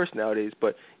not worse nowadays,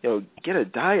 but, get a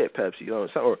Diet Pepsi,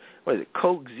 or what is it,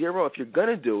 Coke Zero? If you're going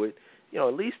to do it,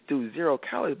 at least do 0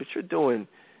 calories, but you're doing,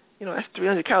 that's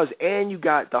 300 calories, and you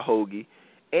got the hoagie,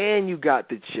 and you got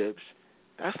the chips.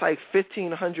 That's like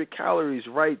 1,500 calories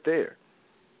right there.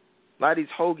 A lot of these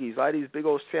hoagies, a lot of these big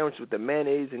old sandwiches with the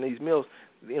mayonnaise and these meals,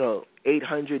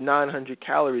 800, 900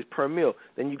 calories per meal.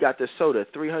 Then you got the soda,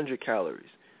 300 calories.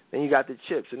 Then you got the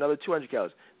chips, another 200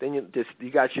 calories. Then you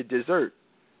got your dessert.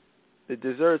 The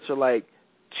desserts are like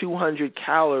 200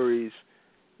 calories,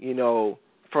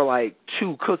 for like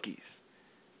 2 cookies.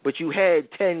 But you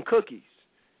had 10 cookies.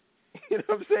 You know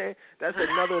what I'm saying? That's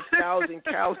another 1,000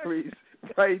 calories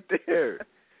right there.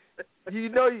 I'll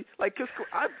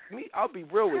be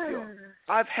real with y'all.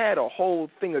 I've had a whole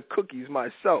thing of cookies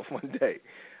myself one day.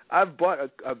 I've bought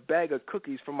a bag of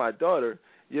cookies for my daughter,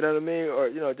 you know what I mean, or,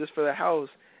 just for the house,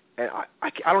 and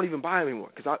I don't even buy them anymore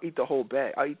because I'll eat the whole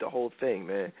bag. I'll eat the whole thing,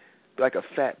 man, like a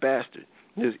fat bastard.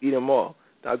 Just eat them all.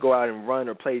 I'll go out and run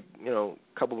or play, a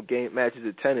couple of matches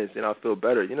of tennis, and I'll feel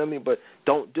better, you know what I mean? But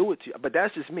don't do it to you. But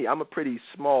that's just me. I'm a pretty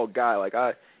small guy. Like,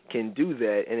 I can do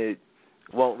that, and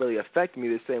won't really affect me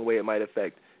the same way it might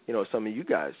affect, some of you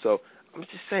guys. So I'm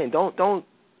just saying, don't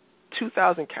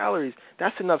 2,000 calories,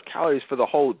 that's enough calories for the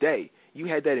whole day. You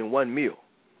had that in one meal.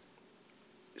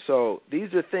 So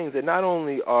these are things that not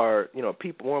only are,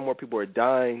 people, more and more people are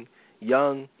dying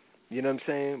young, you know what I'm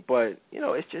saying? But,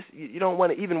 it's just, you don't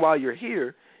want to, even while you're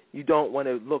here, you don't want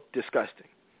to look disgusting.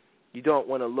 You don't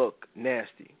want to look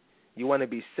nasty. You want to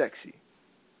be sexy.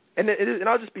 And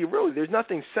I'll just be real, there's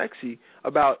nothing sexy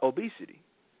about obesity.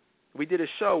 We did a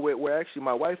show where actually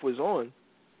my wife was on.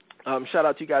 Shout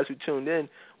out to you guys who tuned in.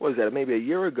 What was that, maybe a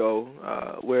year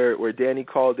ago, where Danny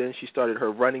called in. She started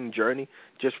her running journey.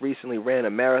 Just recently ran a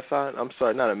marathon. I'm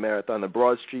sorry, not a marathon, the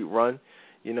Broad Street Run,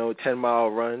 10-mile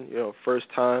run, first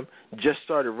time. Just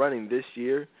started running this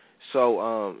year.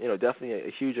 So, definitely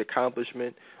a huge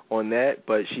accomplishment on that.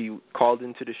 But she called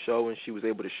into the show and she was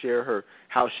able to share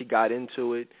how she got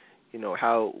into it.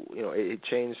 How it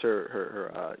changed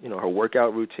her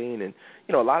workout routine, and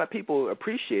a lot of people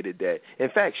appreciated that. In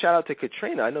fact, shout out to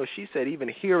Katrina. I know she said even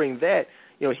hearing that,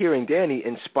 hearing Danny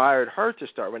inspired her to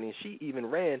start running. She even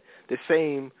ran the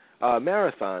same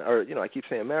marathon, or I keep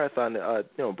saying marathon,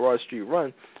 Broad Street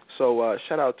Run. So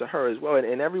shout out to her as well,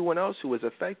 and everyone else who was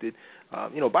affected.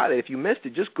 By that, if you missed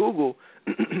it, just Google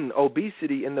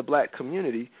obesity in the black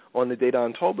community on the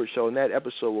Dedan Tolbert Show, and that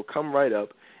episode will come right up.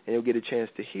 And you'll get a chance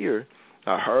to hear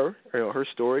her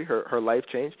story, her life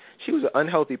change. She was an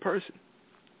unhealthy person,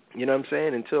 you know what I'm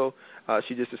saying? Until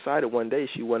she just decided one day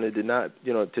she wanted to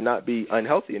not be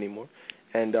unhealthy anymore,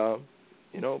 and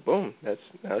boom,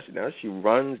 now she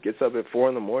runs, gets up at 4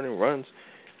 a.m, runs,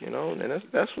 and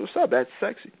that's what's up. That's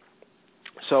sexy.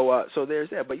 So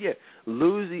there's that. But yeah,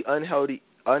 lose the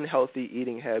unhealthy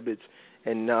eating habits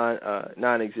and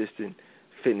non-existent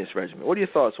fitness regimen. What are your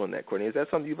thoughts on that, Courtney? Is that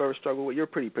something you've ever struggled with? You're a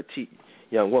pretty petite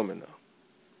young woman,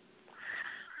 though.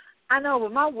 I know,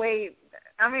 but my weight,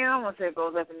 I don't want to say it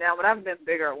goes up and down, but I've been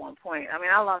bigger at one point.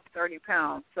 I lost 30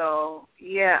 pounds. So,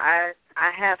 yeah,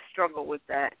 I have struggled with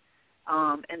that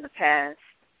in the past.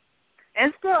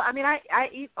 And still, I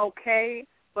eat okay,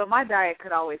 but my diet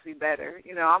could always be better.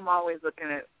 I'm always looking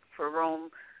for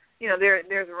room.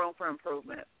 There's room for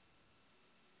improvement.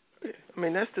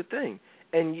 That's the thing.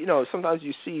 And, sometimes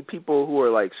you see people who are,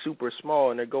 like, super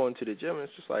small and they're going to the gym, and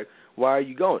it's just like, why are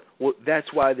you going? Well, that's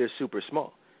why they're super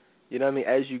small. You know what I mean?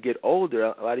 As you get older,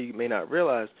 a lot of you may not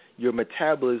realize your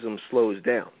metabolism slows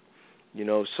down.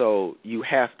 So you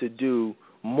have to do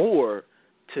more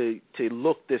to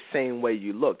look the same way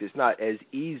you looked. It's not as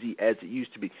easy as it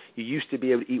used to be. You used to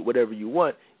be able to eat whatever you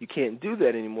want. You can't do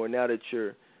that anymore now that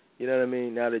you're,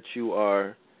 now that you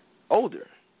are older.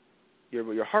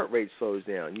 Your heart rate slows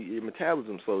down. Your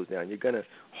metabolism slows down. You're going to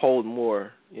hold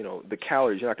more, the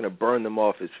calories. You're not going to burn them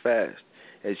off as fast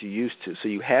as you used to. So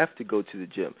you have to go to the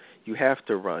gym. You have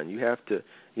to run. You have to,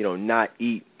 not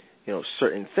eat,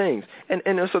 certain things. And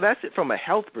so that's it from a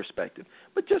health perspective.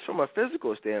 But just from a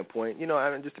physical standpoint,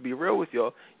 just to be real with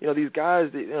y'all, these guys,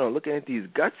 looking at these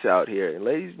guts out here, and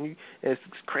ladies, and it's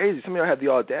crazy. Some of y'all have the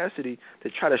audacity to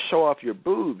try to show off your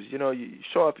boobs, you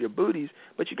show off your booties,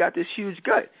 but you got this huge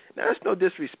gut. Now, that's no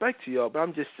disrespect to y'all, but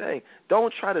I'm just saying,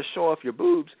 don't try to show off your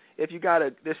boobs if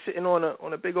they're sitting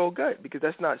on a big old gut, because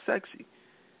that's not sexy.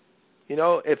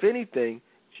 If anything,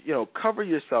 cover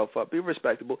yourself up, be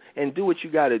respectable, and do what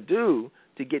you got to do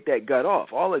to get that gut off.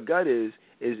 All a gut is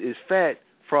fat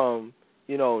from,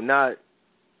 not,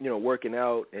 working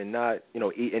out and not,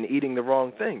 and eating the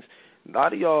wrong things. A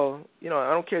lot of y'all, I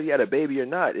don't care if you had a baby or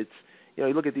not. It's, you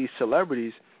look at these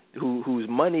celebrities whose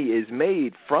money is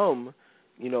made from,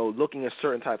 looking a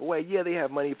certain type of way. Yeah, they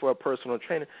have money for a personal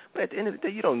trainer, but at the end of the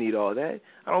day, you don't need all that.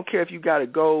 I don't care if you got to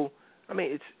go.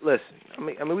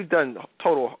 We've done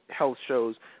total health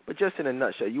shows, but just in a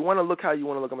nutshell, you want to look how you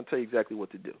want to look. I'm going to tell you exactly what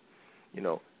to do.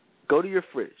 Go to your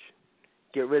fridge,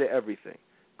 get rid of everything.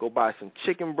 Go buy some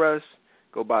chicken breasts,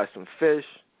 go buy some fish,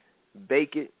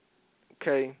 bake it,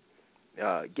 okay?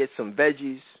 Get some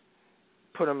veggies,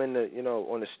 put them in the,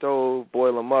 on the stove,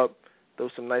 boil them up, throw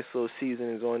some nice little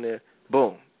seasonings on there.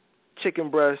 Boom, chicken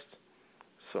breast,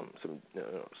 some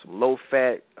low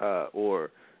fat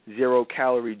or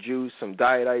 0-calorie juice, some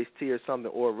diet iced tea or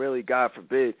something, or really, God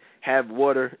forbid, have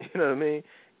water. You know what I mean?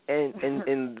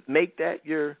 And make that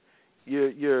your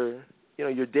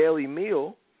daily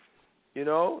meal.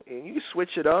 And you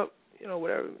switch it up.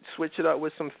 Whatever. Switch it up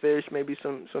with some fish, maybe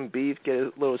some beef. Get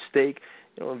a little steak.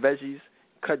 Veggies.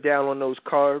 Cut down on those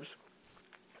carbs,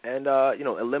 and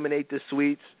eliminate the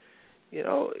sweets.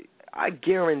 I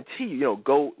guarantee you.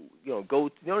 Go.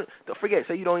 Don't forget.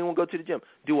 Say you don't even go to the gym.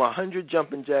 Do 100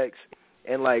 jumping jacks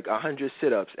and like 100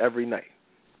 sit-ups every night.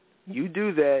 You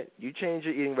do that. You change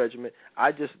your eating regimen.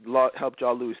 I just helped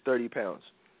y'all lose 30 pounds.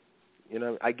 You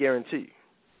know, I guarantee you.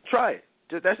 Try it.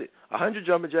 Just that's it. 100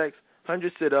 jumping jacks,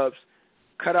 100 sit-ups.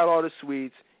 Cut out all the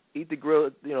sweets. Eat the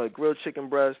grilled chicken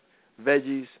breast,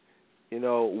 veggies. You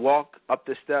know, walk up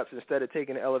the steps instead of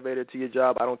taking the elevator to your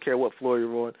job. I don't care what floor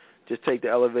you're on. Just take the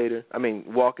elevator. I mean,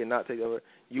 walk and not take the elevator.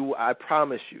 I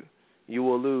promise you, you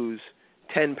will lose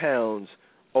 10 pounds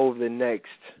over the next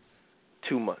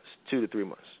 2 months, 2 to 3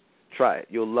 months. Try it.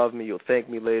 You'll love me. You'll thank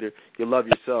me later. You'll love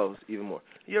yourselves even more.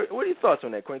 What are your thoughts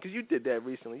on that, Quinn? Because you did that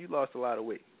recently. You lost a lot of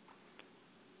weight.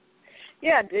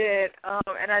 Yeah, I did.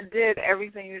 And I did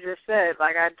everything you just said.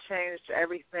 Like, I changed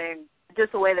everything,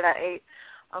 just the way that I ate.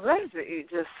 I used to eat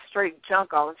just straight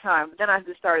junk all the time. But then I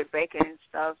just started baking and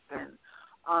stuff and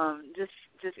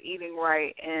just eating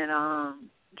right and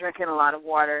drinking a lot of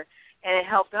water. And it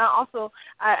helped. And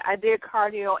I did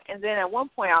cardio, and then at one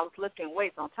point I was lifting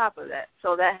weights on top of that,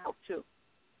 so that helped too.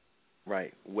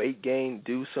 Right. Weight gain,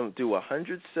 do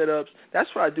 100 sit-ups. That's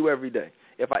what I do every day.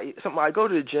 If I go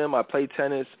to the gym, I play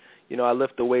tennis, you know, I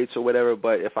lift the weights or whatever,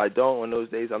 but if I don't on those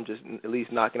days, I'm just at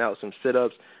least knocking out some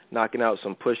sit-ups, knocking out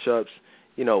some push-ups.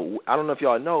 You know, I don't know if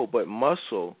y'all know, but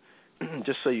muscle,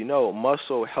 just so you know,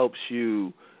 muscle helps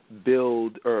you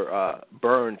build or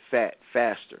burn fat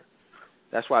faster.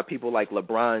 That's why people like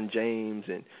LeBron James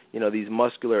and, you know, these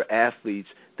muscular athletes,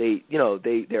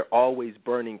 they're always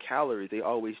burning calories. They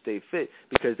always stay fit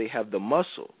because they have the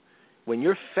muscle. When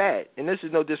you're fat, and this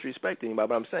is no disrespect to anybody,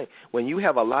 but I'm saying when you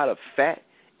have a lot of fat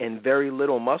and very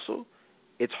little muscle,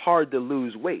 it's hard to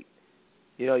lose weight.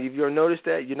 You know, if you've noticed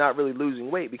that, you're not really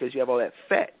losing weight because you have all that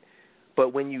fat.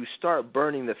 But when you start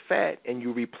burning the fat and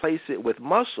you replace it with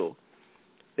muscle,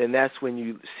 then that's when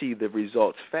you see the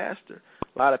results faster.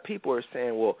 A lot of people are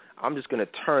saying, well, I'm just going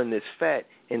to turn this fat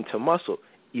into muscle.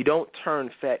 You don't turn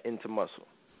fat into muscle.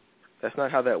 That's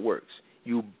not how that works.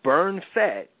 You burn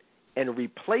fat and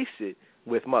replace it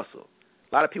with muscle.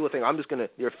 A lot of people think,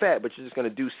 you're fat, but you're just going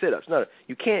to do sit-ups. No,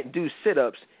 you can't do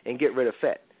sit-ups and get rid of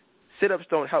fat. Sit-ups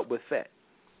don't help with fat.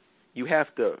 You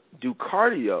have to do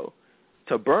cardio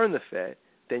to burn the fat,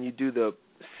 then you do the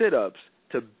sit-ups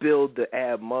to build the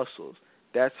ab muscles.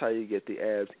 That's how you get the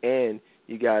abs, and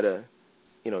you got to,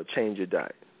 change your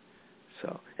diet.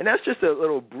 So, and that's just a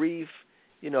little brief,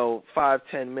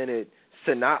 5-10 minute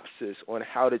synopsis on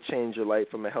how to change your life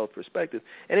from a health perspective.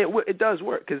 And it does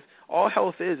work because all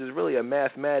health is really a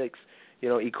mathematics,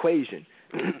 equation,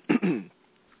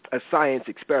 a science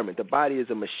experiment. The body is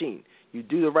a machine. You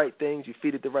do the right things, you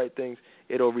feed it the right things,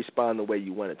 it'll respond the way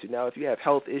you want it to. Now, if you have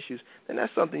health issues, then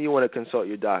that's something you want to consult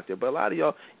your doctor. But a lot of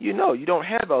y'all, you don't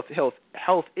have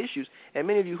health issues, and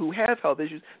many of you who have health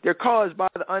issues, they're caused by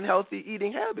the unhealthy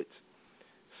eating habits.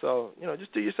 So,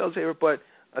 just do yourselves a favor. But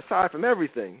aside from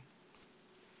everything,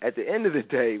 at the end of the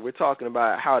day, we're talking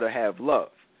about how to have love.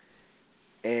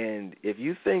 And if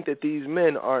you think that these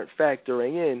men aren't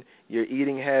factoring in your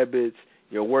eating habits,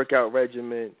 your workout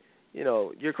regimen,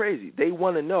 you're crazy. They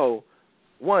want to know,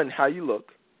 one, how you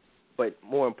look, but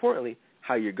more importantly,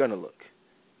 how you're going to look.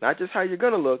 Not just how you're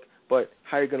going to look, but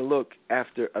how you're going to look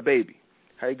after a baby,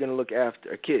 how you're going to look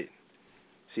after a kid.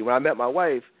 See, when I met my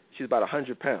wife, she was about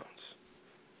 100 pounds.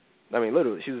 I mean,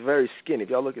 literally, she was very skinny. If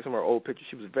y'all look at some of her old pictures,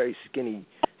 she was a very skinny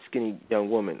young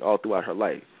woman all throughout her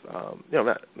life.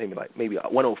 Maybe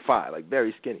 105, like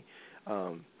very skinny.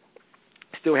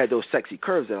 Still had those sexy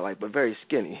curves that I like, but very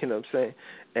skinny, you know what I'm saying?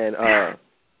 And,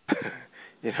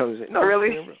 you know what I'm saying? No,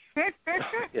 really?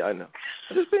 Yeah, I know.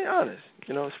 I'm just being honest.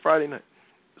 It's Friday night.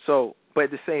 So, but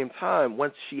at the same time,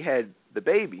 once she had the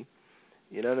baby,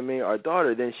 you know what I mean, our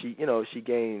daughter, then she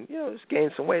gained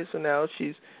some weight. So now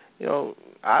she's,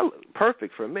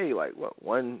 perfect for me, like,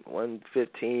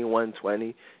 115,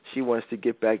 120. She wants to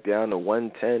get back down to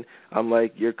 110. I'm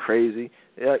like, you're crazy.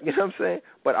 You know what I'm saying?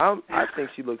 But I think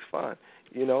she looks fine.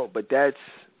 But that's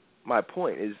my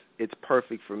point, is it's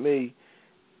perfect for me,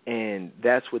 and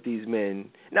that's what these men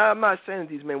 – now, I'm not saying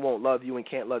these men won't love you and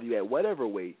can't love you at whatever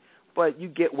weight, but you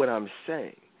get what I'm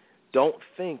saying. Don't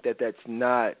think that that's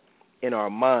not in our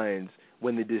minds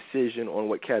when the decision on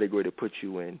what category to put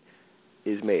you in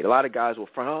is made. A lot of guys will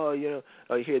front, you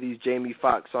hear these Jamie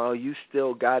Foxx songs, you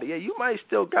still got it. Yeah, you might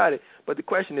still got it, but the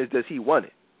question is, does he want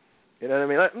it? You know what I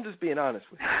mean? I'm just being honest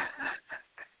with you.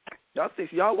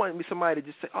 Y'all want me somebody to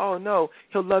just say, oh, no,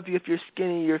 he'll love you if you're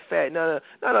skinny, you're fat. No,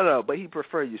 but he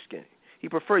prefer you skinny. He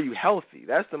prefer you healthy.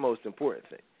 That's the most important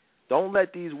thing. Don't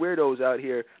let these weirdos out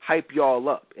here hype y'all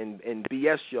up and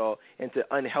BS y'all into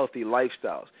unhealthy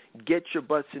lifestyles. Get your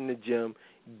butts in the gym.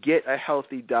 Get a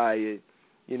healthy diet.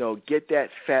 Get that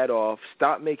fat off.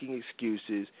 Stop making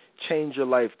excuses. Change your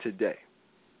life today.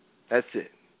 That's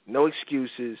it. No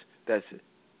excuses. That's it.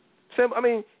 Simple. I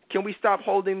mean, can we stop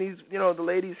holding these, the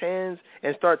ladies' hands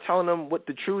and start telling them what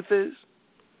the truth is?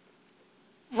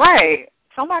 Right.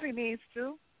 Somebody needs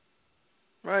to.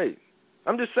 Right.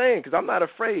 I'm just saying, because I'm not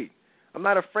afraid. I'm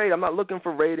not afraid. I'm not looking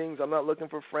for ratings. I'm not looking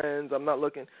for friends. I'm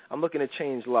looking to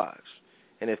change lives.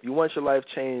 And if you want your life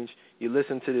changed, you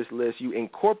listen to this list. You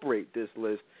incorporate this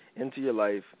list into your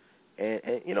life,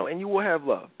 and you will have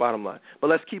love, bottom line. But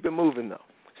let's keep it moving, though.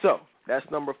 So that's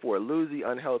number 4, lose the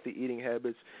unhealthy eating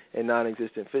habits and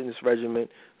non-existent fitness regimen.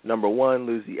 Number 1,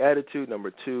 lose the attitude.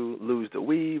 Number 2, lose the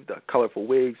weave, the colorful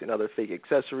wigs, and other fake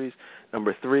accessories.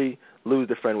 Number 3, lose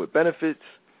the friend with benefits.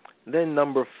 Then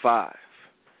number 5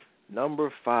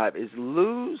 is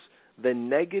lose the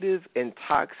negative and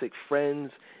toxic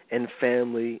friends and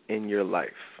family in your life.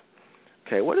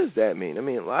 Okay, what does that mean? I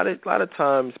mean, a lot of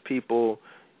times people,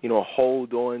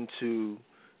 hold on to,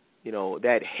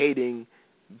 that hating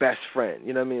best friend.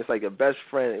 You know what I mean? It's like a best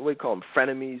friend. We call them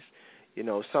frenemies.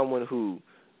 Someone who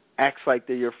acts like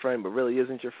they're your friend but really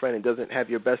isn't your friend and doesn't have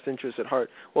your best interests at heart.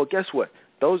 Well, guess what?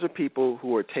 Those are people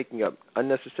who are taking up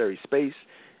unnecessary space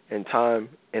and time,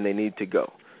 and they need to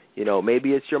go.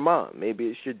 Maybe it's your mom. Maybe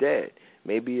it's your dad.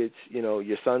 Maybe it's,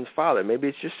 your son's father. Maybe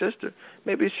it's your sister.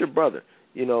 Maybe it's your brother.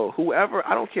 Whoever,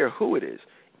 I don't care who it is.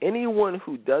 Anyone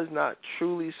who does not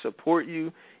truly support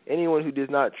you, anyone who does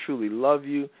not truly love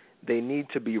you, they need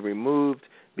to be removed,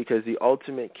 because the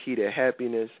ultimate key to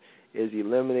happiness is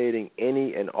eliminating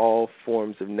any and all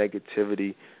forms of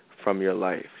negativity from your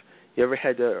life. You ever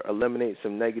had to eliminate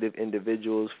some negative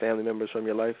individuals, family members from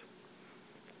your life?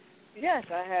 Yes,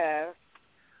 I have.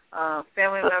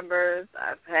 Family members,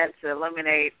 I've had to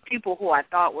eliminate people who I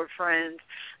thought were friends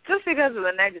just because of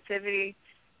the negativity.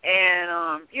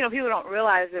 And, people don't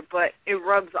realize it, but it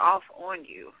rubs off on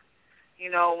you.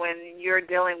 When you're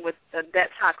dealing with that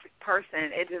toxic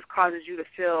person, it just causes you to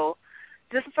feel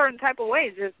just a certain type of way,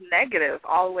 just negative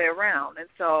all the way around. And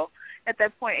so at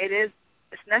that point, it's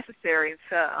necessary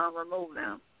to remove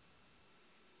them.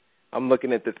 I'm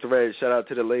looking at the thread. Shout out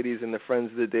to the ladies and the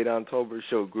Friends of the Dedan Tolbert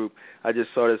Show group. I just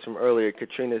saw this from earlier.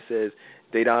 Katrina says,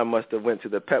 Dedan must have went to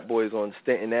the Pep Boys on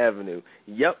Stanton Avenue.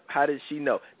 Yep, how did she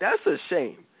know? That's a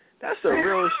shame. That's a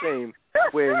real shame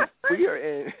when we are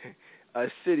in a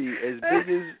city as big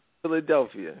as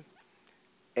Philadelphia,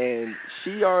 and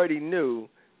she already knew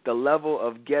the level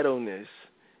of ghetto-ness,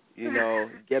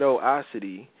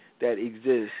 ghettoosity that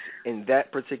exists in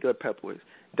that particular Pep Boys.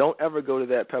 Don't ever go to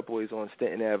that Pep Boys on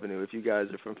Stanton Avenue if you guys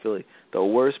are from Philly. The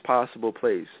worst possible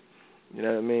place. You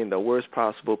know what I mean? The worst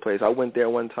possible place. I went there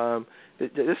one time. This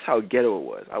is how ghetto it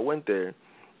was. I went there,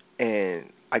 and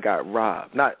I got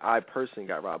robbed. Not I personally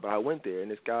got robbed, but I went there,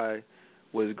 and this guy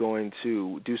was going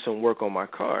to do some work on my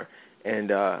car.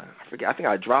 And I forget. I think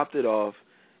I dropped it off,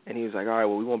 and he was like, all right,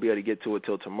 well, we won't be able to get to it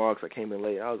till tomorrow because I came in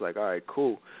late. I was like, all right,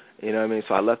 cool. You know what I mean?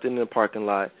 So I left it in the parking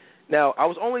lot. Now, I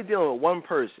was only dealing with one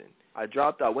person. I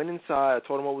went inside, I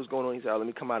told him what was going on. He said, let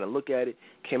me come out and look at it.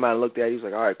 Came out and looked at it. He was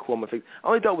like, all right, cool, I'm going to fix it. I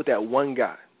only dealt with that one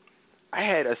guy. I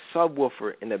had a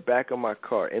subwoofer in the back of my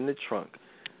car, in the trunk.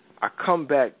 I come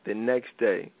back the next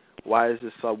day. Why is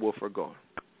the subwoofer gone?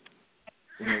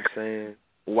 You know what I'm saying?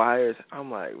 I'm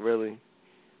like, really?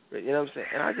 You know what I'm saying?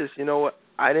 And I just, you know what?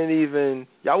 I didn't even,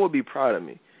 y'all would be proud of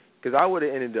me, because I would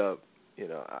have ended up,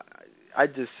 I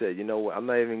just said, you know what? I'm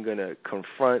not even going to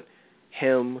confront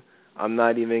him. I'm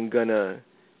not even going to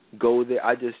go there.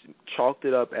 I just chalked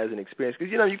it up as an experience.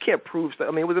 Because, you can't prove stuff.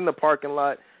 I mean, it was in the parking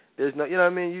lot. There's no, you know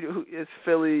what I mean? It's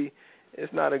Philly.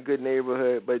 It's not a good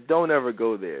neighborhood. But don't ever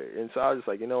go there. And so I was just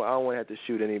like, I don't want to have to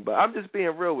shoot anybody. I'm just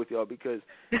being real with y'all because,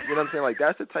 you know what I'm saying? Like,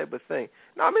 that's the type of thing.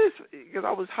 No, I mean, it's because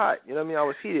I was hot. You know what I mean? I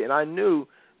was heated. And I knew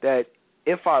that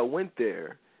if I went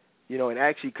there, and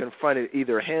actually confronted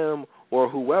either him or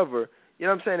whoever, you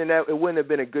know what I'm saying? And that it wouldn't have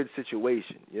been a good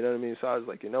situation. You know what I mean? So I was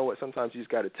like, you know what? Sometimes you just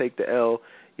got to take the L,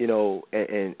 and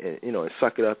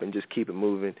suck it up and just keep it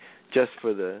moving. Because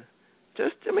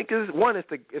one, it's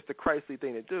the Christly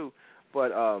thing to do. But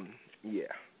not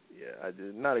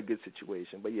a good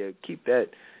situation. But yeah, keep that.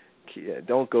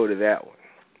 Don't go to that one.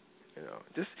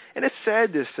 And it's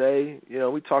sad to say.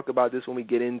 We talk about this when we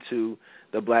get into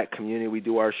the black community. We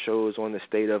do our shows on the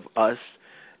state of us.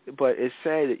 But it's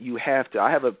sad that you have to. I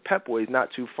have a Pep Boys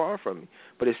not too far from me,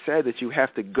 but it's sad that you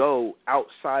have to go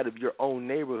outside of your own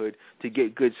neighborhood to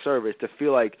get good service, to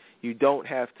feel like you don't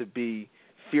have to be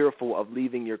fearful of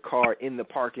leaving your car in the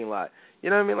parking lot. You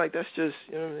know what I mean? Like, that's just,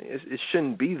 it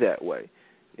shouldn't be that way,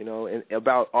 and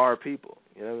about our people.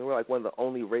 You know what I mean? We're like one of the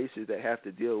only races that have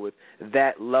to deal with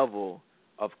that level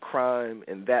of crime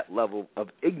and that level of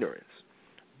ignorance.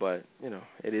 But,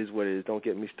 it is what it is. Don't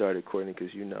get me started, Courtney,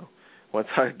 because once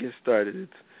I get started,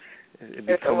 It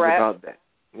becomes about that.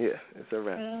 Yeah, it's a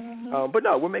wrap. Mm-hmm. But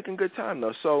no, we're making good time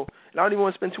though. So, and I don't even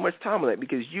want to spend too much time on that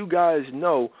because you guys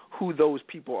know who those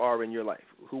people are in your life.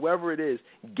 Whoever it is,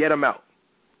 get them out,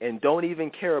 and don't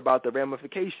even care about the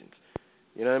ramifications.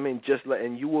 You know what I mean?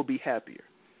 And you will be happier.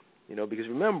 You know, because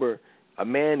remember, a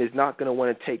man is not going to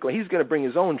want to take on. He's going to bring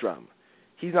his own drama.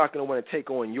 He's not going to want to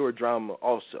take on your drama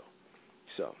also.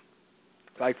 So,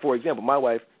 like for example, my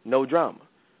wife, no drama,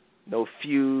 no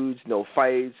feuds, no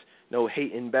fights. No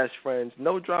hating best friends,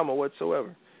 no drama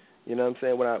whatsoever. You know what I'm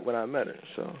saying? When I met her,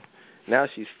 so now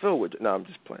she's filled with. No, I'm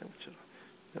just playing with you.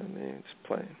 You know what I mean, just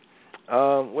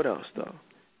playing. What else though?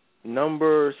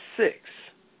 Number 6.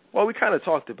 Well, we kind of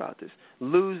talked about this.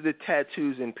 Lose the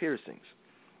tattoos and piercings.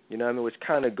 You know what I mean? Which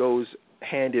kind of goes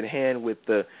hand in hand with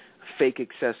the fake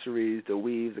accessories, the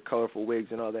weaves, the colorful wigs,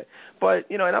 and all that. But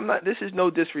you know, and I'm not. This is no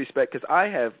disrespect because I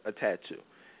have a tattoo.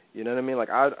 You know what I mean? Like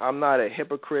I'm not a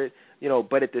hypocrite. You know,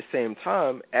 but at the same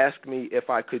time, ask me if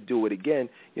I could do it again.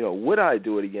 You know, would I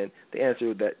do it again? The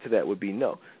answer to that would be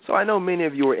no. So I know many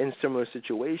of you are in similar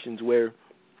situations where,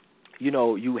 you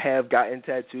know, you have gotten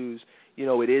tattoos. You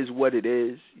know, it is what it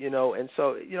is. You know, and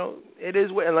so you know, it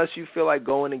is what. Unless you feel like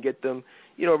going and get them,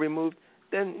 you know, removed,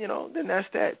 then you know, then that's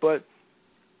that. But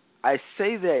I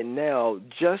say that now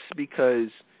just because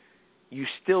you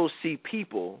still see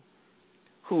people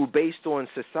who, based on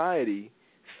society,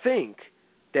 think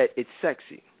that it's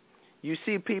sexy. You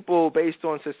see people based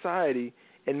on society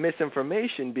and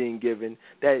misinformation being given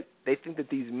that they think that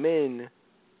these men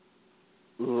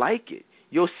like it.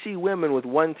 You'll see women with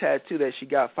one tattoo that she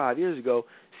got 5 years ago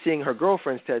seeing her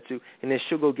girlfriend's tattoo, and then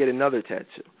she'll go get another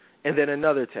tattoo, and then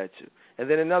another tattoo, and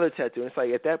then another tattoo. And it's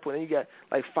like at that point, you got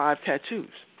like 5 tattoos.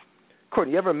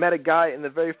 Courtney, you ever met a guy in the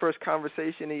very first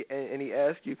conversation and he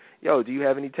asked you, yo, do you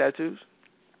have any tattoos?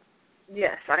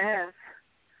 Yes, I have.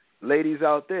 Ladies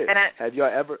out there, have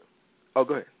y'all ever? Oh,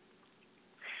 go ahead.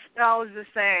 No, I was just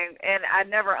saying, and I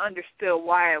never understood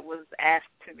why it was asked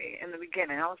to me in the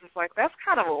beginning. I was just like, that's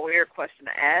kind of a weird question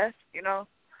to ask, you know?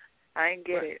 I didn't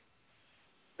get it.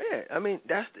 Yeah, I mean,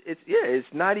 it's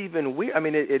not even weird. I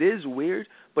mean, it is weird,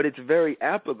 but it's very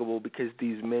applicable because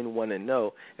these men want to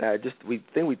know. And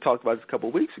we talked about this a couple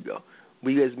of weeks ago.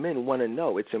 We as men want to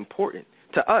know. It's important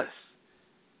to us.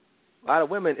 A lot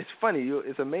of women, it's funny,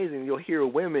 it's amazing, you'll hear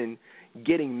women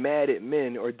getting mad at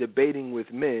men or debating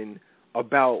with men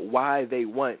about why they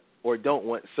want or don't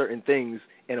want certain things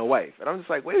in a wife. And I'm just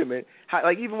like, wait a minute.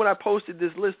 Like even when I posted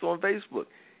this list on Facebook,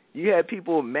 you had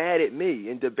people mad at me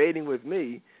and debating with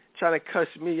me, trying to cuss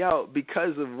me out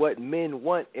because of what men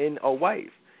want in a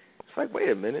wife. It's like, wait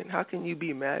a minute, how can you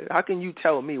be mad? How can you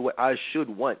tell me what I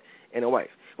should want in a wife?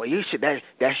 Well,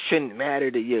 that shouldn't matter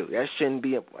to you. That shouldn't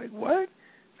be like what?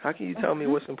 How can you tell me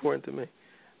what's important to me?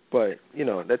 But, you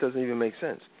know, that doesn't even make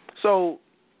sense. So,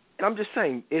 and I'm just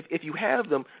saying, if you have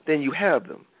them, then you have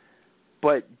them.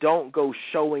 But don't go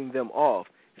showing them off,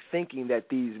 thinking that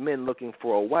these men looking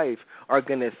for a wife are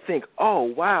going to think, oh,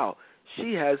 wow,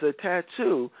 she has a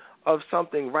tattoo of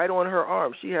something right on her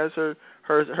arm. She has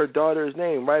her daughter's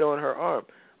name right on her arm.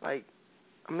 Like,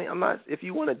 I mean, I'm not, if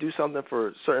you want to do something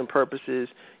for certain purposes,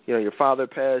 you know, your father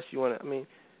passed,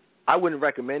 I wouldn't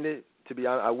recommend it. To be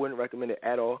honest, I wouldn't recommend it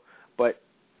at all. But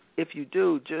if you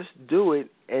do, just do it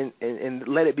and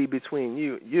let it be between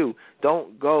you.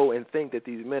 Don't go and think that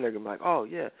these men are going to be like, oh,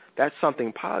 yeah, that's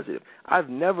something positive. I've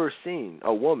never seen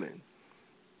a woman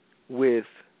with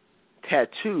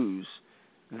tattoos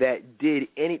that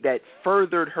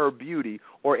furthered her beauty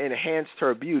or enhanced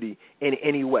her beauty in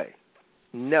any way.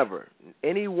 Never.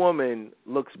 Any woman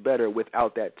looks better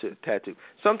without that tattoo.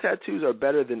 Some tattoos are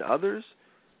better than others,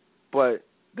 but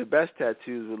the best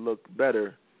tattoos would look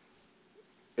better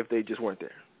if they just weren't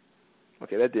there.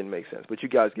 Okay, that didn't make sense, but you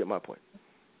guys get my point.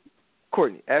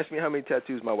 Courtney, ask me how many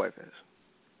tattoos my wife has.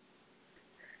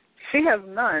 She has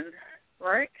none,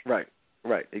 right?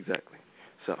 Right, exactly.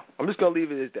 So I'm just going to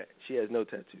leave it at that. She has no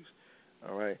tattoos.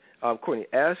 All right. Courtney,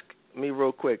 ask me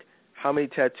real quick, how many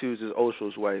tattoos does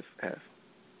Osho's wife have?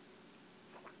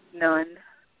 None.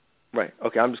 Right.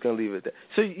 Okay, I'm just going to leave it at that.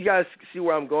 So you guys see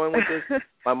where I'm going with this?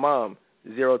 My mom,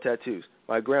 0 tattoos.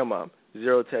 My grandma,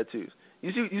 0 tattoos.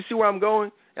 You see where I'm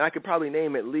going? And I could probably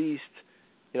name at least,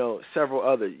 several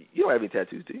other. You don't have any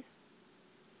tattoos, do you?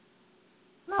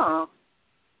 No.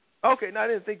 Okay, no, I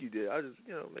didn't think you did. I was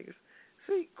just, make it.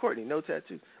 See, Courtney, no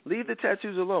tattoos. Leave the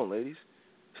tattoos alone, ladies.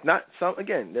 It's not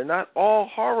again, they're not all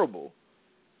horrible,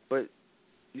 but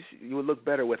you would look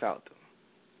better without them.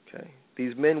 Okay?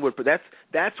 These men would,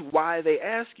 that's why they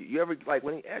ask you. You ever, like,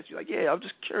 when he asks you, like, yeah, I'm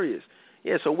just curious.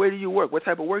 Yeah, so where do you work? What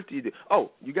type of work do you do?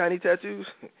 Oh, you got any tattoos?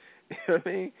 You know what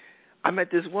I mean? I met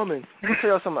this woman. Let me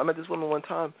tell you something. I met this woman one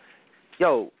time,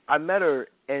 I met her,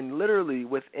 and literally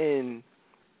within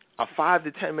a 5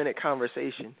 to 10 minute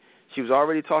conversation, she was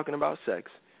already talking about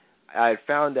sex. I had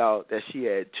found out that she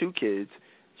had 2 kids.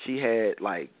 She had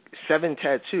like 7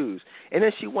 tattoos, and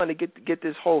then she wanted to get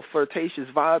this whole flirtatious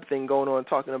vibe thing going on,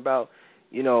 talking about,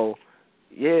 I'm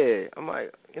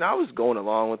like, I was going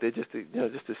along with it just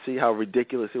to see how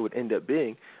ridiculous it would end up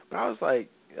being. But I was like,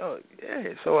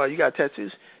 so you got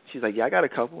tattoos? She's like, yeah, I got a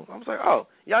couple. I was like, oh,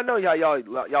 y'all know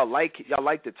y'all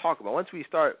like to talk about. Once we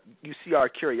start, you see our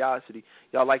curiosity.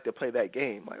 Y'all like to play that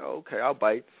game. I'm like, oh, okay, I'll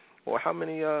bite. Well, how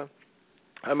many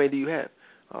do you have?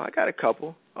 Oh, I got a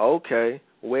couple. Okay,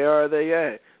 where are they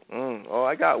at? Oh,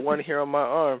 I got one here on my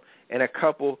arm, and a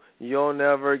couple you'll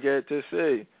never get to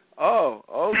see. Oh,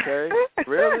 okay.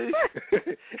 Really?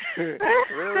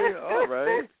 Really? All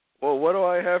right. Well, what do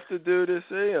I have to do to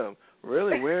see them?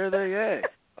 Really? Where are they at?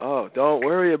 Oh, don't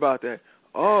worry about that.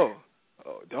 Oh,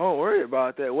 don't worry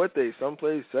about that. What, they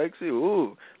someplace sexy?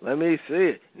 Ooh, let me see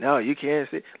it. No, you can't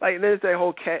see it. Like, there's that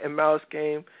whole cat and mouse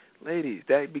game. Ladies,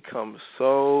 that becomes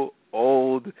so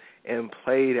old and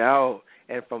played out.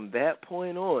 And from that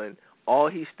point on, all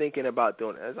he's thinking about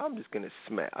doing is, I'm just going to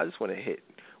smack. I just want to hit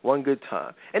one good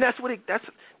time. And that's what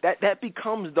that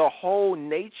becomes the whole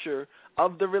nature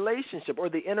of the relationship or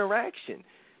the interaction.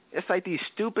 It's like these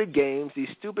stupid games, these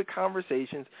stupid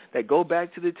conversations that go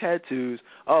back to the tattoos.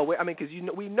 Oh, wait, because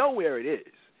we know where it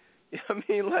is. You know what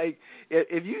I mean? Like,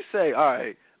 if you say, all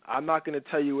right, I'm not going to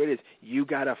tell you where it is, you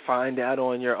got to find out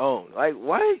on your own. Like,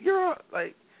 what? You're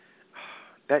like,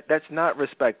 that's not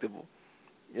respectable.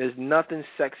 There's nothing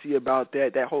sexy about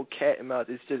that. That whole cat and mouse,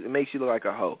 it makes you look like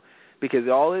a hoe. Because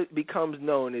all it becomes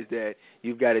known is that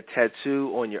you've got a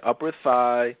tattoo on your upper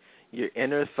thigh, your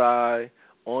inner thigh,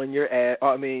 on your ass,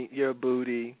 your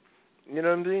booty. You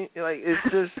know what I mean? Like, it's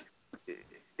just,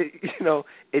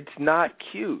 it's not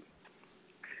cute.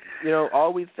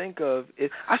 All we think of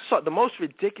is, I saw the most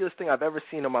ridiculous thing I've ever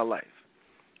seen in my life.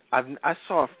 I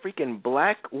saw a freaking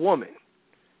black woman.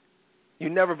 You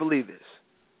never believe this.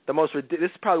 This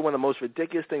is probably one of the most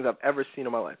ridiculous things I've ever seen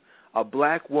in my life. A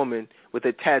black woman with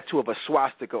a tattoo of a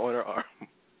swastika on her arm.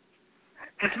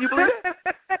 Can you believe that?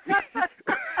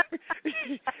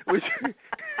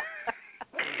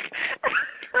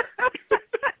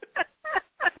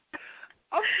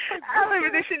 I don't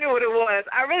even think she knew what it was.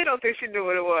 I really don't think she knew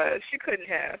what it was. She couldn't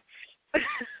have.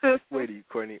 Wait,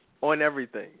 Courtney, on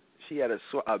everything. She had a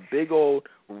big old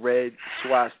red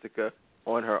swastika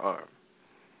on her arm.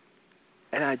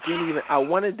 And I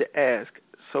wanted to ask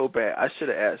so bad. I should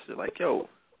have asked her, like, yo,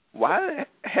 why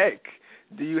the heck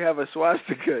do you have a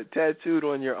swastika tattooed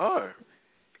on your arm?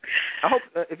 I hope,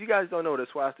 if you guys don't know what a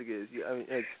swastika is,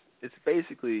 it's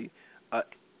basically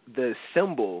the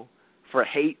symbol for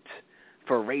hate,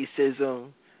 for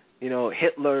racism,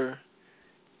 Hitler.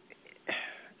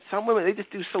 Some women, they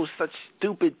just do such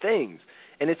stupid things.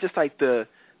 And it's just like the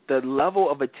level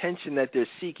of attention that they're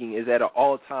seeking is at an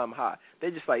all-time high.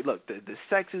 They're just like, look, the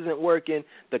sex isn't working,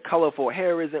 the colorful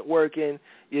hair isn't working,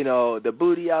 the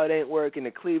booty out ain't working,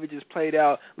 the cleavage is played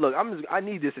out. Look, I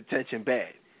need this attention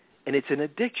bad. And it's an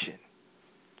addiction.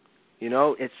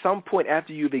 At some point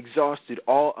after you've exhausted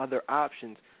all other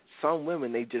options, some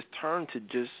women, they just turn to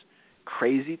just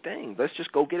crazy things. Let's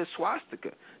just go get a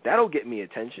swastika. That'll get me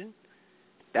attention.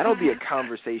 That'll be a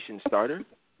conversation starter.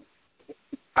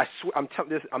 I swear,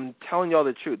 I'm telling y'all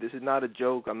the truth. This is not a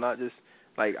joke. I'm not just,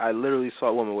 like, I literally saw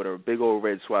a woman with a big old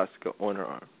red swastika on her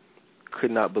arm.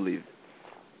 Could not believe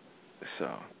it. So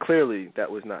clearly that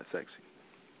was not sexy.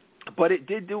 But it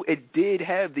did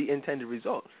have the intended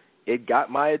result. It got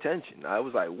my attention. I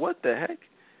was like, what the heck?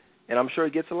 And I'm sure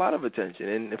it gets a lot of attention.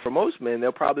 And for most men,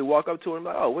 they'll probably walk up to her and be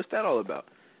like, oh, what's that all about?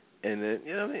 And then,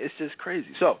 it's just crazy.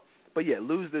 So, but yeah,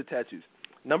 lose the tattoos.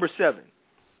 Number 7,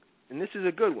 and this is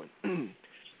a good one.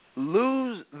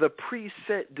 Lose the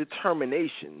preset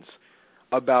determinations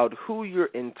about who you're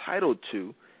entitled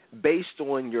to based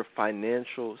on your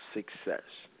financial success.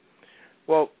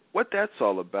 Well, what that's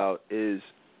all about is,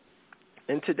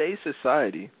 in today's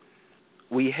society,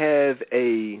 we have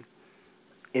an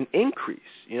increase.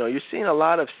 You're seeing a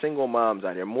lot of single moms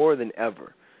out here, more than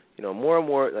ever. More and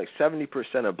more, like 70%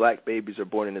 of black babies are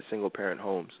born into single-parent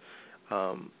homes.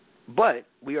 But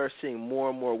we are seeing more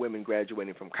and more women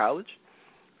graduating from college,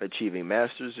 achieving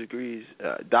master's degrees,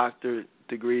 doctorate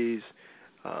degrees,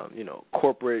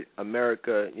 corporate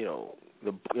America,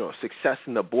 success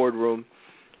in the boardroom,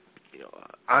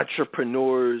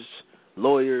 entrepreneurs,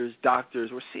 lawyers,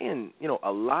 doctors. We're seeing,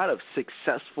 a lot of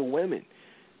successful women.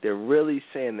 They're really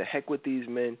saying the heck with these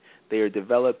men. They are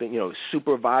developing,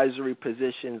 supervisory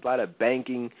positions, a lot of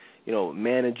banking,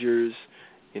 managers,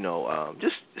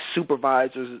 just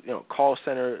supervisors, call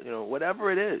center,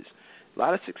 whatever it is. A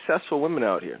lot of successful women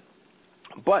out here.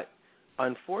 But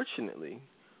unfortunately,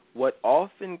 what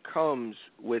often comes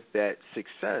with that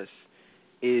success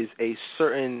is a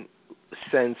certain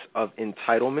sense of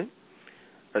entitlement,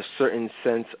 a certain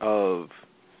sense of,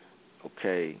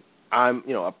 I'm,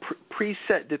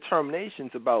 preset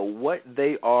determinations about what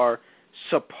they are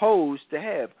supposed to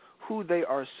have, who they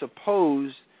are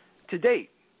supposed to date,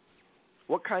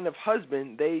 what kind of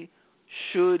husband they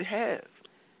should have.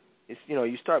 It's,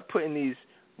 you start putting these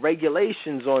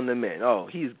regulations on the men. Oh,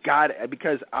 he's got to,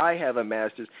 because I have a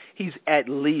master's, he's at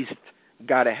least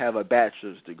got to have a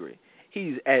bachelor's degree.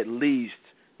 He's at least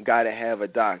got to have a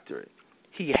doctorate.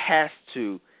 He has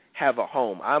to have a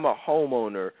home. I'm a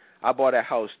homeowner. I bought a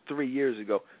house 3 years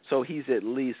ago, so he's at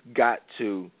least got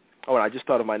to. Oh, and I just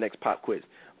thought of my next pop quiz,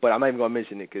 but I'm not even going to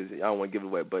mention it because I don't want to give it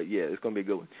away. But, yeah, it's going to be a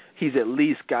good one. He's at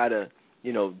least got to,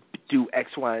 do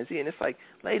X, Y, and Z. And it's like,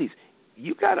 ladies,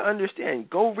 you got to understand,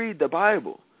 go read the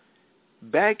Bible.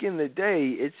 Back in the day,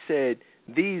 it said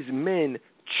these men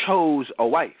chose a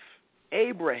wife.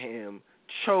 Abraham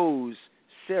chose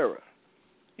Sarah.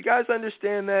 You guys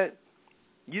understand that?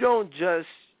 You don't just,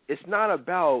 it's not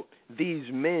about these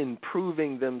men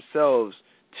proving themselves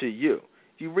to you.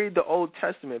 If you read the Old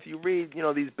Testament, if you read,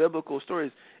 these biblical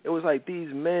stories, it was like these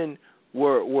men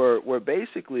were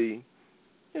basically,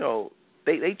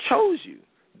 they chose you.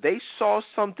 They saw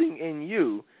something in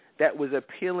you that was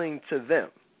appealing to them.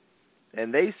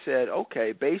 And they said,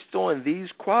 okay, based on these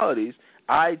qualities,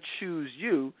 I choose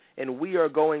you, and we are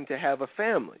going to have a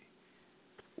family.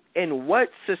 In what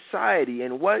society,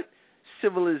 in what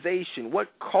civilization, what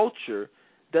culture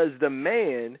does the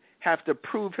man have to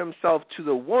prove himself to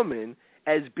the woman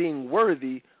as being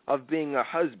worthy of being a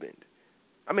husband?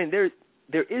 I mean, there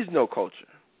is no culture.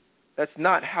 That's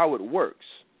not how it works.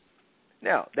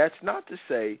 Now, that's not to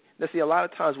say, a lot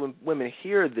of times when women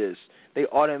hear this, they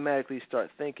automatically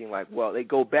start thinking like, well, they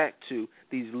go back to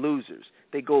these losers.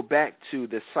 They go back to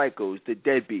the psychos, the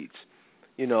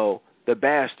deadbeats, the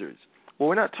bastards. Well,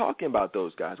 we're not talking about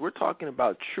those guys. We're talking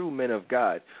about true men of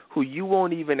God who you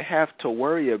won't even have to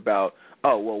worry about,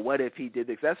 oh, well, what if he did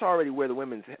this? That's already where the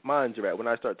women's minds are at. When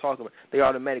I start talking about, they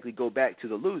automatically go back to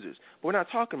the losers. But we're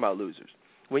not talking about losers.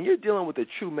 When you're dealing with a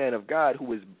true man of God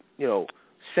who is,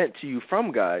 sent to you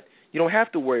from God, you don't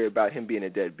have to worry about him being a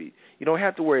deadbeat. You don't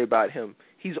have to worry about him.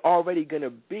 He's already going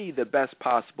to be the best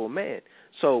possible man.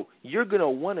 So you're going to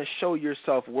want to show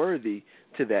yourself worthy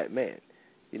to that man.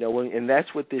 And that's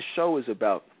what this show is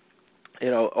about,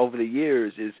 over the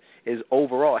years is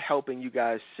overall helping you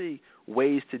guys see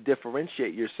ways to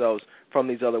differentiate yourselves from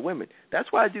these other women.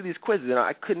 That's why I do these quizzes, and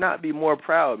I could not be more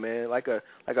proud, man, like a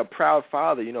proud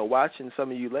father, watching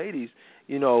some of you ladies,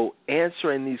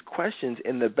 answering these questions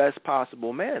in the best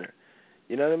possible manner.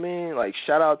 You know what I mean? Like,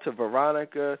 shout out to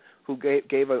Veronica, who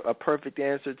gave a perfect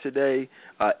answer today.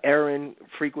 Erin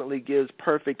frequently gives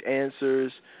perfect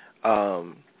answers.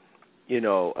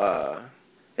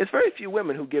 It's very few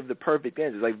women who give the perfect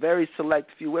answers. Like, very select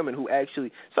few women who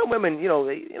actually. Some women,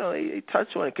 they touch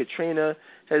on it. Katrina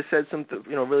has said some,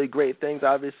 really great things.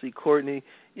 Obviously, Courtney.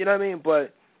 You know what I mean?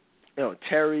 But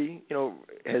Terry,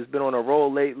 has been on a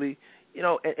roll lately.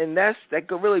 And that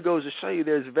really goes to show you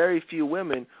there's very few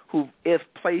women who, if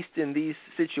placed in these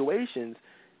situations,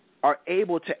 are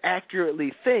able to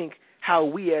accurately think how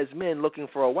we as men looking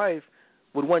for a wife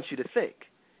would want you to think.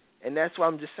 And that's why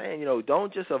I'm just saying,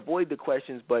 don't just avoid the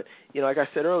questions, but, like I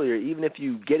said earlier, even if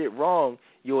you get it wrong,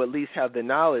 you'll at least have the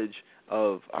knowledge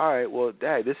of, all right, well,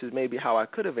 Dad, this is maybe how I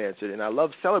could have answered. And I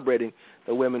love celebrating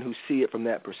the women who see it from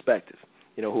that perspective,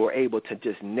 who are able to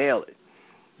just nail it.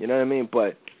 You know what I mean?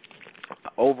 But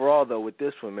overall, though, with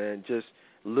this one, man, just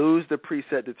lose the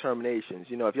preset determinations.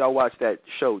 If y'all watch that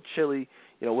show, Chili,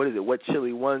 what is it, What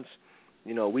Chili Wants?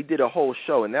 We did a whole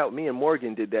show, and me and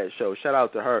Morgan did that show. Shout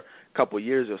out to her a couple of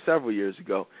years or several years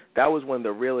ago. That was one of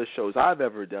the realest shows I've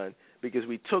ever done because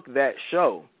we took that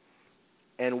show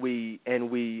and we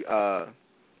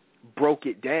broke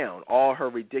it down, all her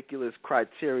ridiculous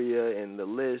criteria and the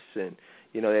lists and,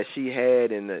 that she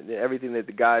had and everything that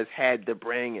the guys had to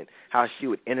bring and how she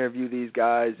would interview these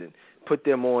guys and put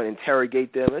them on,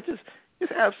 interrogate them.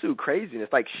 It's absolute craziness.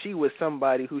 Like she was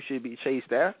somebody who should be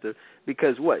chased after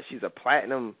because what? She's a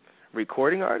platinum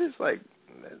recording artist? Like,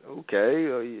 okay,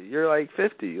 you're like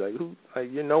 50. Like who? Like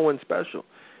you're no one special.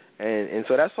 And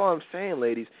so that's all I'm saying,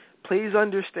 ladies. Please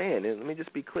understand, and let me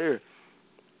just be clear.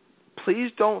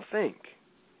 Please don't think,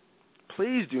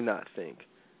 please do not think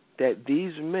that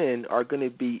these men are going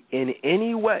to be in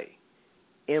any way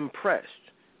impressed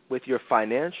with your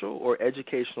financial or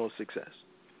educational success.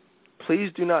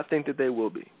 Please do not think that they will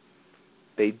be.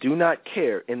 They do not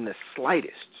care in the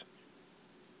slightest.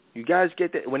 You guys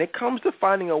get that? When it comes to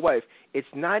finding a wife, it's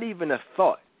not even a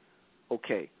thought.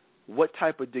 Okay, what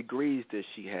type of degrees does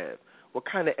she have? What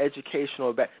kind of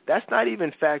educational that's not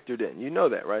even factored in. You know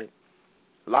that, right?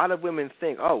 A lot of women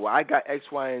think, oh, well, I got X,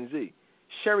 Y, and Z.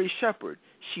 Sherri Shepherd,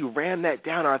 she rammed that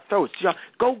down our throats. Y'all,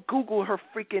 go Google her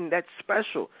that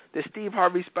special, the Steve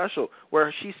Harvey special,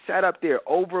 where she sat up there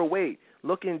overweight,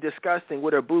 looking disgusting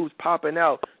with her boobs popping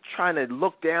out, trying to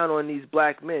look down on these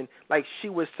black men like she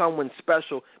was someone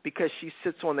special because she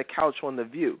sits on the couch on The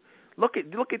View. Look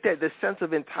at that, the sense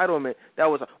of entitlement that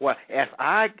was, well, if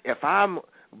I'm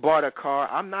bought a car,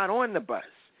 I'm not on the bus.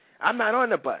 I'm not on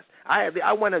the bus.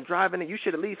 I want to drive in it. You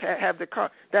should at least have the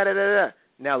car. Da-da-da-da.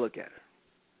 Now look at her.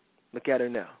 Look at her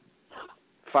now.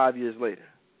 5 years later.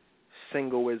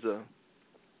 Single as a,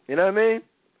 you know what I mean?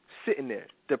 Sitting there,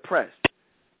 depressed.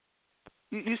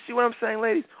 You see what I'm saying,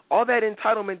 ladies? All that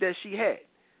entitlement that she had,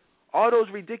 all those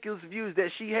ridiculous views that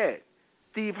she had,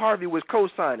 Steve Harvey was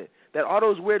co-signing, that all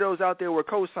those weirdos out there were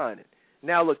co-signing.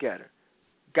 Now look at her.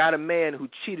 Got a man who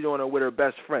cheated on her with her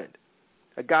best friend,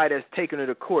 a guy that's taken her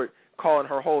to court calling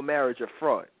her whole marriage a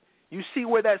fraud. You see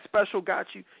where that special got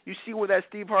you? You see where that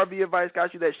Steve Harvey advice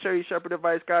got you, that Sherri Shepherd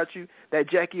advice got you, that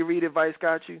Jackie Reed advice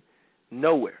got you?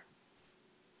 Nowhere.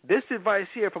 This advice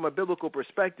here from a biblical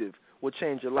perspective will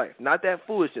change your life. Not that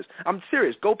foolishness. I'm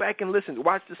serious. Go back and listen.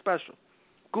 Watch the special.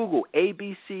 Google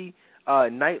ABC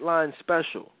Nightline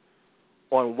special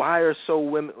on why are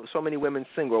so many women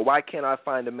single, or why can't I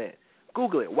find a man.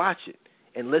 Google it. Watch it.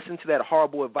 And listen to that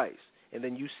horrible advice. And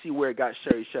then you see where it got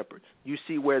Sherri Shepherd. You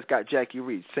see where it's got Jackie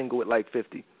Reed, single at like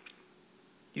 50.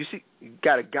 You see, you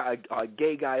got a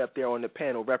gay guy up there on the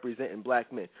panel representing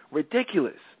black men.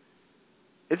 Ridiculous.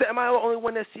 Am I the only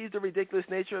one that sees the ridiculous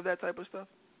nature of that type of stuff?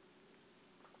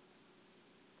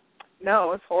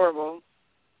 No, it's horrible.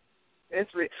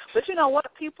 But you know what?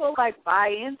 People buy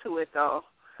into it though.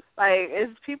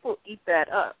 People eat that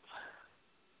up.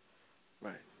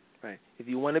 Right. If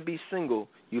you want to be single,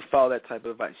 you follow that type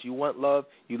of advice. You want love,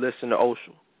 you listen to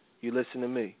Oshel. You listen to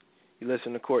me. You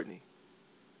listen to Courtney.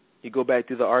 You go back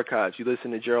through the archives. You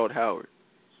listen to Gerald Howard.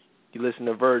 You listen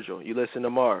to Virgil. You listen to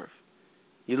Marv.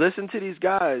 You listen to these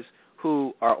guys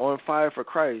who are on fire for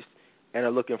Christ and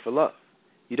are looking for love.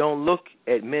 You don't look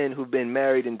at men who've been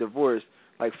married and divorced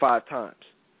like 5 times.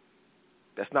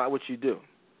 That's not what you do.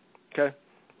 Okay?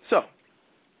 So,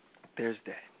 there's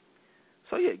that.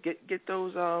 So yeah, get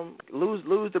those lose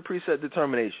the preset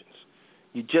determinations.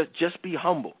 You just be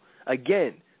humble.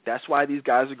 Again, that's why these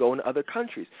guys are going to other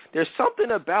countries. There's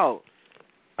something about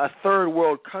a third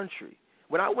world country.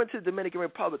 When I went to the Dominican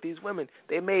Republic, these women,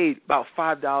 they made about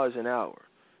 $5 an hour.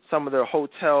 Some of their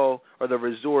hotel or the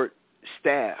resort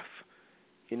staff,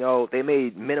 they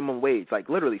made minimum wage, like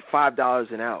literally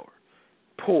 $5 an hour.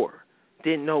 Poor.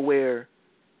 Didn't know where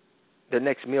the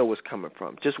next meal was coming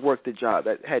from. Just worked the job.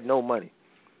 That had no money.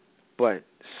 But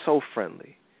so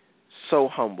friendly, so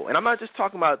humble. And I'm not just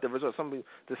talking about the resort. Some people,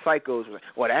 the psychos were like,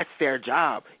 well, that's their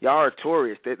job. Y'all are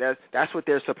tourists. That's what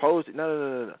they're supposed to.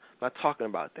 No. I'm not talking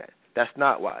about that. That's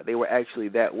not why. They were actually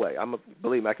that way.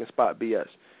 Believe me, I can spot BS.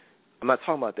 I'm not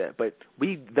talking about that. But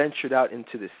we ventured out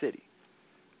into the city,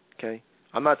 okay?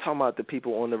 I'm not talking about the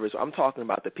people on the resort. I'm talking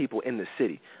about the people in the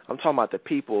city. I'm talking about the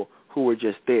people who were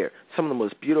just there. Some of the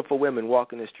most beautiful women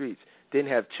walking the streets didn't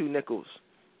have 2 nickels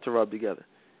to rub together,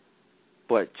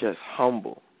 but just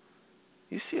humble.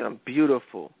 You see them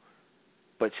beautiful,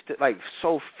 but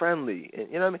so friendly. And,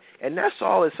 you know what I mean? And that's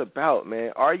all it's about,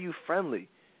 man. Are you friendly?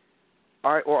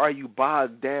 Or are you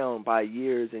bogged down by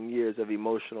years and years of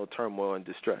emotional turmoil and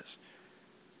distress?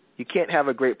 You can't have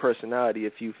a great personality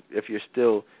if you're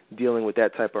still dealing with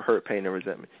that type of hurt, pain, and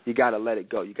resentment. You got to let it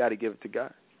go. You got to give it to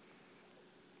God.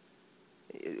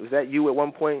 Was that you at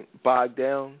one point bogged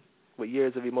down with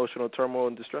years of emotional turmoil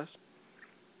and distress?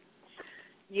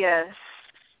 Yes.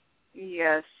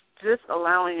 Just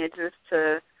allowing it just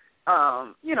to,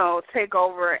 take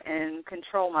over and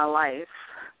control my life.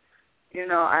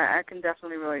 I can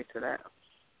definitely relate to that.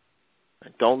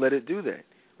 Don't let it do that.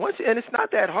 And it's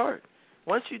not that hard.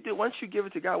 Once you give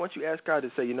it to God, once you ask God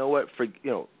to say, you know what,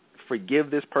 forgive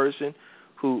this person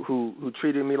who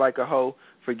treated me like a hoe,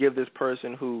 forgive this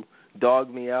person who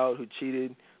dogged me out, who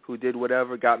cheated, who did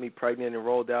whatever, got me pregnant and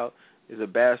rolled out, is a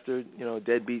bastard,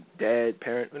 deadbeat dad,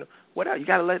 parent, whatever. You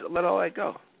got to let all that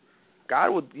go.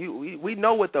 God will. We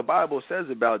know what the Bible says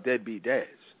about deadbeat dads.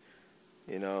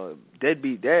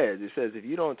 Deadbeat dads. It says if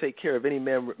you don't take care of any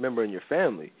member in your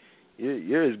family,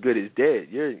 you're as good as dead.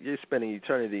 You're spending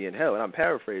eternity in hell. And I'm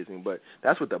paraphrasing, but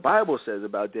that's what the Bible says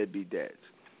about deadbeat dads.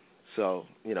 So,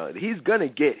 he's going to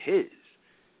get his.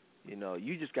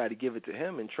 You just got to give it to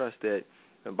him and trust that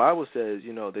the Bible says,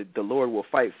 that the Lord will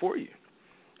fight for you.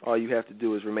 All you have to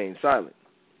do is remain silent,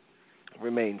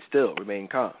 remain still, remain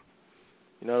calm.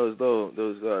 Those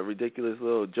ridiculous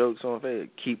little jokes on Facebook,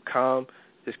 keep calm.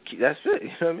 That's it. You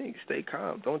know what I mean? Stay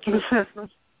calm. Don't trip.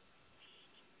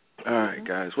 All right,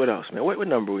 guys. What else, man? What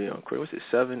number are we on, Chris? What's it,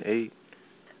 7, 8,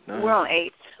 9? We're on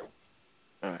 8.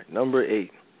 All right, number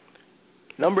 8.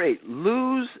 Number 8,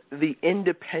 lose the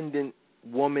independent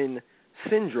woman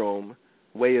syndrome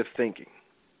way of thinking.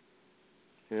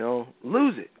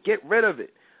 Lose it. Get rid of it.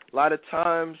 A lot of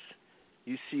times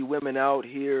you see women out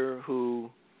here who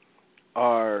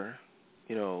are,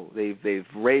 they've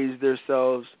raised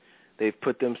themselves, they've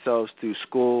put themselves through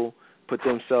school, put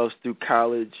themselves through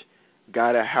college,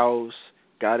 got a house,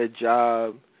 got a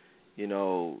job,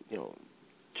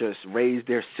 just raised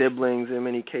their siblings in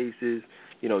many cases,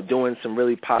 doing some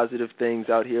really positive things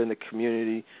out here in the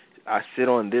community. I sit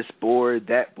on this board,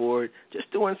 that board,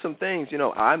 just doing some things.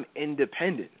 I'm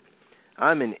independent.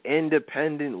 I'm an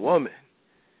independent woman.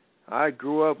 I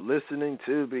grew up listening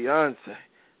to Beyonce.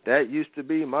 That used to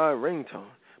be my ringtone.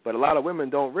 But a lot of women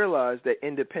don't realize that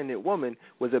independent woman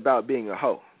was about being a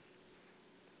hoe.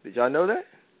 Did y'all know that?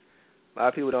 A lot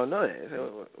of people don't know that. They say,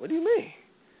 what do you mean?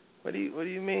 What do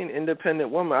you mean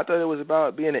independent woman? I thought it was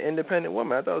about being an independent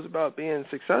woman. I thought it was about being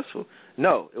successful.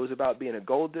 No, it was about being a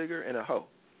gold digger and a hoe.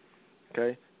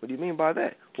 Okay? What do you mean by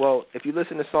that? Well, if you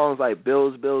listen to songs like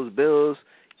Bills, Bills, Bills,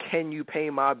 Can You Pay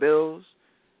My Bills?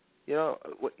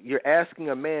 You're asking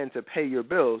a man to pay your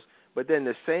bills, but then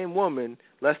the same woman,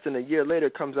 less than a year later,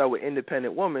 comes out with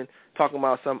independent woman talking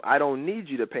about I don't need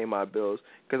you to pay my bills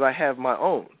because I have my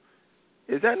own.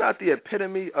 Is that not the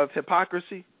epitome of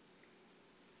hypocrisy?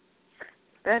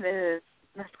 That is.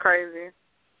 That's crazy.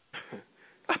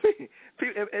 I mean,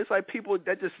 it's like people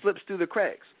that just slips through the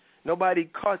cracks. Nobody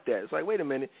caught that. It's like, wait a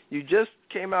minute, you just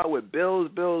came out with bills,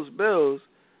 bills, bills,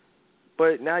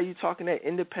 but now you talking that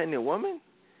independent woman?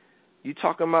 You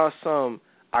talking about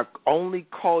I only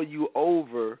call you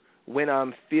over when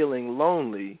I'm feeling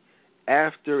lonely.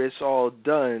 After it's all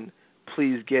done,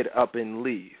 please get up and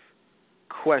leave.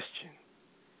 Question.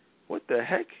 What the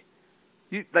heck?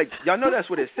 Y'all know that's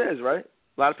what it says, right?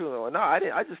 A lot of people are like, no, I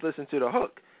didn't. I just listened to the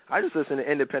hook. I just listened to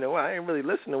Independent Woman. I didn't really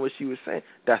listen to what she was saying.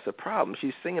 That's a problem.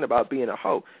 She's singing about being a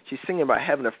hoe. She's singing about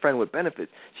having a friend with benefits.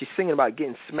 She's singing about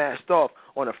getting smashed off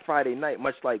on a Friday night,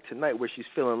 much like tonight, where she's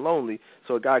feeling lonely.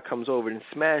 So a guy comes over and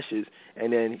smashes,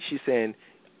 and then she's saying,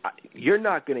 you're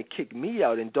not going to kick me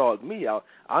out and dog me out.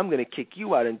 I'm going to kick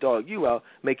you out and dog you out,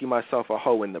 making myself a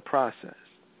hoe in the process.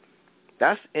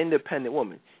 That's independent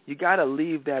woman. You got to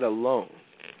leave that alone.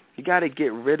 You got to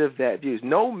get rid of that views.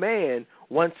 No man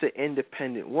wants an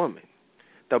independent woman.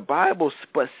 The Bible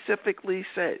specifically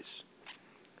says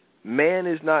man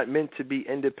is not meant to be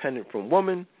independent from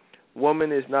woman.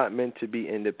 Woman is not meant to be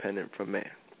independent from man.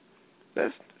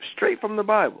 That's straight from the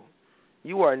Bible.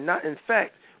 You are not. In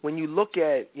fact, when you look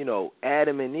at,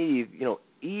 Adam and Eve,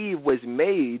 Eve was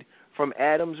made from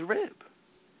Adam's rib.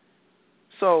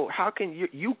 So how can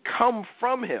you come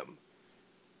from him?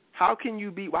 How can you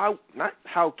be, not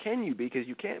how can you be, because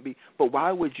you can't be, but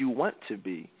why would you want to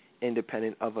be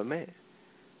independent of a man?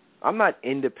 I'm not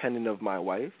independent of my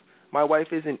wife. My wife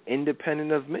isn't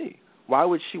independent of me. Why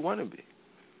would she want to be?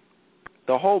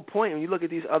 The whole point, when you look at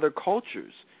these other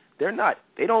cultures,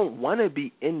 they don't want to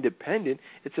be independent.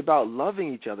 It's about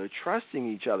loving each other,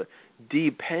 trusting each other,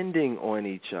 depending on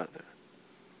each other.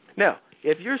 Now,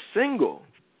 if you're single,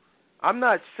 I'm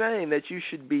not saying that you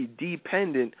should be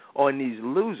dependent on these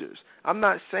losers. I'm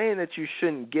not saying that you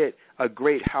shouldn't get a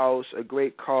great house, a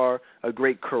great car, a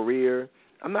great career.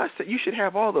 I'm not saying you should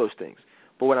have all those things.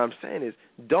 But what I'm saying is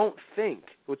don't think,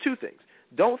 two things.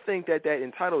 Don't think that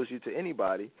entitles you to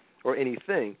anybody or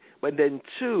anything. But then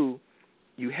two,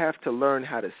 you have to learn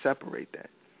how to separate that.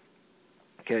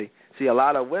 Okay? See, a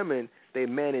lot of women, they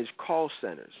manage call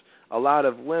centers. A lot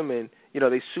of women,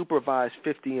 they supervise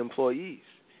 50 employees.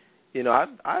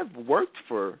 I've worked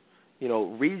for,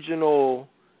 regional,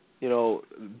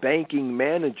 banking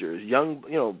managers,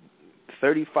 young,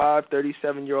 35,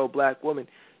 37-year-old black women,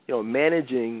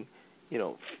 managing,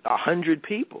 100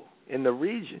 people in the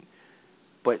region,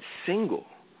 but single.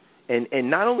 And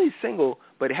not only single,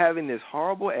 but having this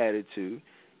horrible attitude.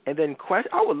 And then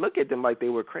I would look at them like they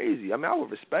were crazy. I mean, I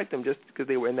would respect them just because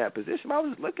they were in that position. I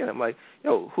was looking at them like,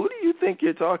 who do you think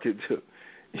you're talking to?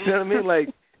 You know what I mean? Like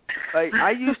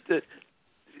I used to,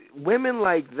 women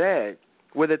like that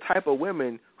were the type of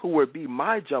women who would be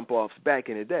my jump-offs back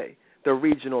in the day. The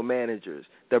regional managers,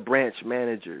 the branch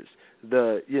managers,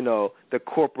 the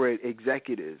corporate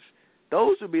executives.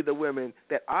 those would be the women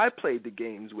that I played the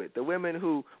games with, the women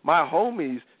who my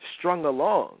homies strung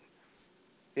along.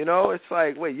 You know, it's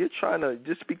like, wait, you're trying to,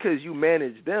 just because you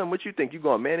manage them, what you think, you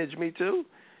going to manage me too?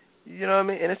 You know what I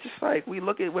mean? And it's just like, we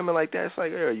look at women like that, it's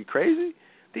like, hey, are you crazy?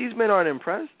 These men aren't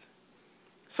impressed.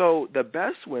 So the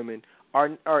best women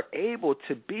are able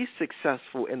to be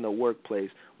successful in the workplace,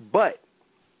 but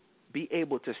be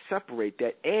able to separate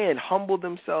that and humble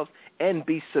themselves and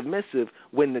be submissive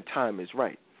when the time is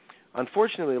right.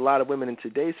 Unfortunately, a lot of women in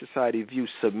today's society view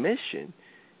submission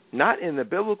not in the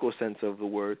biblical sense of the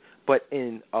word, but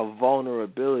in a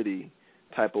vulnerability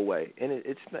type of way. And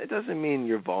it doesn't mean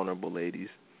you're vulnerable, ladies.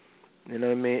 You know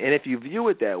what I mean? And if you view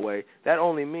it that way, that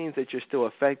only means that you're still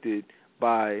affected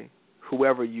by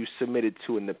whoever you submitted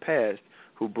to in the past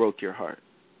who broke your heart.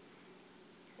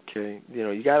 Okay? You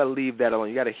know, you got to leave that alone.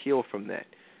 You got to heal from that.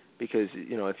 Because,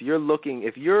 you know, if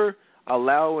you're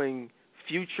allowing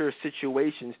future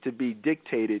situations to be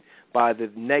dictated by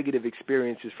the negative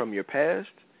experiences from your past,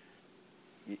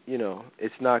 you know,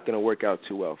 it's not going to work out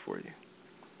too well for you.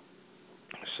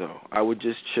 So I would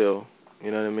just chill.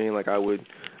 You know what I mean? Like I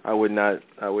would not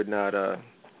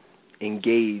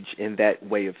engage in that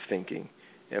way of thinking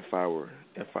if I were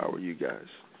you guys.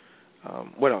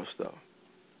 What else though?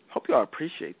 Hope y'all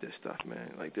appreciate this stuff,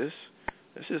 man. Like this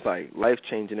is like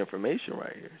life-changing information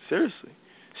right here. Seriously.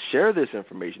 Share this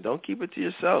information. Don't keep it to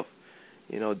yourself.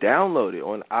 You know, download it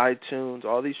on iTunes.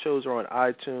 All these shows are on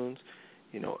iTunes.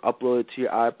 You know, upload it to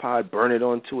your iPod, burn it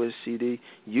onto a CD.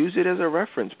 Use it as a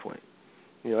reference point.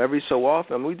 You know, every so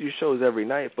often, I mean, we do shows every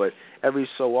night, but every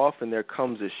so often there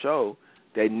comes a show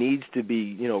that needs to be,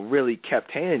 you know, really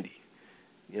kept handy.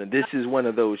 You know, this is one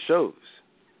of those shows.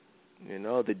 You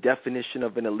know, the definition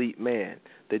of an elite man,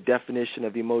 the definition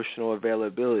of emotional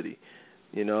availability,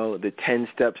 you know, the 10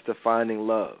 steps to finding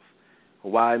love,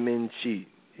 why men cheat,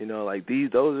 you know, like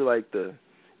those are like the,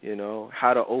 you know,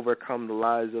 how to overcome the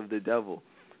lies of the devil,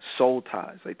 soul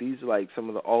ties. Like these are like some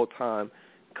of the all-time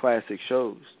classic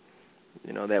shows,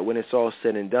 you know, that when it's all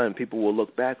said and done, people will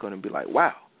look back on and be like,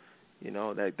 wow, you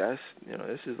know, that's, you know,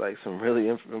 this is like some really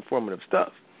informative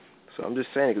stuff. So I'm just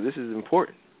saying, because this is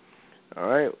important. All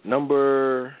right,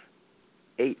 number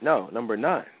 9.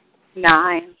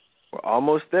 9. We're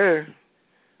almost there.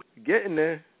 Getting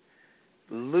there.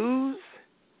 Number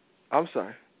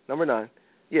 9.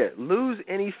 Yeah, lose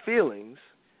any feelings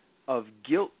of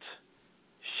guilt,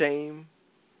 shame,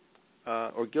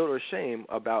 or shame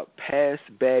about past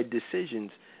bad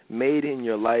decisions made in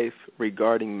your life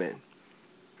regarding men.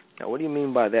 Now, what do you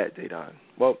mean by that, Dedan?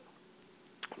 Well,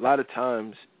 a lot of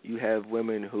times you have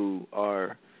women who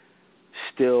are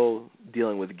still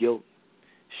dealing with guilt,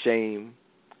 shame,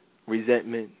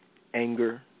 resentment,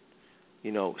 anger,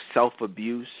 you know,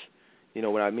 self-abuse. You know,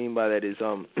 what I mean by that is,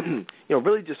 you know,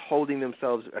 really just holding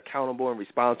themselves accountable and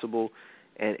responsible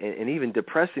and even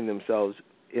depressing themselves,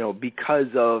 you know, because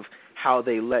of how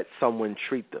they let someone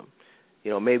treat them.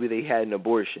 You know, maybe they had an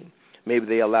abortion. Maybe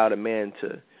they allowed a man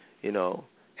to, you know,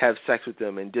 have sex with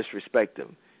them and disrespect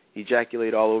them,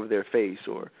 ejaculate all over their face,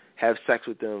 or have sex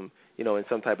with them, you know, in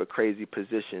some type of crazy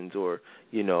positions, or,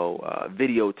 you know,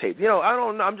 videotape. You know, I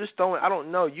don't know. I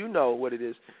don't know. You know what it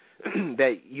is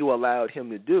that you allowed him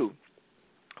to do.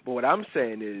 But what I'm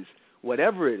saying is,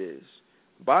 whatever it is,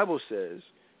 the Bible says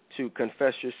to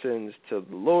confess your sins to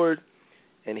the Lord,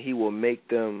 and he will make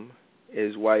them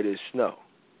as white as snow.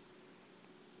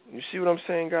 You see what I'm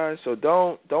saying, guys? So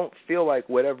don't feel like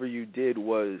whatever you did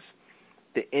was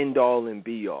the end all and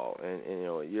be all, and you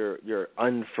know, you're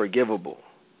unforgivable.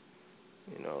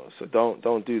 You know, so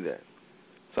don't do that.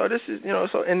 So this is, you know,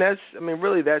 so, and that's, I mean,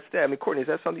 really that's that. I mean, Courtney, is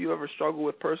that something you ever struggle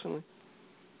with personally?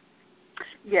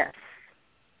 Yes.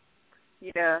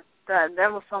 Yeah, that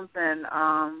was something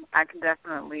I can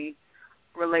definitely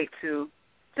relate to.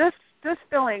 Just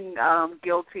feeling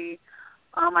guilty.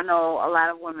 I know a lot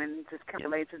of women just can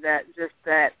relate to that, just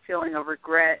that feeling of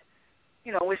regret,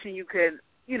 you know, wishing you could,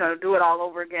 you know, do it all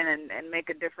over again and make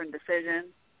a different decision.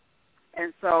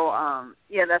 And so,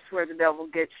 yeah, that's where the devil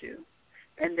gets you.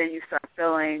 And then you start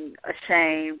feeling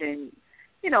ashamed and,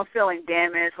 you know, feeling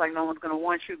damaged, like no one's going to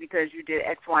want you because you did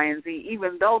X, Y, and Z,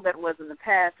 even though that was in the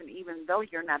past and even though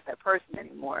you're not that person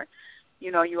anymore.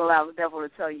 You know, you allow the devil to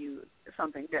tell you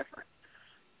something different.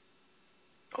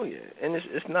 Oh, yeah, and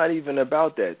it's not even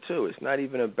about that, too. It's not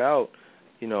even about,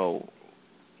 you know,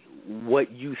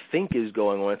 what you think is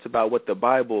going on. It's about what the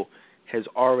Bible has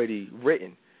already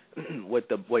written, what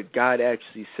God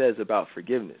actually says about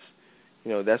forgiveness.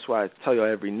 You know, that's why I tell you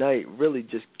every night, really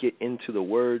just get into the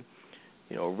Word,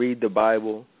 you know, read the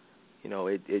Bible, you know,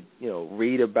 you know,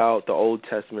 read about the Old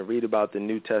Testament, read about the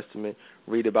New Testament,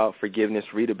 read about forgiveness,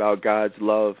 read about God's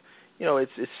love,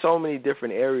 it's so many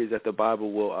different areas that the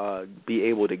Bible will be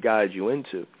able to guide you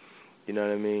into. You know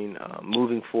what I mean?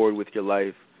 Moving forward with your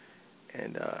life,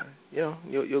 and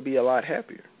you'll be a lot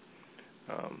happier.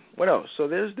 What else? So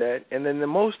there's that, and then the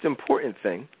most important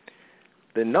thing,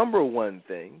 the number one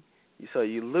thing. So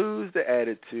you lose the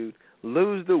attitude,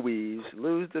 lose the weaves,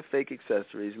 lose the fake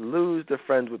accessories, lose the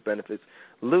friends with benefits,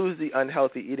 lose the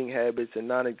unhealthy eating habits and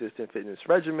non-existent fitness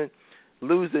regimen,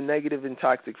 lose the negative and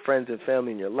toxic friends and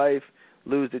family in your life,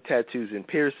 lose the tattoos and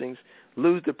piercings,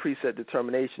 lose the preset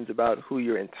determinations about who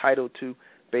you're entitled to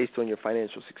based on your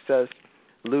financial success,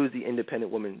 lose the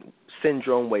independent woman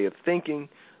syndrome way of thinking,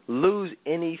 lose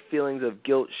any feelings of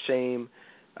guilt, shame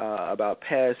about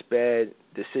past bad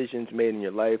decisions made in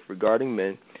your life regarding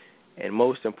men, and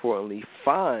most importantly,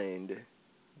 find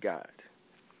God.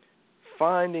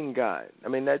 Finding God. I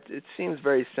mean, it seems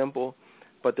very simple,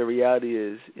 but the reality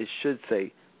is it should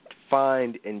say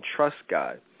find and trust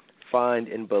God, find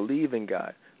and believe in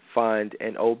God, find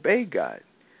and obey God.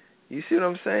 You see what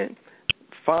I'm saying?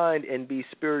 Find and be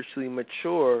spiritually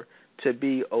mature to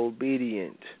be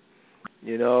obedient,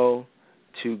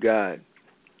 to God,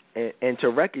 and to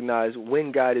recognize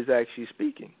when God is actually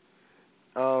speaking.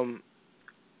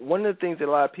 One of the things that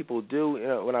a lot of people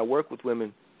do, when I work with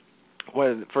women, one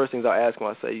of the first things I ask them,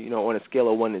 I say, on a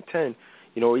scale of 1 to 10,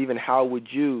 or even how would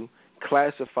you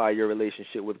classify your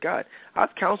relationship with God?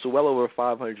 I've counseled well over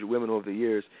 500 women over the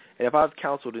years, and if I've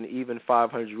counseled an even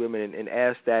 500 women and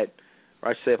asked that, or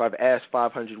I should say if I've asked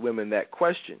 500 women that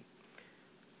question,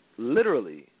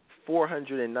 literally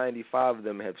 495 of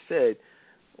them have said,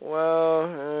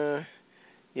 well,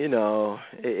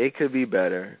 it could be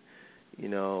better.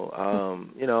 Well,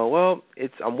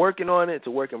 I'm working on it. It's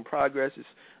a work in progress.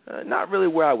 It's not really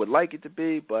where I would like it to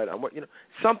be, but I'm,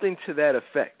 something to that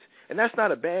effect. And that's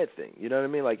not a bad thing. You know what I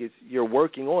mean? Like you're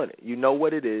working on it. You know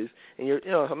what it is, and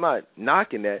I'm not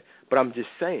knocking that, but I'm just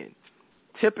saying.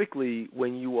 Typically,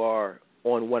 when you are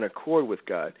on one accord with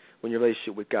God, when your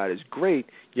relationship with God is great,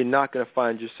 you're not going to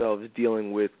find yourselves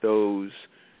dealing with those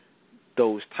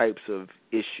types of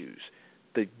issues,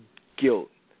 the guilt,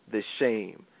 the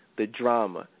shame, the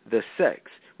drama, the sex.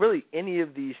 Really, any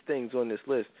of these things on this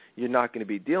list, you're not going to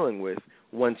be dealing with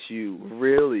once you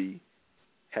really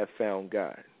have found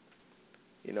God.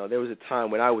 There was a time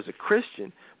when I was a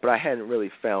Christian, but I hadn't really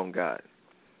found God.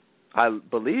 I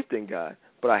believed in God,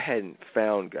 but I hadn't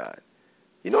found God.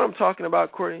 You know what I'm talking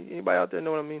about, Courtney? Anybody out there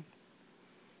know what I mean?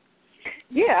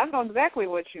 Yeah, I know exactly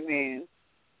what you mean.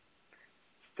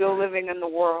 Still living in the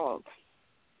world.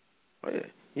 Oh, yeah.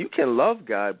 You can love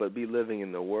God but be living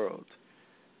in the world,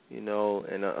 and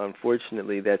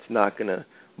unfortunately that's not going to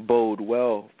bode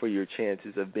well for your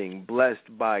chances of being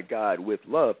blessed by God with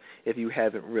love if you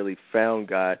haven't really found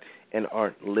God and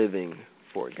aren't living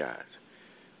for God.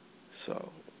 So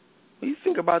what do you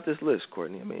think about this list,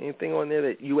 Courtney? I mean, anything on there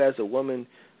that you as a woman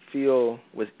feel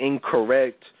was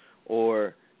incorrect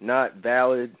or not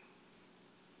valid?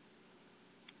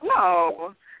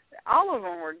 No, all of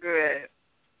them were good.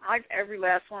 I liked every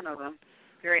last one of them.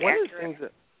 Very accurate. Of the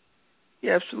things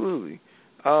yeah, absolutely.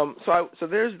 So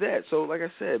there's that. So like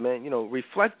I said, man,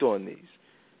 reflect on these.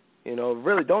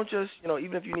 Really don't just,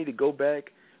 even if you need to go back,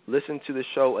 listen to the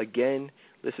show again,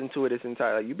 listen to it its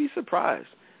entire. You'd be surprised.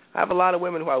 I have a lot of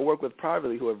women who I work with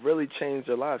privately who have really changed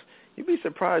their lives. You'd be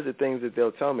surprised at things that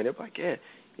they'll tell me. They're like, yeah,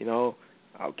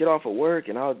 I'll get off of work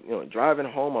and I'll, driving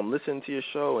home, I'm listening to your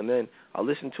show, and then I'll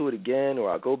listen to it again, or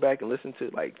I'll go back and listen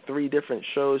to like 3 different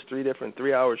shows, 3 different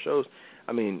 3-hour shows.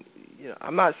 I mean,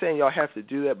 I'm not saying y'all have to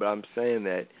do that, but I'm saying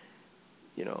that,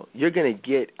 you're going to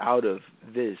get out of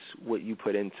this what you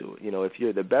put into it. If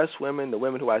you're the best women, the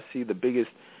women who I see the biggest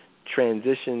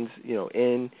transitions,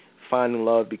 in finding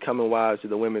love, becoming wives, are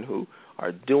the women who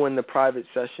are doing the private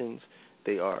sessions.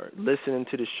 They are listening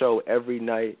to the show every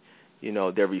night.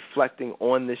 They're reflecting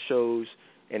on the shows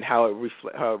and how it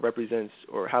represents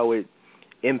or how it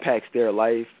impacts their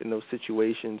life in those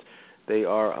situations. They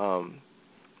are,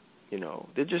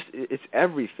 it's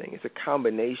everything. It's a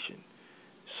combination.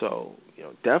 So,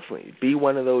 definitely be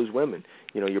one of those women.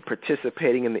 You're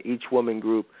participating in the Each Woman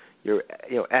group. You're,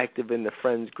 active in the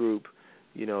Friends group.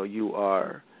 You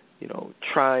are,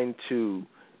 trying to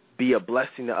be a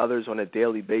blessing to others on a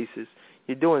daily basis.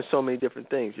 You're doing so many different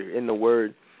things. You're in the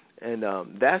Word. And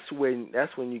that's when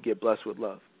you get blessed with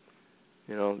love.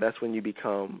 That's when you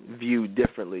become viewed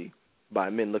differently by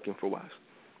men looking for wives.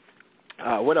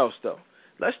 What else though?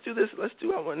 Let's do this.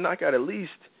 I want to knock out at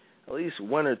least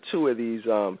 1 or 2 of these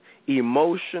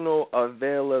emotional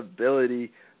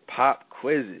availability pop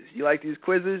quizzes. You like these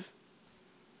quizzes?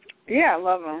 Yeah, I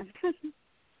love them.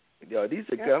 Yo, these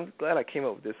are good. I'm glad I came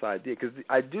up with this idea because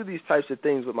I do these types of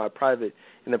things with my private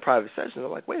sessions. I'm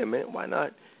like, wait a minute, why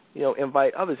not,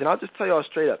 invite others? And I'll just tell y'all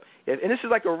straight up, and this is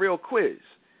like a real quiz.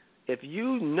 If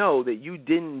you know that you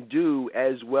didn't do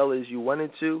as well as you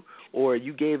wanted to, or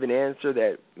you gave an answer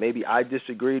that maybe I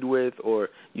disagreed with, or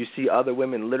you see other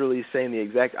women literally saying the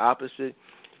exact opposite,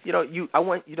 I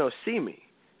want, see me.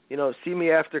 See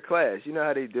me after class. You know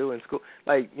how they do in school.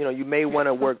 Like, you may want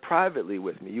to work privately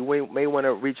with me. You may want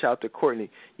to reach out to Courtney.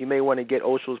 You may want to get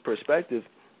Oshal's perspective,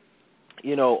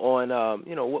 on,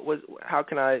 how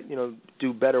can I,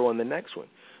 do better on the next one.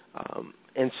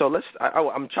 And so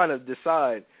I'm trying to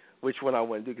decide which one I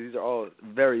want to do because these are all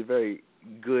very, very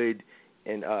good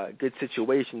and good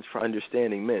situations for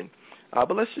understanding men.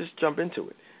 But let's just jump into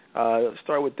it. Let's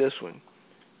start with this one.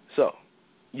 So,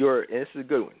 and this is a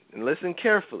good one. And listen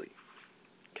carefully,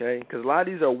 okay? Because a lot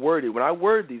of these are worded. When I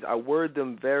word these, I word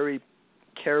them very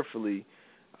carefully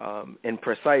and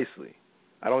precisely.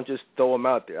 I don't just throw them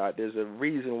out there. There's a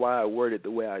reason why I word it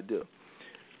the way I do.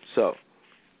 So,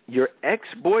 your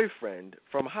ex-boyfriend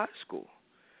from high school,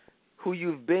 who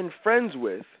you've been friends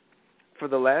with for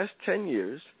the last 10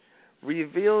 years,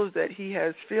 reveals that he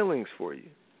has feelings for you.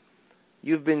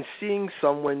 You've been seeing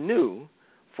someone new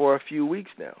for a few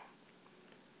weeks now.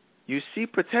 You see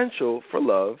potential for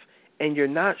love, and you're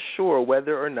not sure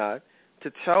whether or not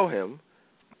to tell him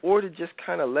or to just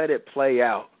kind of let it play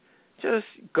out. Just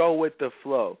go with the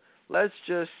flow. Let's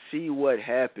just see what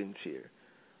happens here.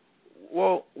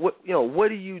 Well, what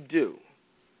do you do?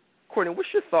 Courtney, what's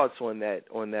your thoughts on that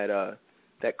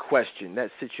question, that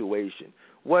situation?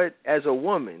 What, as a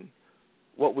woman,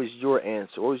 what was your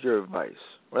answer? What was your advice?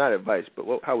 Well, not advice, but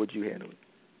how would you handle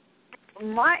it?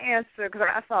 My answer, because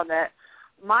I saw that,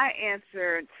 my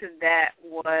answer to that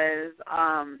was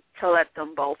to let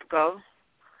them both go.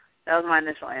 That was my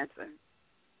initial answer.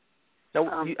 Now,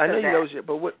 I know you know,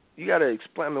 but what you got to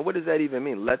explain. I mean, what does that even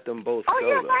mean? Let them both go. Oh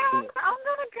yeah, I'm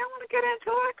gonna get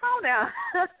into it. Calm down.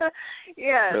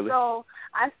 Yeah. Really? So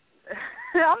I'm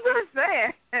just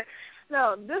saying.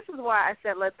 No, this is why I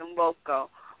said let them both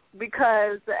go,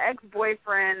 because the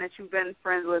ex-boyfriend that you've been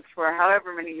friends with for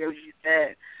however many years you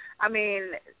said, I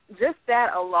mean, just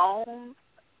that alone,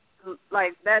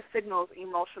 like that signals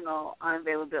emotional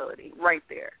unavailability right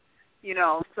there.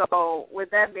 So with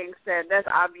that being said, that's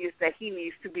obvious that he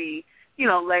needs to be,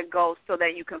 let go so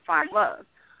that you can find love.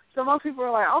 So most people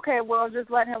are like, okay, well, just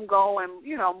let him go and,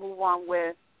 move on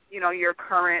with, your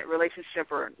current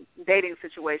relationship or dating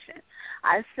situation.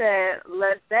 I said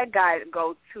let that guy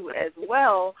go too as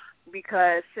well,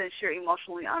 because since you're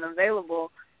emotionally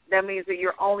unavailable, that means that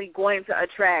you're only going to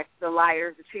attract the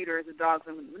liars, the cheaters, the dogs,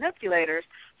 and the manipulators.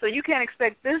 So you can't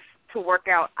expect this to work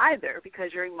out either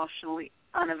because you're emotionally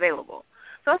unavailable.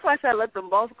 So that's why I said let them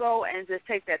both go and just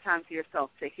take that time to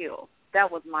yourself to heal.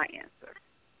 That was my answer.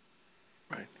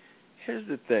 Right. Here's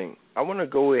the thing. I want to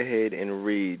go ahead and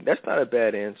read. That's not a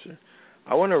bad answer.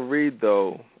 I want to read,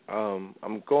 though.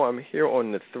 I'm here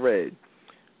on the thread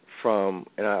and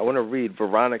I want to read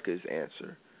Veronica's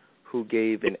answer, who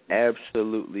gave an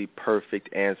absolutely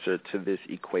perfect answer to this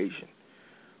equation.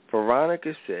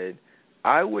 Veronica said,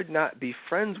 I would not be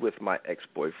friends with my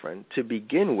ex-boyfriend to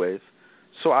begin with,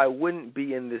 so I wouldn't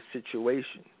be in this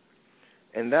situation.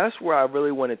 And that's where I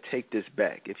really want to take this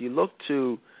back. If you look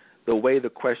to the way the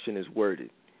question is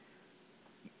worded,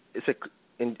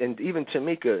 and even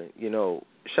Tamika,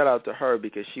 shout out to her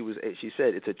because she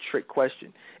said it's a trick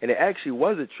question. And it actually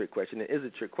was a trick question. It is a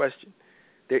trick question.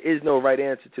 There is no right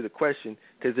answer to the question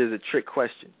because there's a trick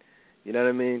question. You know what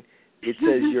I mean? It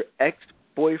says your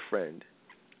ex-boyfriend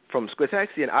from school. It's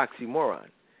actually an oxymoron.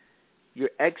 Your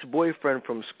ex-boyfriend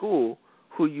from school,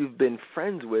 who you've been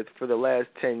friends with for the last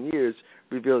 10 years,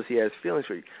 reveals he has feelings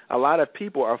for you. A lot of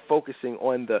people are focusing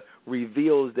on the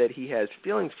reveals that he has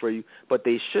feelings for you, but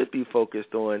they should be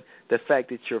focused on the fact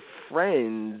that you're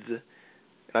friends, and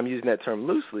I'm using that term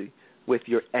loosely, with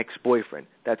your ex-boyfriend.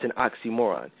 That's an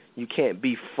oxymoron. You can't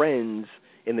be friends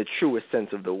in the truest sense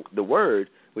of the word,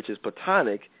 which is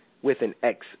platonic, with an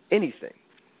ex-anything.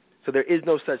 So there is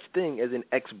no such thing as an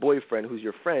ex-boyfriend who's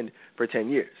your friend for 10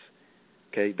 years.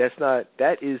 Okay,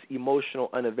 that is emotional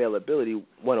unavailability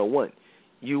 101.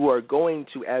 You are going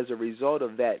to, as a result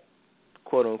of that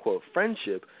quote-unquote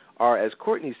friendship, are, as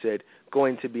Courtney said,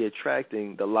 going to be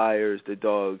attracting the liars, the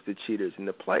dogs, the cheaters, and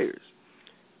the players.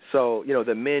 So,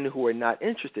 the men who are not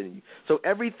interested in you. So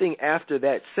everything after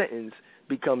that sentence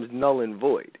becomes null and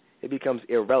void. It becomes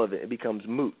irrelevant. It becomes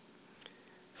moot.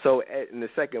 So in the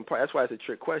second part, that's why it's a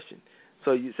trick question.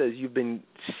 So it says you've been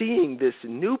seeing this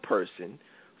new person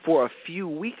for a few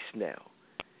weeks now.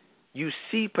 You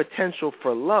see potential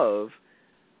for love,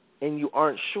 and you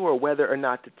aren't sure whether or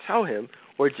not to tell him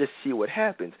or just see what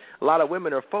happens. A lot of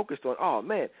women are focused on, oh,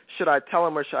 man, should I tell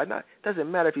him or should I not? It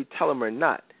doesn't matter if you tell him or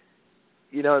not,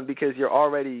 because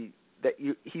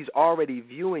he's already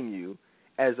viewing you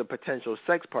as a potential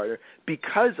sex partner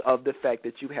because of the fact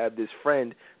that you have this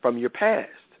friend from your past.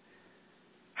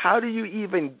 How do you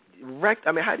even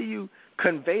how do you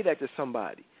convey that to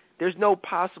somebody? There's no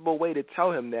possible way to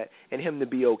tell him that and him to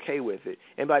be okay with it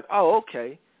and be like, oh,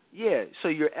 okay, yeah. So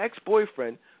your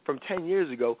ex-boyfriend from 10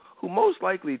 years ago, who most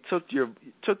likely took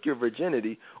your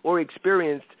virginity or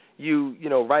experienced you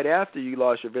right after you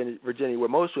lost your virginity, where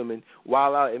most women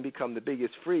wild out and become the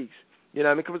biggest freaks. You know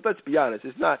what I mean? Because let's be honest,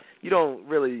 it's not, you don't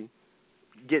really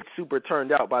get super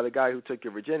turned out by the guy who took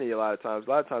your virginity a lot of times. A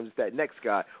lot of times it's that next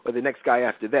guy or the next guy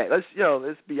after that. Let's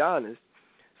be honest.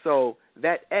 So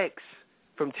that ex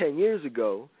from 10 years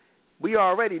ago, we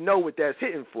already know what that's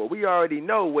hitting for. We already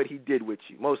know what he did with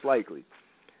you, most likely.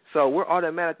 So we're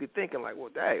automatically thinking like, well,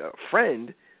 dang, a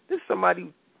friend, this is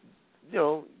somebody,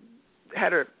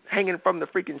 had her hanging from the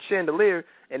freaking chandelier,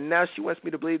 and now she wants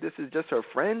me to believe this is just her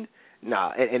friend?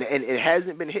 Nah, and it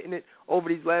hasn't been hitting it over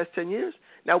these last 10 years.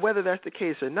 Now, whether that's the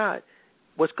case or not,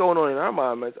 what's going on in our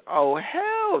mind is, oh,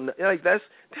 hell no. Like, that's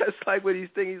like what he's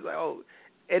thinking. He's like, oh,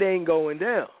 it ain't going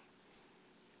down.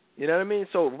 You know what I mean?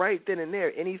 So right then and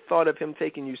there, any thought of him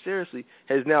taking you seriously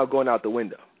has now gone out the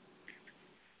window.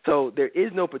 So there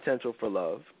is no potential for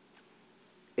love.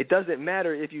 It doesn't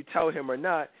matter if you tell him or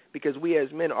not, because we as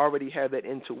men already have that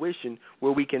intuition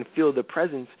where we can feel the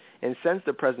presence and sense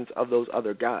the presence of those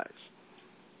other guys.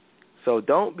 So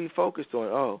don't be focused on,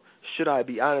 oh, should I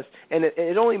be honest? And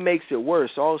it only makes it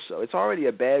worse also. It's already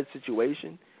a bad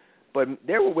situation, but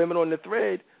there were women on the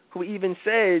thread who even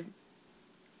said,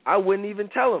 I wouldn't even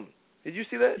tell him. Did you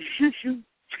see that?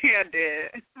 Yeah, I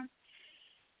did.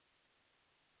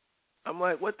 I'm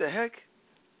like, what the heck?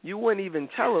 You wouldn't even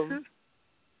tell him?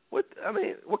 What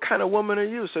kind of woman are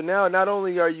you? So now not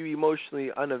only are you emotionally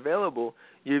unavailable,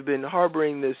 you've been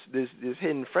harboring this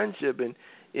hidden friendship and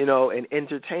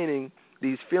entertaining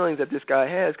these feelings that this guy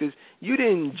has, because you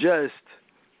didn't just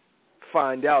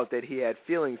find out that he had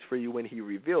feelings for you when he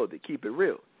revealed it. Keep it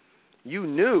real. You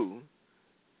knew,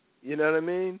 you know what I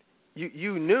mean?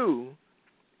 You knew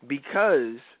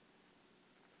because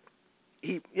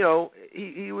he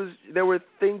was, there were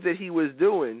things that he was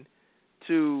doing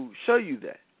to show you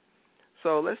that.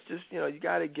 So let's just, you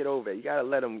got to get over it. You got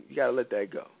to let that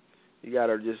go. You got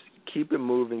to just keep it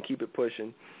moving, keep it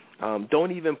pushing.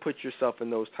 Don't even put yourself in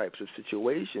those types of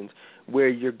situations where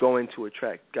you're going to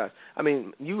attract guys. I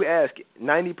mean, you ask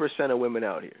 90% of women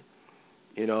out here,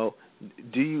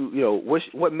 do you,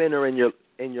 what men are in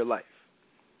your life?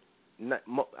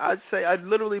 I'd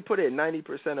literally put it,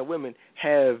 90% of women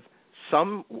have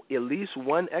at least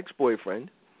one ex-boyfriend,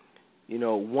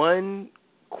 one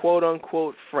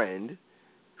quote-unquote friend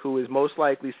who is most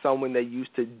likely someone they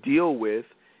used to deal with,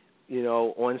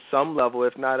 on some level,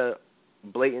 if not a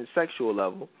blatant sexual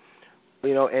level,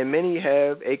 and many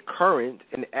have a current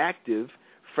and active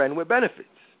friend with benefits.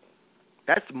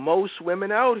 That's most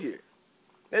women out here.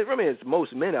 I mean, it's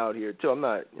most men out here, too. I'm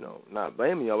not, not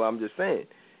blaming you, but I'm just saying,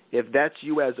 if that's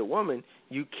you as a woman,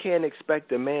 you can't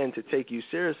expect a man to take you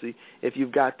seriously if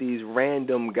you've got these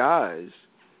random guys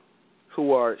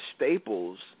who are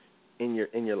staples in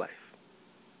your life.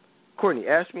 Courtney,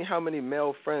 ask me how many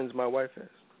male friends my wife has.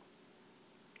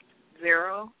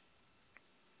 0.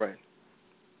 Right.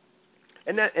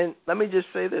 And let me just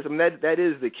say this. I mean, that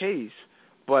is the case,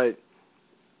 but,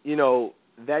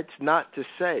 that's not to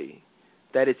say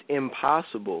that it's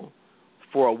impossible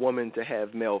for a woman to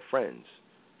have male friends.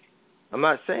 I'm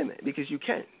not saying that, because you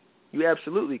can. You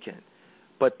absolutely can.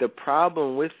 But the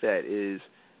problem with that is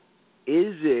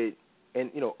it,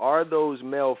 and, are those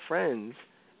male friends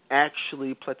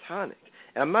actually platonic?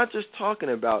 And I'm not just talking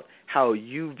about how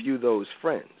you view those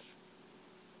friends.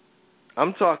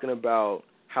 I'm talking about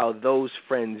how those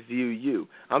friends view you.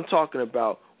 I'm talking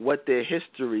about what their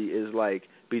history is like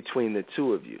between the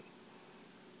two of you.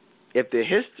 If the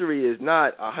history is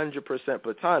not 100%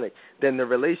 platonic, then the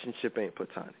relationship ain't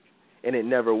platonic. And it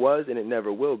never was, and it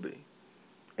never will be.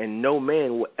 And no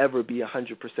man will ever be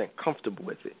 100% comfortable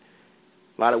with it.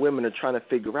 A lot of women are trying to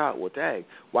figure out, well, dang,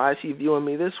 why is he viewing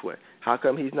me this way? How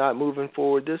come he's not moving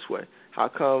forward this way? How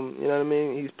come,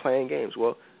 he's playing games?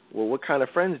 Well, what kind of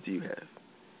friends do you have?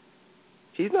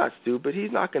 He's not stupid.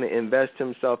 He's not going to invest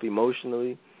himself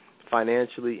emotionally,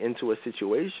 financially into a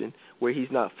situation where he's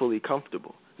not fully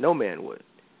comfortable. No man would.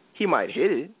 He might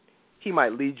hit it. He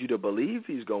might lead you to believe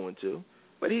he's going to,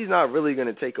 but he's not really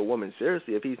going to take a woman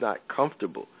seriously if he's not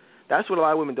comfortable. That's what a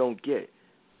lot of women don't get.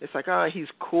 It's like, he's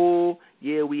cool.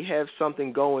 Yeah, we have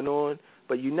something going on.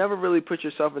 But you never really put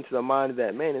yourself into the mind of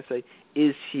that man and say,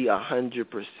 is he 100%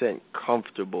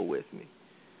 comfortable with me?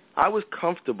 I was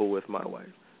comfortable with my wife.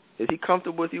 Is he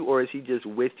comfortable with you, or is he just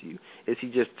with you? Is he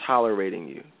just tolerating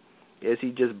you? Is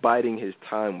he just biding his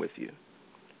time with you?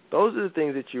 Those are the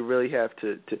things that you really have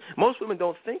to most women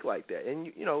don't think like that.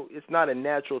 And, it's not a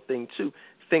natural thing to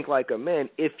think like a man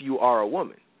if you are a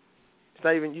woman. It's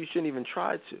not even, you shouldn't even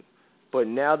try to. But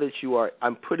now that you are,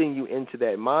 I'm putting you into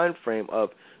that mind frame of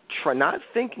not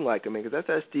thinking like a man, because that's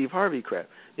that Steve Harvey crap.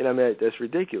 That's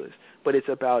ridiculous. But it's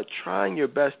about trying your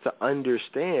best to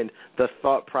understand the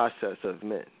thought process of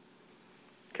men.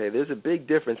 Okay, there's a big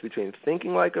difference between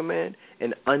thinking like a man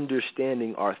and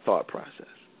understanding our thought process.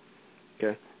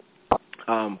 Okay,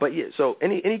 but yeah. So,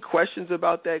 any questions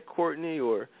about that, Courtney,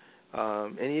 or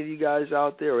any of you guys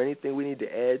out there, or anything we need to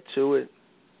add to it?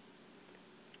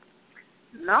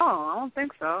 No, I don't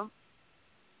think so.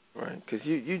 Right, because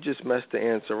you just messed the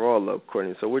answer all up,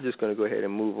 Courtney. So we're just going to go ahead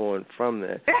and move on from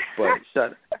that. But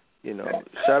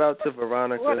shout out to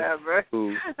Veronica. Whatever.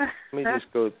 Who, let me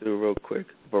just go through real quick.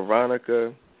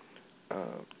 Veronica,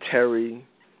 Terry,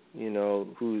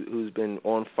 who's been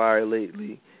on fire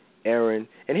lately. Erin,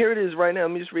 and here it is right now.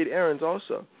 Let me just read Erin's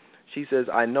also. She says,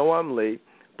 I know I'm late,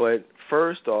 but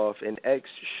first off, an ex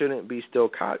shouldn't be still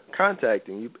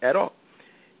contacting you at all.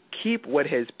 Keep what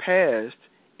has passed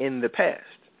in the past.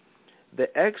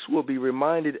 The ex will be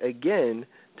reminded again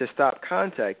to stop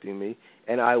contacting me,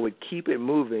 and I would keep it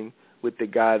moving with the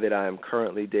guy that I am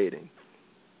currently dating.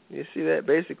 You see that?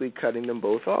 Basically cutting them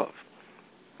both off.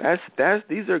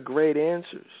 These are great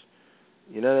answers.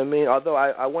 You know what I mean? Although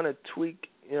I want to tweak,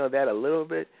 that a little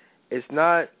bit. It's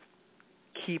not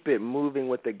keep it moving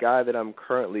with the guy that I'm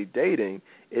currently dating.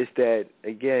 It's that,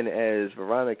 again, as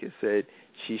Veronica said,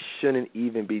 she shouldn't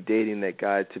even be dating that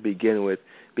guy to begin with,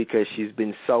 because she's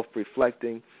been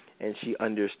self-reflecting and she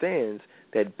understands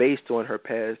that based on her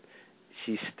past,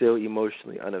 she's still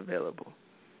emotionally unavailable.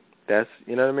 That's,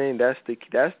 you know what I mean? That's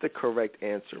the correct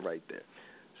answer right there.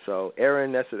 So,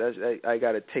 Erin, I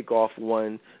got to take off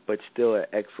one, but still an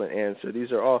excellent answer.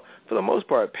 These are all, for the most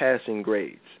part, passing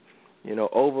grades.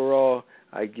 Overall,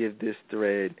 I give this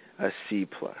thread a C+.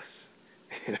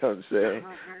 You know what I'm saying?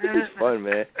 It's fun,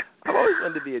 man. I've always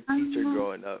wanted to be a teacher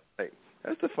growing up. Like,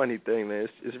 that's the funny thing, man.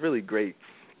 It's really great.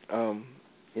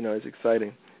 It's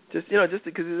exciting. Just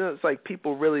because it's like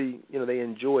people really, they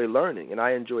enjoy learning, and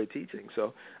I enjoy teaching.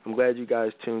 So I'm glad you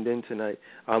guys tuned in tonight.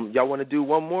 Y'all want to do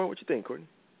one more? What you think, Courtney?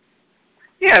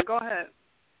 Yeah, go ahead.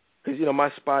 Because,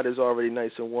 my spot is already nice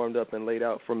and warmed up and laid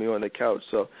out for me on the couch,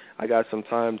 so I got some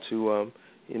time to,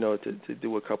 to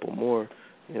do a couple more.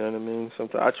 You know what I mean?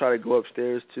 Sometimes I try to go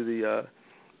upstairs to the,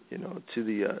 to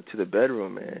the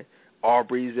bedroom, man.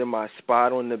 Aubrey's in my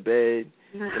spot on the bed.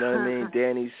 You know what I mean?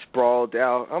 Danny's sprawled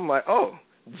out. I'm like, oh,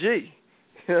 gee.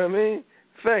 You know what I mean?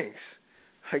 Thanks.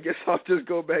 I guess I'll just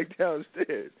go back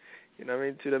downstairs. You know what I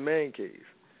mean? To the man cave.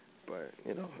 But,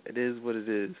 it is what it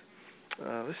is.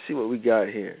 Let's see what we got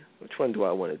here. Which one do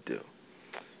I want to do?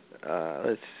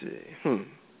 Let's see.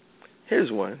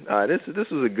 Here's one. This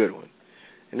was a good one,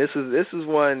 and this is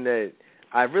one that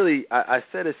I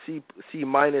said a C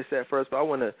minus at first, but I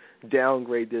want to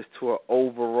downgrade this to an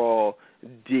overall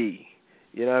D.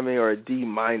 You know what I mean, or a D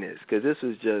minus, because this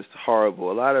was just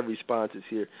horrible. A lot of responses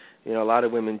here. A lot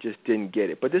of women just didn't get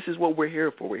it. But this is what we're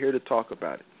here for. We're here to talk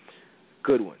about it.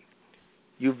 Good one.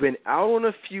 You've been out on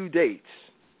a few dates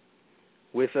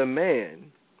with a man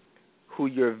who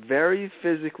you're very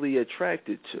physically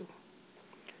attracted to,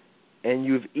 and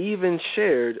you've even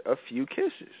shared a few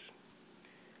kisses.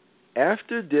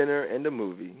 After dinner and a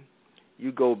movie,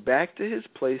 you go back to his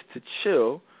place to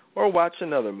chill or watch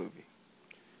another movie.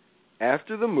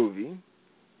 After the movie,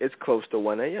 it's close to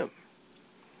 1 a.m.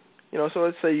 So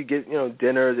let's say you get,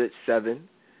 dinner at 7,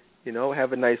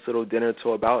 have a nice little dinner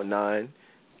till about 9.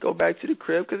 Go back to the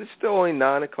crib because it's still only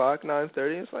 9 o'clock,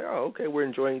 9:30. It's like, oh, okay, we're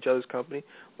enjoying each other's company.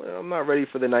 Well, I'm not ready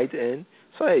for the night to end.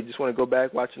 So, hey, just want to go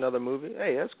back, watch another movie.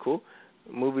 Hey, that's cool.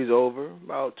 Movie's over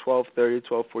about 12:30,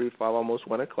 12:45, almost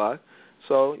 1 o'clock.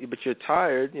 So, but you're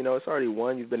tired. It's already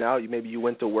 1. You've been out. Maybe you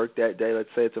went to work that day. Let's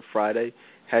say it's a Friday.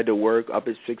 Had to work up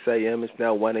at 6 a.m. It's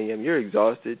now 1 a.m. You're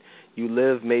exhausted. You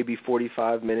live maybe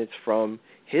 45 minutes from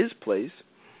his place.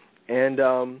 And,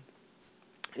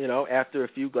 after a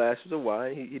few glasses of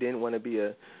wine, he didn't want to be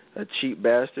a cheap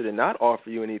bastard and not offer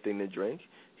you anything to drink.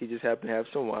 He just happened to have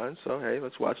some wine. So, hey,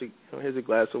 let's watch it. Here's a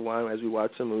glass of wine as we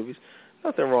watch some movies.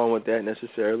 Nothing wrong with that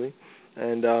necessarily.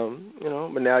 And,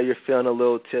 but now you're feeling a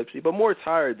little tipsy, but more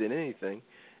tired than anything.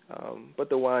 But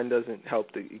the wine doesn't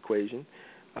help the equation.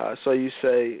 So you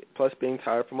say, plus being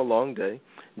tired from a long day,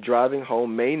 driving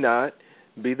home may not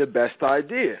be the best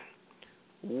idea.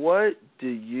 What do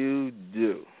you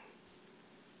do?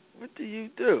 What do you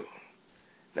do?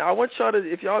 Now, I want y'all to,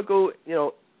 if y'all go,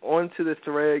 onto the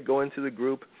thread, go into the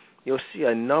group, you'll see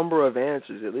a number of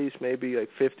answers, at least maybe like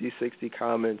 50, 60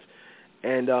 comments,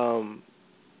 and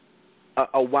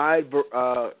a wide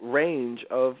range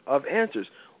of answers.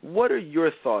 What are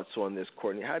your thoughts on this,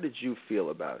 Courtney? How did you feel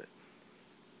about it?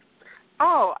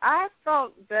 Oh, I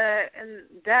felt that in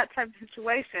that type of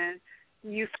situation,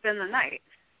 you spend the night.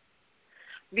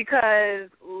 Because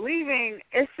leaving,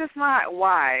 it's just not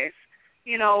wise.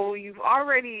 You've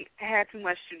already had too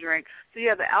much to drink, so you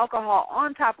have the alcohol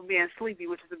on top of being sleepy,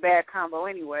 which is a bad combo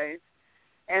anyways.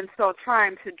 And so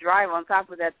trying to drive on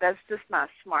top of that, that's just not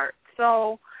smart.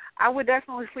 So I would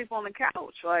definitely sleep on the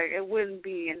couch. Like, it wouldn't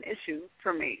be an issue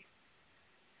for me.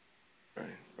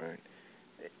 Right.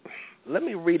 Let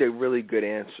me read a really good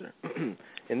answer.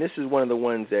 And this is one of the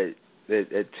ones that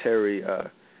Terry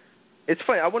it's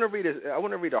funny. I want to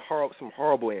read some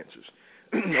horrible answers.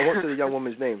 I won't say the young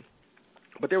woman's name,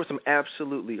 but there were some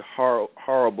absolutely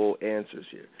horrible answers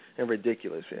here and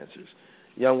ridiculous answers.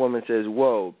 Young woman says,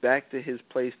 "Whoa, back to his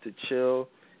place to chill,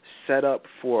 set up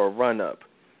for a run-up."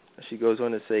 She goes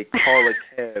on to say, "Call a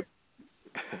cab."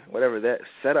 Whatever that,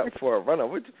 set up for a run-up.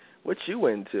 What you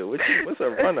into? What's a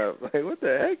run-up? Like, what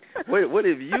the heck? What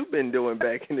have you been doing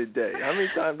back in the day? How many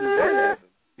times did that happen?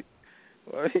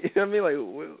 Well, you know what I mean?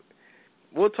 Like,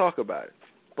 we'll talk about it.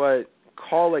 But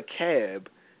call a cab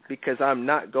because I'm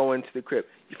not going to the crib.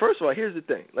 First of all, here's the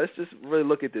thing. Let's just really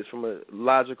look at this from a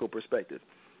logical perspective.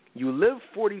 You live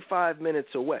 45 minutes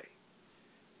away.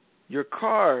 Your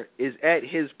car is at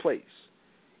his place.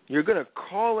 You're going to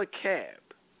call a cab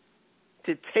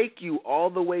to take you all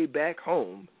the way back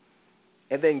home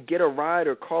and then get a ride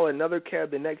or call another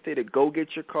cab the next day to go get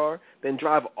your car, then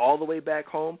drive all the way back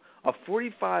home. A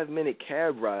 45-minute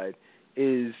cab ride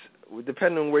is,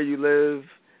 depending on where you live,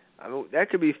 I mean, that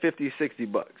could be $50,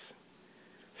 $60. So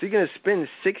you're going to spend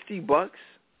 $60,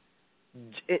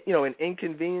 and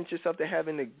inconvenience yourself to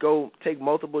having to go take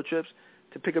multiple trips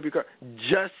to pick up your car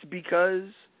just because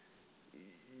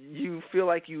you feel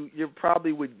like you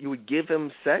probably would give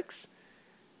him sex?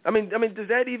 I mean, does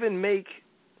that even make?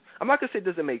 I'm not gonna say it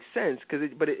doesn't make sense,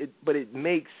 but it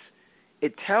makes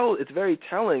it tell. It's very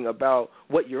telling about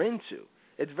what you're into.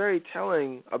 It's very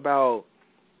telling about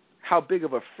how big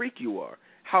of a freak you are,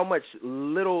 how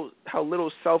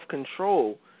little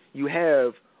self-control you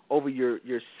have over your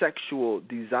sexual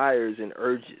desires and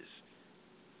urges.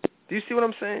 Do you see what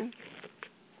I'm saying?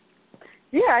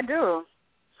 Yeah, I do.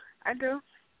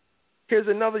 Here's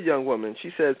another young woman.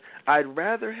 She says, "I'd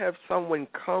rather have someone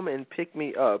come and pick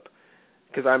me up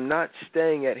because I'm not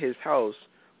staying at his house,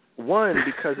 one,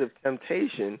 because of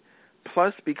temptation,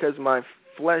 plus because my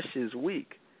flesh is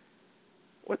weak."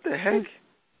 What the heck?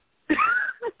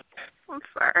 I'm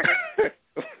sorry.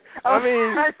 I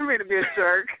mean, I didn't mean to be a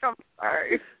jerk. I'm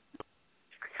sorry.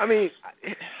 I mean,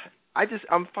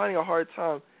 I'm finding a hard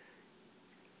time.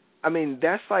 I mean,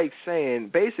 that's like saying,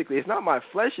 basically, it's not my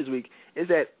flesh is weak, is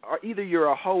that either you're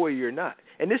a hoe or you're not.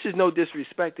 And this is no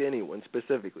disrespect to anyone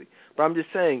specifically, but I'm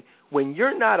just saying, when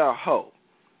you're not a hoe,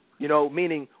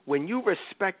 meaning when you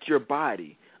respect your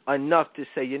body enough to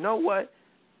say, you know what,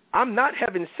 I'm not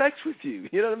having sex with you.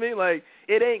 You know what I mean? Like,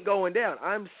 it ain't going down.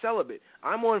 I'm celibate.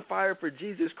 I'm on fire for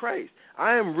Jesus Christ.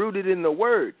 I am rooted in the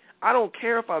Word. I don't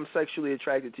care if I'm sexually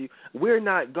attracted to you. We're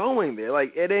not going there.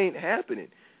 Like, it ain't happening.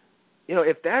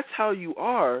 If that's how you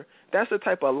are, that's the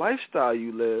type of lifestyle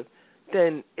you live,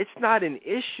 then it's not an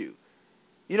issue.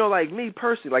 Like me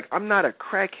personally, like, I'm not a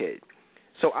crackhead.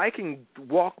 So I can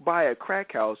walk by a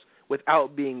crack house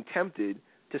without being tempted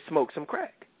to smoke some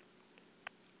crack.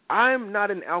 I'm not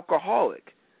an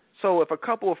alcoholic. So if a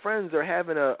couple of friends are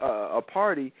having a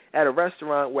party at a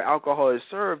restaurant where alcohol is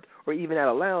served or even at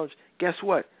a lounge, guess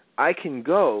what? I can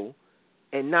go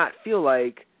and not feel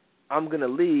like I'm going to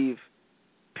leave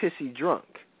pissy drunk.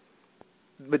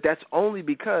 But that's only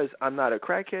because I'm not a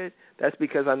crackhead. That's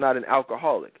because I'm not an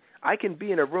alcoholic. I can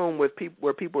be in a room with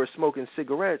where people are smoking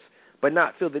cigarettes but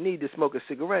not feel the need to smoke a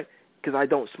cigarette because I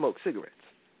don't smoke cigarettes.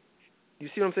 You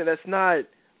see what I'm saying? That's not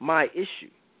my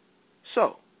issue.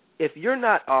 So, if you're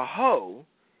not a hoe,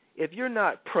 if you're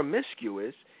not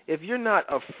promiscuous, if you're not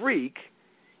a freak,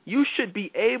 you should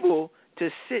be able to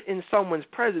sit in someone's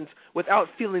presence without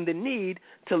feeling the need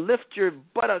to lift your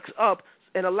buttocks up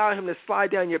and allow him to slide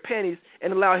down your panties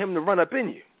and allow him to run up in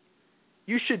you.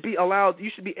 You should be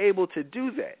able to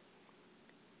do that.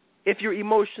 If you're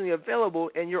emotionally available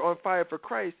and you're on fire for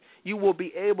Christ, you will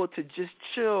be able to just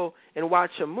chill and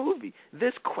watch a movie.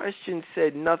 This question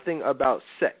said nothing about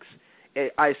sex.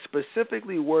 I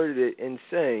specifically worded it in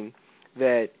saying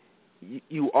that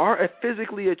you are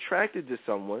physically attracted to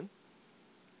someone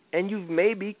and you've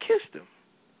maybe kissed them.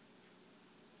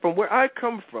 From where I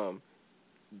come from,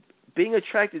 being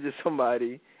attracted to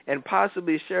somebody and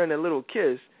possibly sharing a little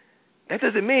kiss, that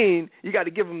doesn't mean you got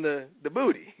to give them the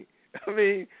booty. I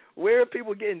mean, where are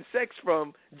people getting sex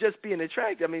from just being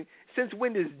attracted? I mean, since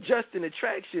when does just an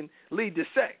attraction lead to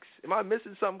sex? Am I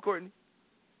missing something, Courtney?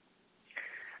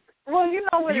 Well, you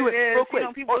know what it is. Real quick, you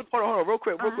know, people... hold on, real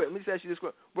quick. Let me just ask you this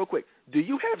real quick. Do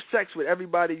you have sex with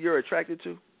everybody you're attracted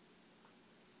to?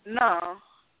 No.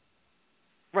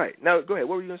 Right. Now, go ahead.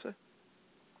 What were you going to say?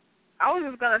 I was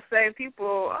just going to say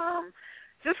people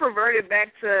just reverted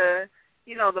back to,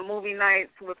 you know, the movie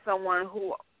nights with someone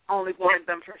who only wanted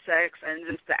them for sex and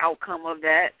just the outcome of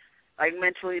that. Like,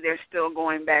 mentally, they're still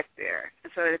going back there.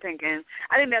 And so they're thinking,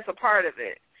 I think that's a part of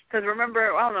it. Because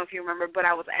remember, I don't know if you remember, but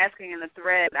I was asking in the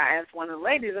thread, I asked one of the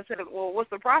ladies, I said, well, what's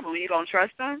the problem? You don't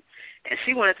trust them? And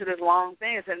she went into this long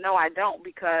thing and said, no, I don't,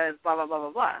 because blah, blah, blah,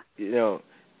 blah, blah. You know,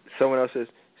 someone else says,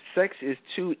 sex is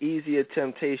too easy a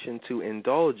temptation to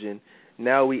indulge in.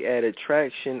 Now we add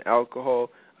attraction, alcohol,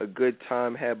 a good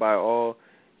time had by all,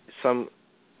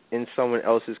 in someone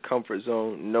else's comfort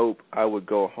zone. Nope, I would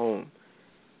go home.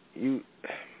 You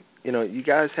know, you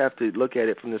guys have to look at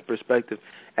it from this perspective.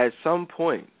 At some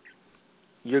point,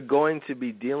 you're going to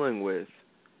be dealing with,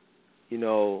 you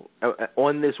know,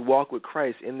 on this walk with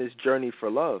Christ, in this journey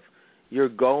for love, you're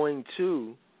going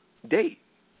to date.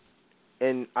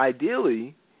 And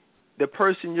ideally, the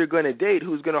person you're going to date,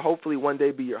 who's going to hopefully one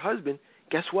day be your husband,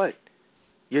 guess what?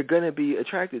 You're going to be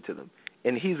attracted to them,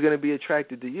 and he's going to be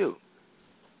attracted to you.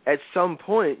 At some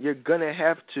point, you're going to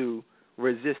have to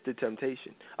resist the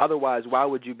temptation. Otherwise, why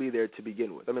would you be there to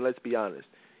begin with? I mean, let's be honest.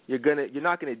 You're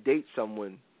not going to date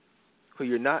someone who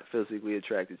you're not physically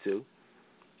attracted to,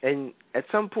 and at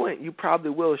some point, you probably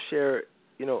will share,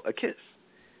 you know, a kiss.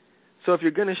 So if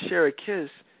you're going to share a kiss,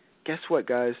 guess what,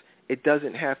 guys? It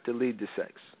doesn't have to lead to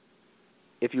sex.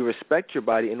 If you respect your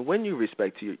body, and when you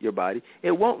respect your body,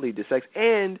 it won't lead to sex.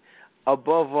 And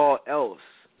above all else,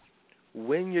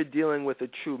 when you're dealing with a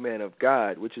true man of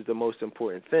God, which is the most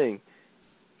important thing,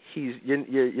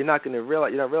 you're not going to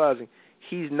realize, you're not realizing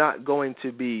he's not going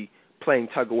to be playing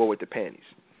tug of war with the panties.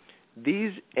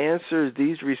 These answers,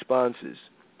 these responses,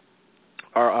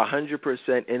 are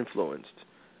 100% influenced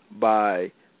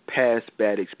by past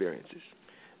bad experiences.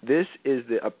 This is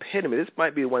the epitome. This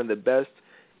might be one of the best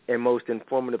and most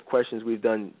informative questions we've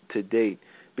done to date,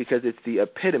 because it's the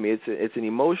epitome. It's an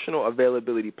emotional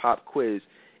availability pop quiz,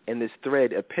 and this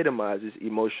thread epitomizes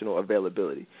emotional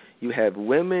availability. You have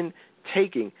women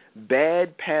taking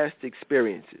bad past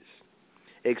experiences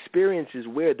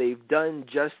where they've done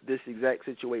just this exact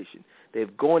situation.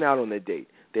 They've gone out on a date.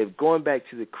 They've gone back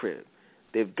to the crib.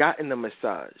 They've gotten a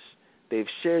massage. They've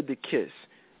shared the kiss,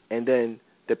 and then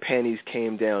the panties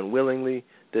came down willingly.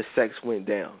 The sex went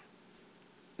down.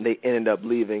 They ended up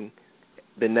leaving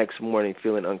the next morning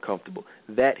feeling uncomfortable.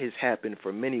 That has happened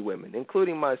for many women,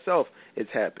 including myself.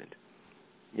 It's happened.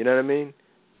 You know what I mean?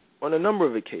 On a number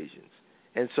of occasions.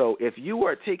 And so if you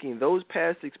are taking those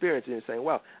past experiences and saying,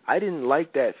 wow, I didn't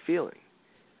like that feeling,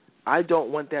 I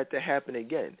don't want that to happen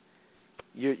again,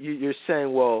 you're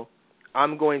saying, well,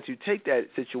 I'm going to take that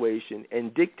situation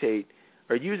and dictate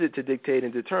or use it to dictate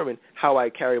and determine how I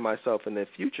carry myself in the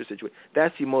future situation.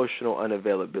 That's emotional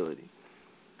unavailability.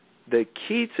 The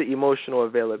key to emotional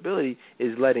availability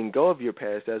is letting go of your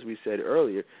past, as we said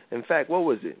earlier. In fact, what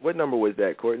was it? What number was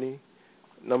that, Courtney?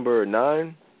 Number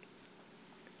 9?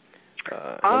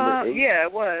 Number 8? Yeah,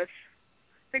 it was.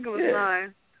 I think it was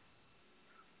 9.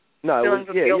 No, Feelings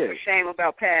it was, of guilt or shame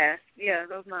about past. Yeah,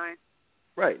 that was 9.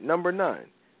 Right, number 9.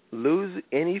 Lose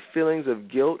any feelings of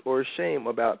guilt or shame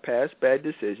about past bad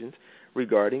decisions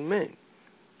regarding men.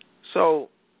 So,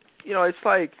 you know, it's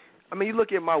like, I mean, you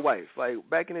look at my wife. Like,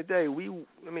 back in the day, we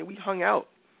hung out.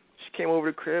 She came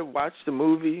over to the crib, watched the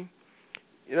movie.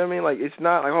 You know what I mean? Like, it's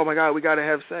not like, oh, my God, we got to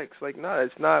have sex. Like, no,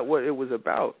 it's not what it was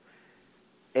about.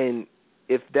 And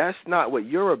if that's not what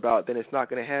you're about, then it's not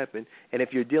going to happen. And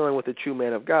if you're dealing with a true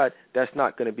man of God, that's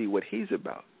not going to be what he's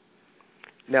about.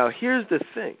 Now, here's the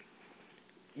thing.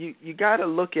 You got to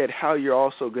look at how you're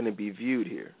also going to be viewed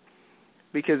here.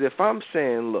 Because if I'm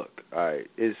saying, look, all right,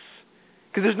 because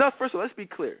there's not, first of all, let's be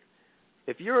clear.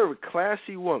 If you're a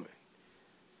classy woman,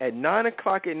 at 9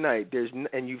 o'clock at night,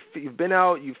 and you've been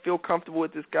out, you feel comfortable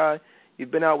with this guy,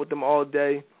 you've been out with them all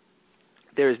day,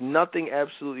 there's nothing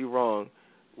absolutely wrong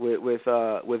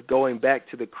with going back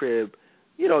to the crib,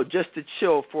 you know, just to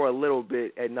chill for a little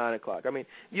bit at 9 o'clock. I mean,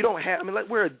 you don't have. I mean,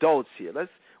 we're adults here. Let's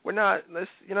you know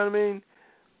what I mean?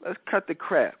 Let's cut the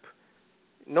crap.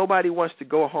 Nobody wants to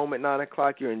go home at 9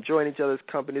 o'clock. You're enjoying each other's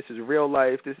company. This is real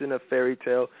life. This isn't a fairy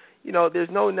tale. You know, there's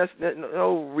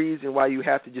no reason why you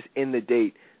have to just end the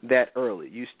date that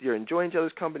early. You're enjoying each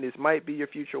other's company. This might be your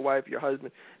future wife, your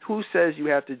husband. Who says you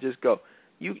have to just go?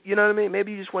 You know what I mean?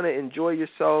 Maybe you just want to enjoy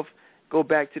yourself, go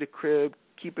back to the crib,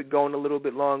 keep it going a little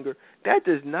bit longer. That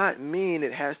does not mean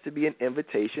it has to be an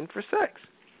invitation for sex.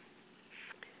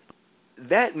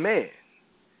 That man,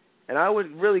 and I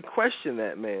would really question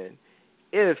that man,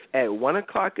 if at 1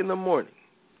 o'clock in the morning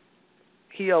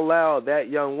he allowed that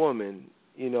young woman,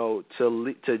 you know,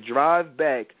 to drive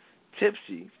back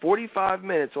tipsy 45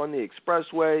 minutes on the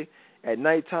expressway at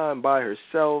nighttime by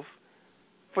herself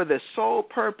for the sole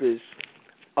purpose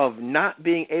of not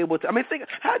being able to. I mean, think,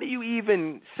 how do you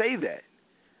even say that?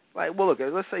 Like, well, look,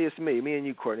 let's say it's me and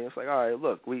you, Courtney. It's like, all right,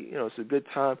 look, it's a good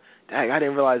time. Dang, I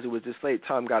didn't realize it was this late.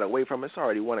 Time got away from us. It's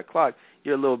already 1 o'clock.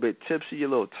 You're a little bit tipsy. You're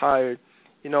a little tired.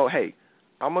 You know, hey,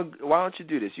 why don't you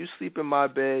do this? You sleep in my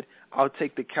bed. I'll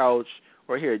take the couch.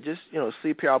 Or here, just,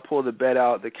 sleep here. I'll pull the bed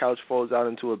out. The couch folds out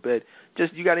into a bed.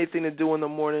 Just, you got anything to do in the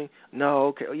morning? No,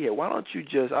 okay. Oh, yeah, why don't you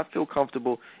I feel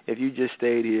comfortable if you just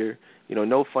stayed here.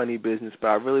 No funny business, but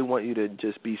I really want you to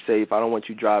just be safe. I don't want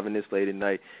you driving this late at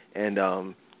night. And,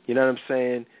 you know what I'm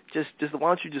saying? Just why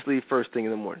don't you just leave first thing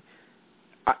in the morning?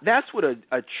 That's what a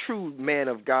true man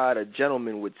of God, a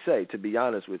gentleman would say, to be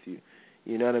honest with you.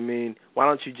 You know what I mean? Why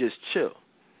don't you just chill?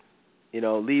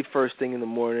 Leave first thing in the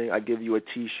morning. I give you a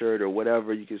T-shirt or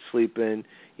whatever you can sleep in.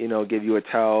 Give you a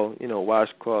towel,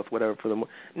 washcloth, whatever for the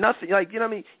morning. Nothing, you know what I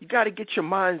mean? You got to get your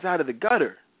minds out of the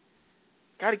gutter.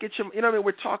 Got to get your, you know what I mean?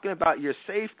 We're talking about your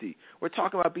safety. We're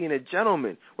talking about being a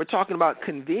gentleman. We're talking about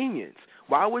convenience.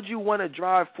 Why would you want to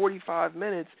drive 45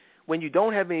 minutes when you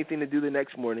don't have anything to do the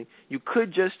next morning? You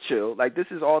could just chill. Like, this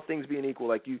is all things being equal.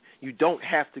 Like, you don't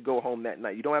have to go home that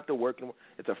night. You don't have to work anymore.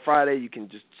 It's a Friday. You can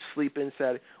just sleep in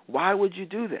Saturday. Why would you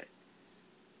do that?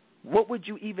 What would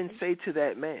you even say to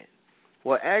that man?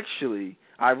 Well, actually,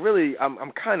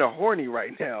 I'm kind of horny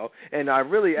right now, and I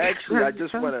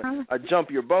just want to jump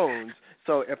your bones.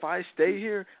 So if I stay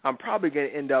here, I'm probably going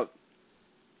to end up,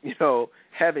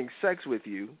 having sex with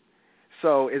you.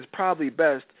 So it's probably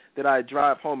best that I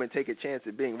drive home and take a chance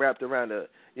at being wrapped around an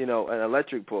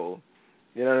electric pole.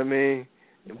 You know what I mean?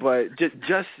 But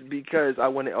just because I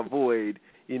want to avoid,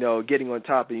 getting on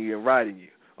top of you and riding you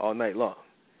all night long.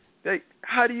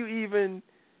 How do you even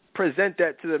present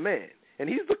that to the man? And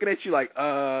he's looking at you like,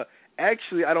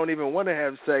 actually, I don't even want to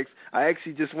have sex. I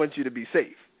actually just want you to be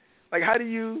safe. Like, how do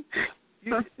you see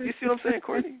what I'm saying,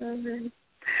 Courtney?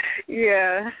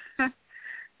 Yeah.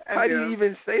 How do you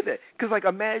even say that? Because, like,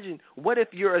 imagine, what if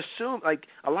you're assuming, like,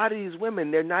 a lot of these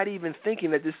women, they're not even thinking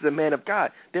that this is a man of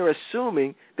God. They're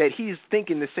assuming that he's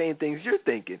thinking the same things you're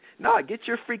thinking. Nah, get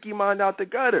your freaky mind out the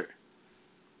gutter.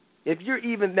 If you're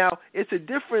even, now, it's a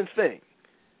different thing.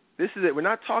 This is it. We're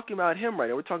not talking about him right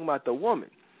now. We're talking about the woman.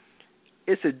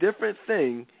 It's a different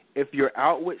thing if you're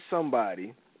out with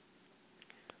somebody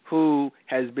who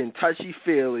has been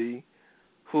touchy-feely,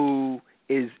 who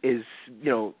is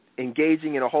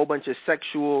engaging in a whole bunch of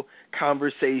sexual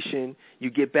conversation.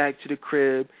 You get back to the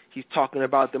crib. He's talking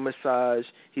about the massage.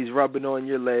 He's rubbing on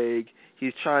your leg.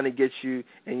 He's trying to get you,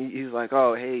 and he's like,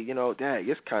 oh, hey, Dad,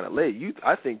 it's kind of late.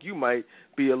 I think you might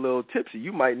be a little tipsy.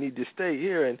 You might need to stay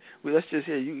here, and let's just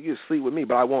hear you sleep with me,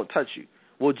 but I won't touch you.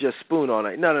 We'll just spoon all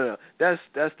night. No. That's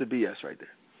the BS right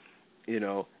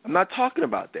there. I'm not talking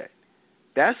about that.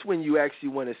 That's when you actually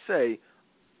want to say,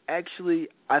 actually,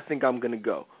 I think I'm going to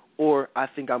go. Or I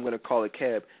think I'm going to call a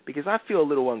cab because I feel a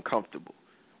little uncomfortable.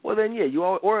 Well, then, yeah,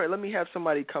 or let me have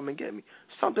somebody come and get me.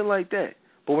 Something like that.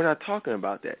 But we're not talking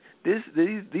about that.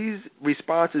 These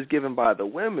responses given by the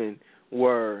women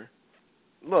were,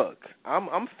 look,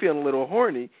 I'm feeling a little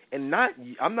horny, and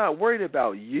I'm not worried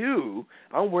about you.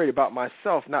 I'm worried about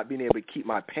myself not being able to keep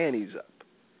my panties up.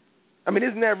 I mean,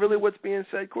 isn't that really what's being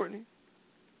said, Courtney?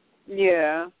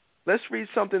 Yeah. Let's read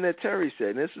something that Terry said,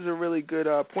 and this is a really good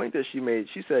point that she made.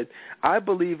 She said, I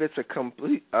believe it's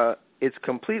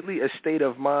completely a state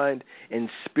of mind and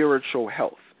spiritual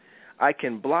health. I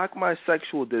can block my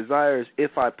sexual desires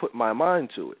if I put my mind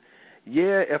to it.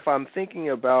 Yeah, if I'm thinking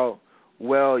about,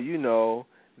 well,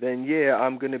 then yeah,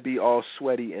 I'm going to be all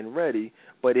sweaty and ready.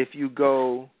 But if you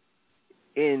go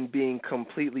in being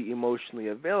completely emotionally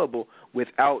available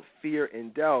without fear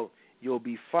and doubt, you'll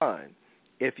be fine.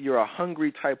 If you're a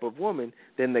hungry type of woman,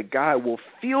 then the guy will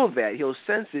feel that. He'll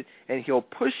sense it, and he'll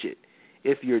push it.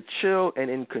 If you're chill and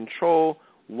in control,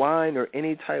 wine or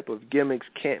any type of gimmicks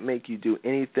can't make you do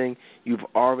anything you've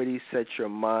already set your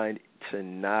mind to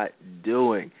not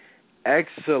doing.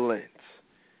 Excellent.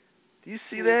 Do you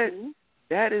see that?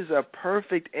 That is a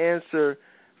perfect answer.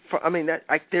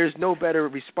 There's no better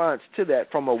response to that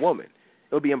from a woman.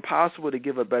 It would be impossible to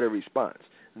give a better response.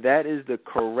 That is the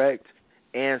correct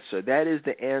answer. That is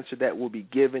the answer that will be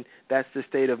given. That's the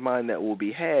state of mind that will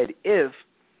be had if,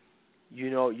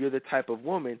 you're the type of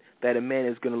woman that a man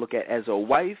is going to look at as a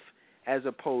wife as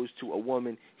opposed to a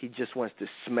woman he just wants to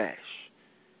smash.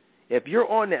 If you're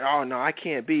on that, oh, no, I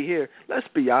can't be here, let's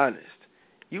be honest.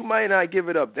 You might not give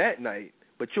it up that night,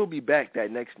 but you'll be back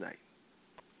that next night.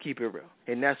 Keep it real.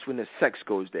 And that's when the sex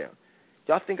goes down.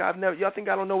 Y'all think I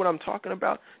don't know what I'm talking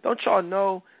about? Don't y'all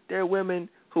know there are women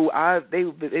who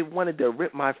they wanted to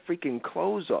rip my freaking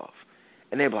clothes off.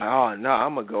 And they're like, oh, no,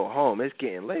 I'm going to go home. It's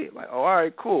getting late. Like, oh, all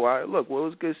right, cool. All right, look, well, it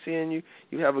was good seeing you.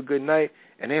 You have a good night.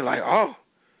 And they're like, oh,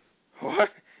 what?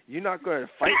 You're not going to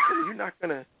fight me? You're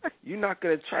not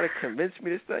going to try to convince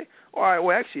me to stay? All right,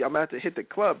 well, actually, I'm going to have to hit the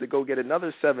club to go get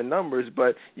another 7 numbers,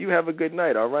 but you have a good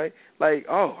night, all right? Like,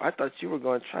 oh, I thought you were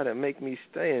going to try to make me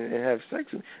stay and have sex.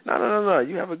 No.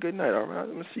 You have a good night, all right?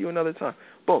 I'm going to see you another time.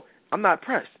 Boom. I'm not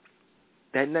pressed.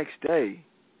 That next day,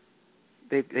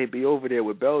 they'd be over there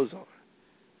with bells on.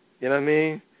 You know what I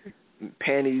mean?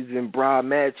 Panties and bra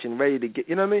match and ready to get,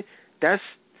 you know what I mean?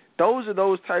 Those are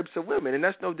those types of women, and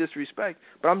that's no disrespect,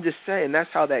 but I'm just saying that's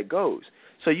how that goes.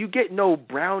 So you get no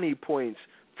brownie points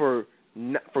for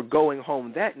going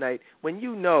home that night when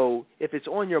you know if it's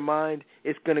on your mind,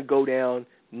 it's going to go down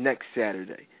next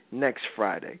Saturday, next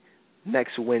Friday,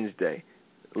 next Wednesday,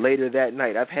 later that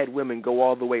night. I've had women go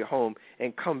all the way home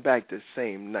and come back the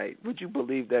same night. Would you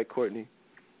believe that, Courtney?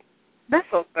 That's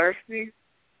so thirsty.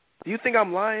 Do you think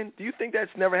I'm lying? Do you think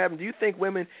that's never happened? Do you think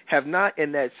women have not,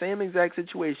 in that same exact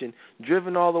situation,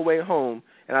 driven all the way home,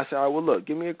 and I say, all right, well, look,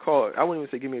 give me a call. I wouldn't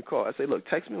even say give me a call. I say, look,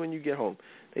 text me when you get home.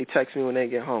 They text me when they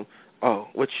get home. Oh,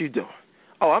 what you doing?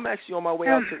 Oh, I'm actually on my way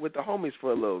out with the homies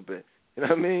for a little bit. You know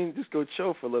what I mean? Just go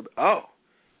chill for a little bit. Oh,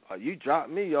 you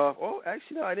dropped me off. Oh,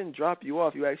 actually, no, I didn't drop you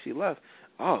off. You actually left.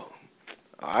 Oh,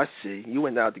 I see. You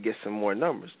went out to get some more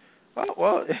numbers. Oh,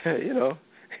 well,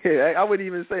 Yeah, I wouldn't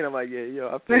even say that. I'm like, yeah,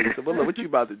 I feel you. So, but look, what you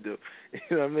about to do?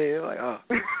 You know what I mean? Like, oh,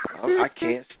 I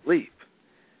can't sleep.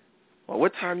 Well,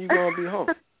 what time you going to be home?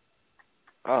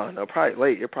 Oh, no, probably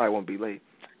late. It probably won't be late.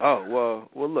 Oh,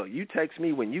 well, look, you text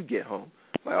me when you get home.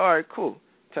 I'm like, all right, cool.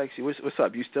 Text you. What's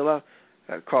up? You still up?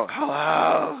 I call,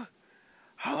 hello.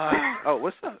 Oh,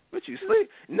 what's up? What, you sleep?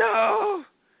 No,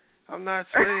 I'm not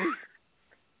asleep.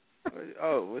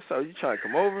 Oh, what's up? You trying to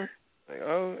come over? Like,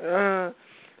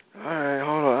 all right,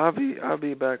 hold on. I'll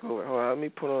be back over. Hold on, let me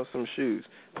put on some shoes.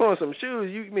 Put on some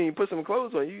shoes? You mean put some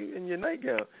clothes on? You in your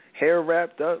nightgown, hair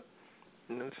wrapped up.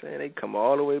 You know what I'm saying? They come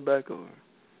all the way back over.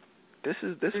 This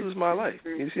was my life.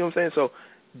 You see what I'm saying? So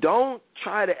don't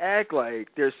try to act like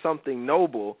there's something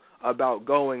noble about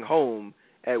going home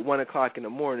at 1:00 in the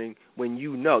morning when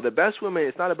you know the best women.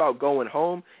 It's not about going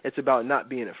home. It's about not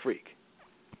being a freak.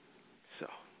 So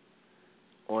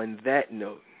on that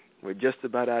note, we're just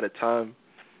about out of time.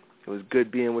 It was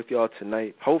good being with y'all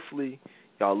tonight. Hopefully,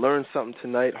 y'all learned something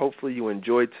tonight. Hopefully, you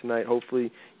enjoyed tonight.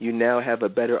 Hopefully, you now have a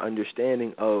better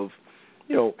understanding of,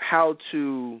 how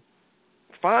to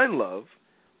find love,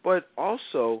 but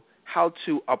also how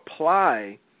to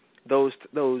apply those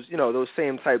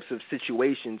same types of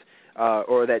situations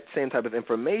or that same type of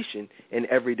information in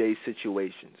everyday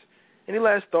situations. Any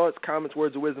last thoughts, comments,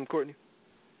 words of wisdom, Courtney?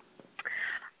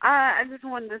 I just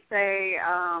wanted to say,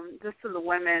 just to the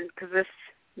women, because this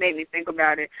made me think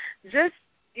about it. Just,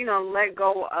 let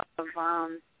go of,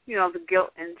 the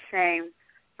guilt and shame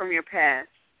from your past,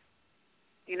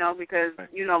 because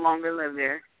you no longer live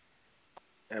there.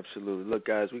 Absolutely. Look,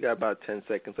 guys, we got about 10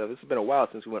 seconds left. This has been a while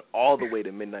since we went all the way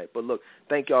to midnight. But, look,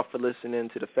 thank y'all for listening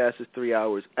to the fastest 3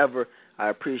 hours ever. I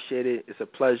appreciate it. It's a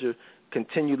pleasure.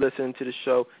 Continue listening to the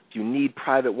show. If you need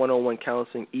private one-on-one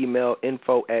counseling, email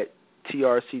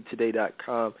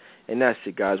info@trctoday.com. And that's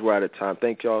it, guys. We're out of time.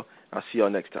 Thank y'all. I'll see y'all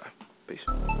next time. Peace.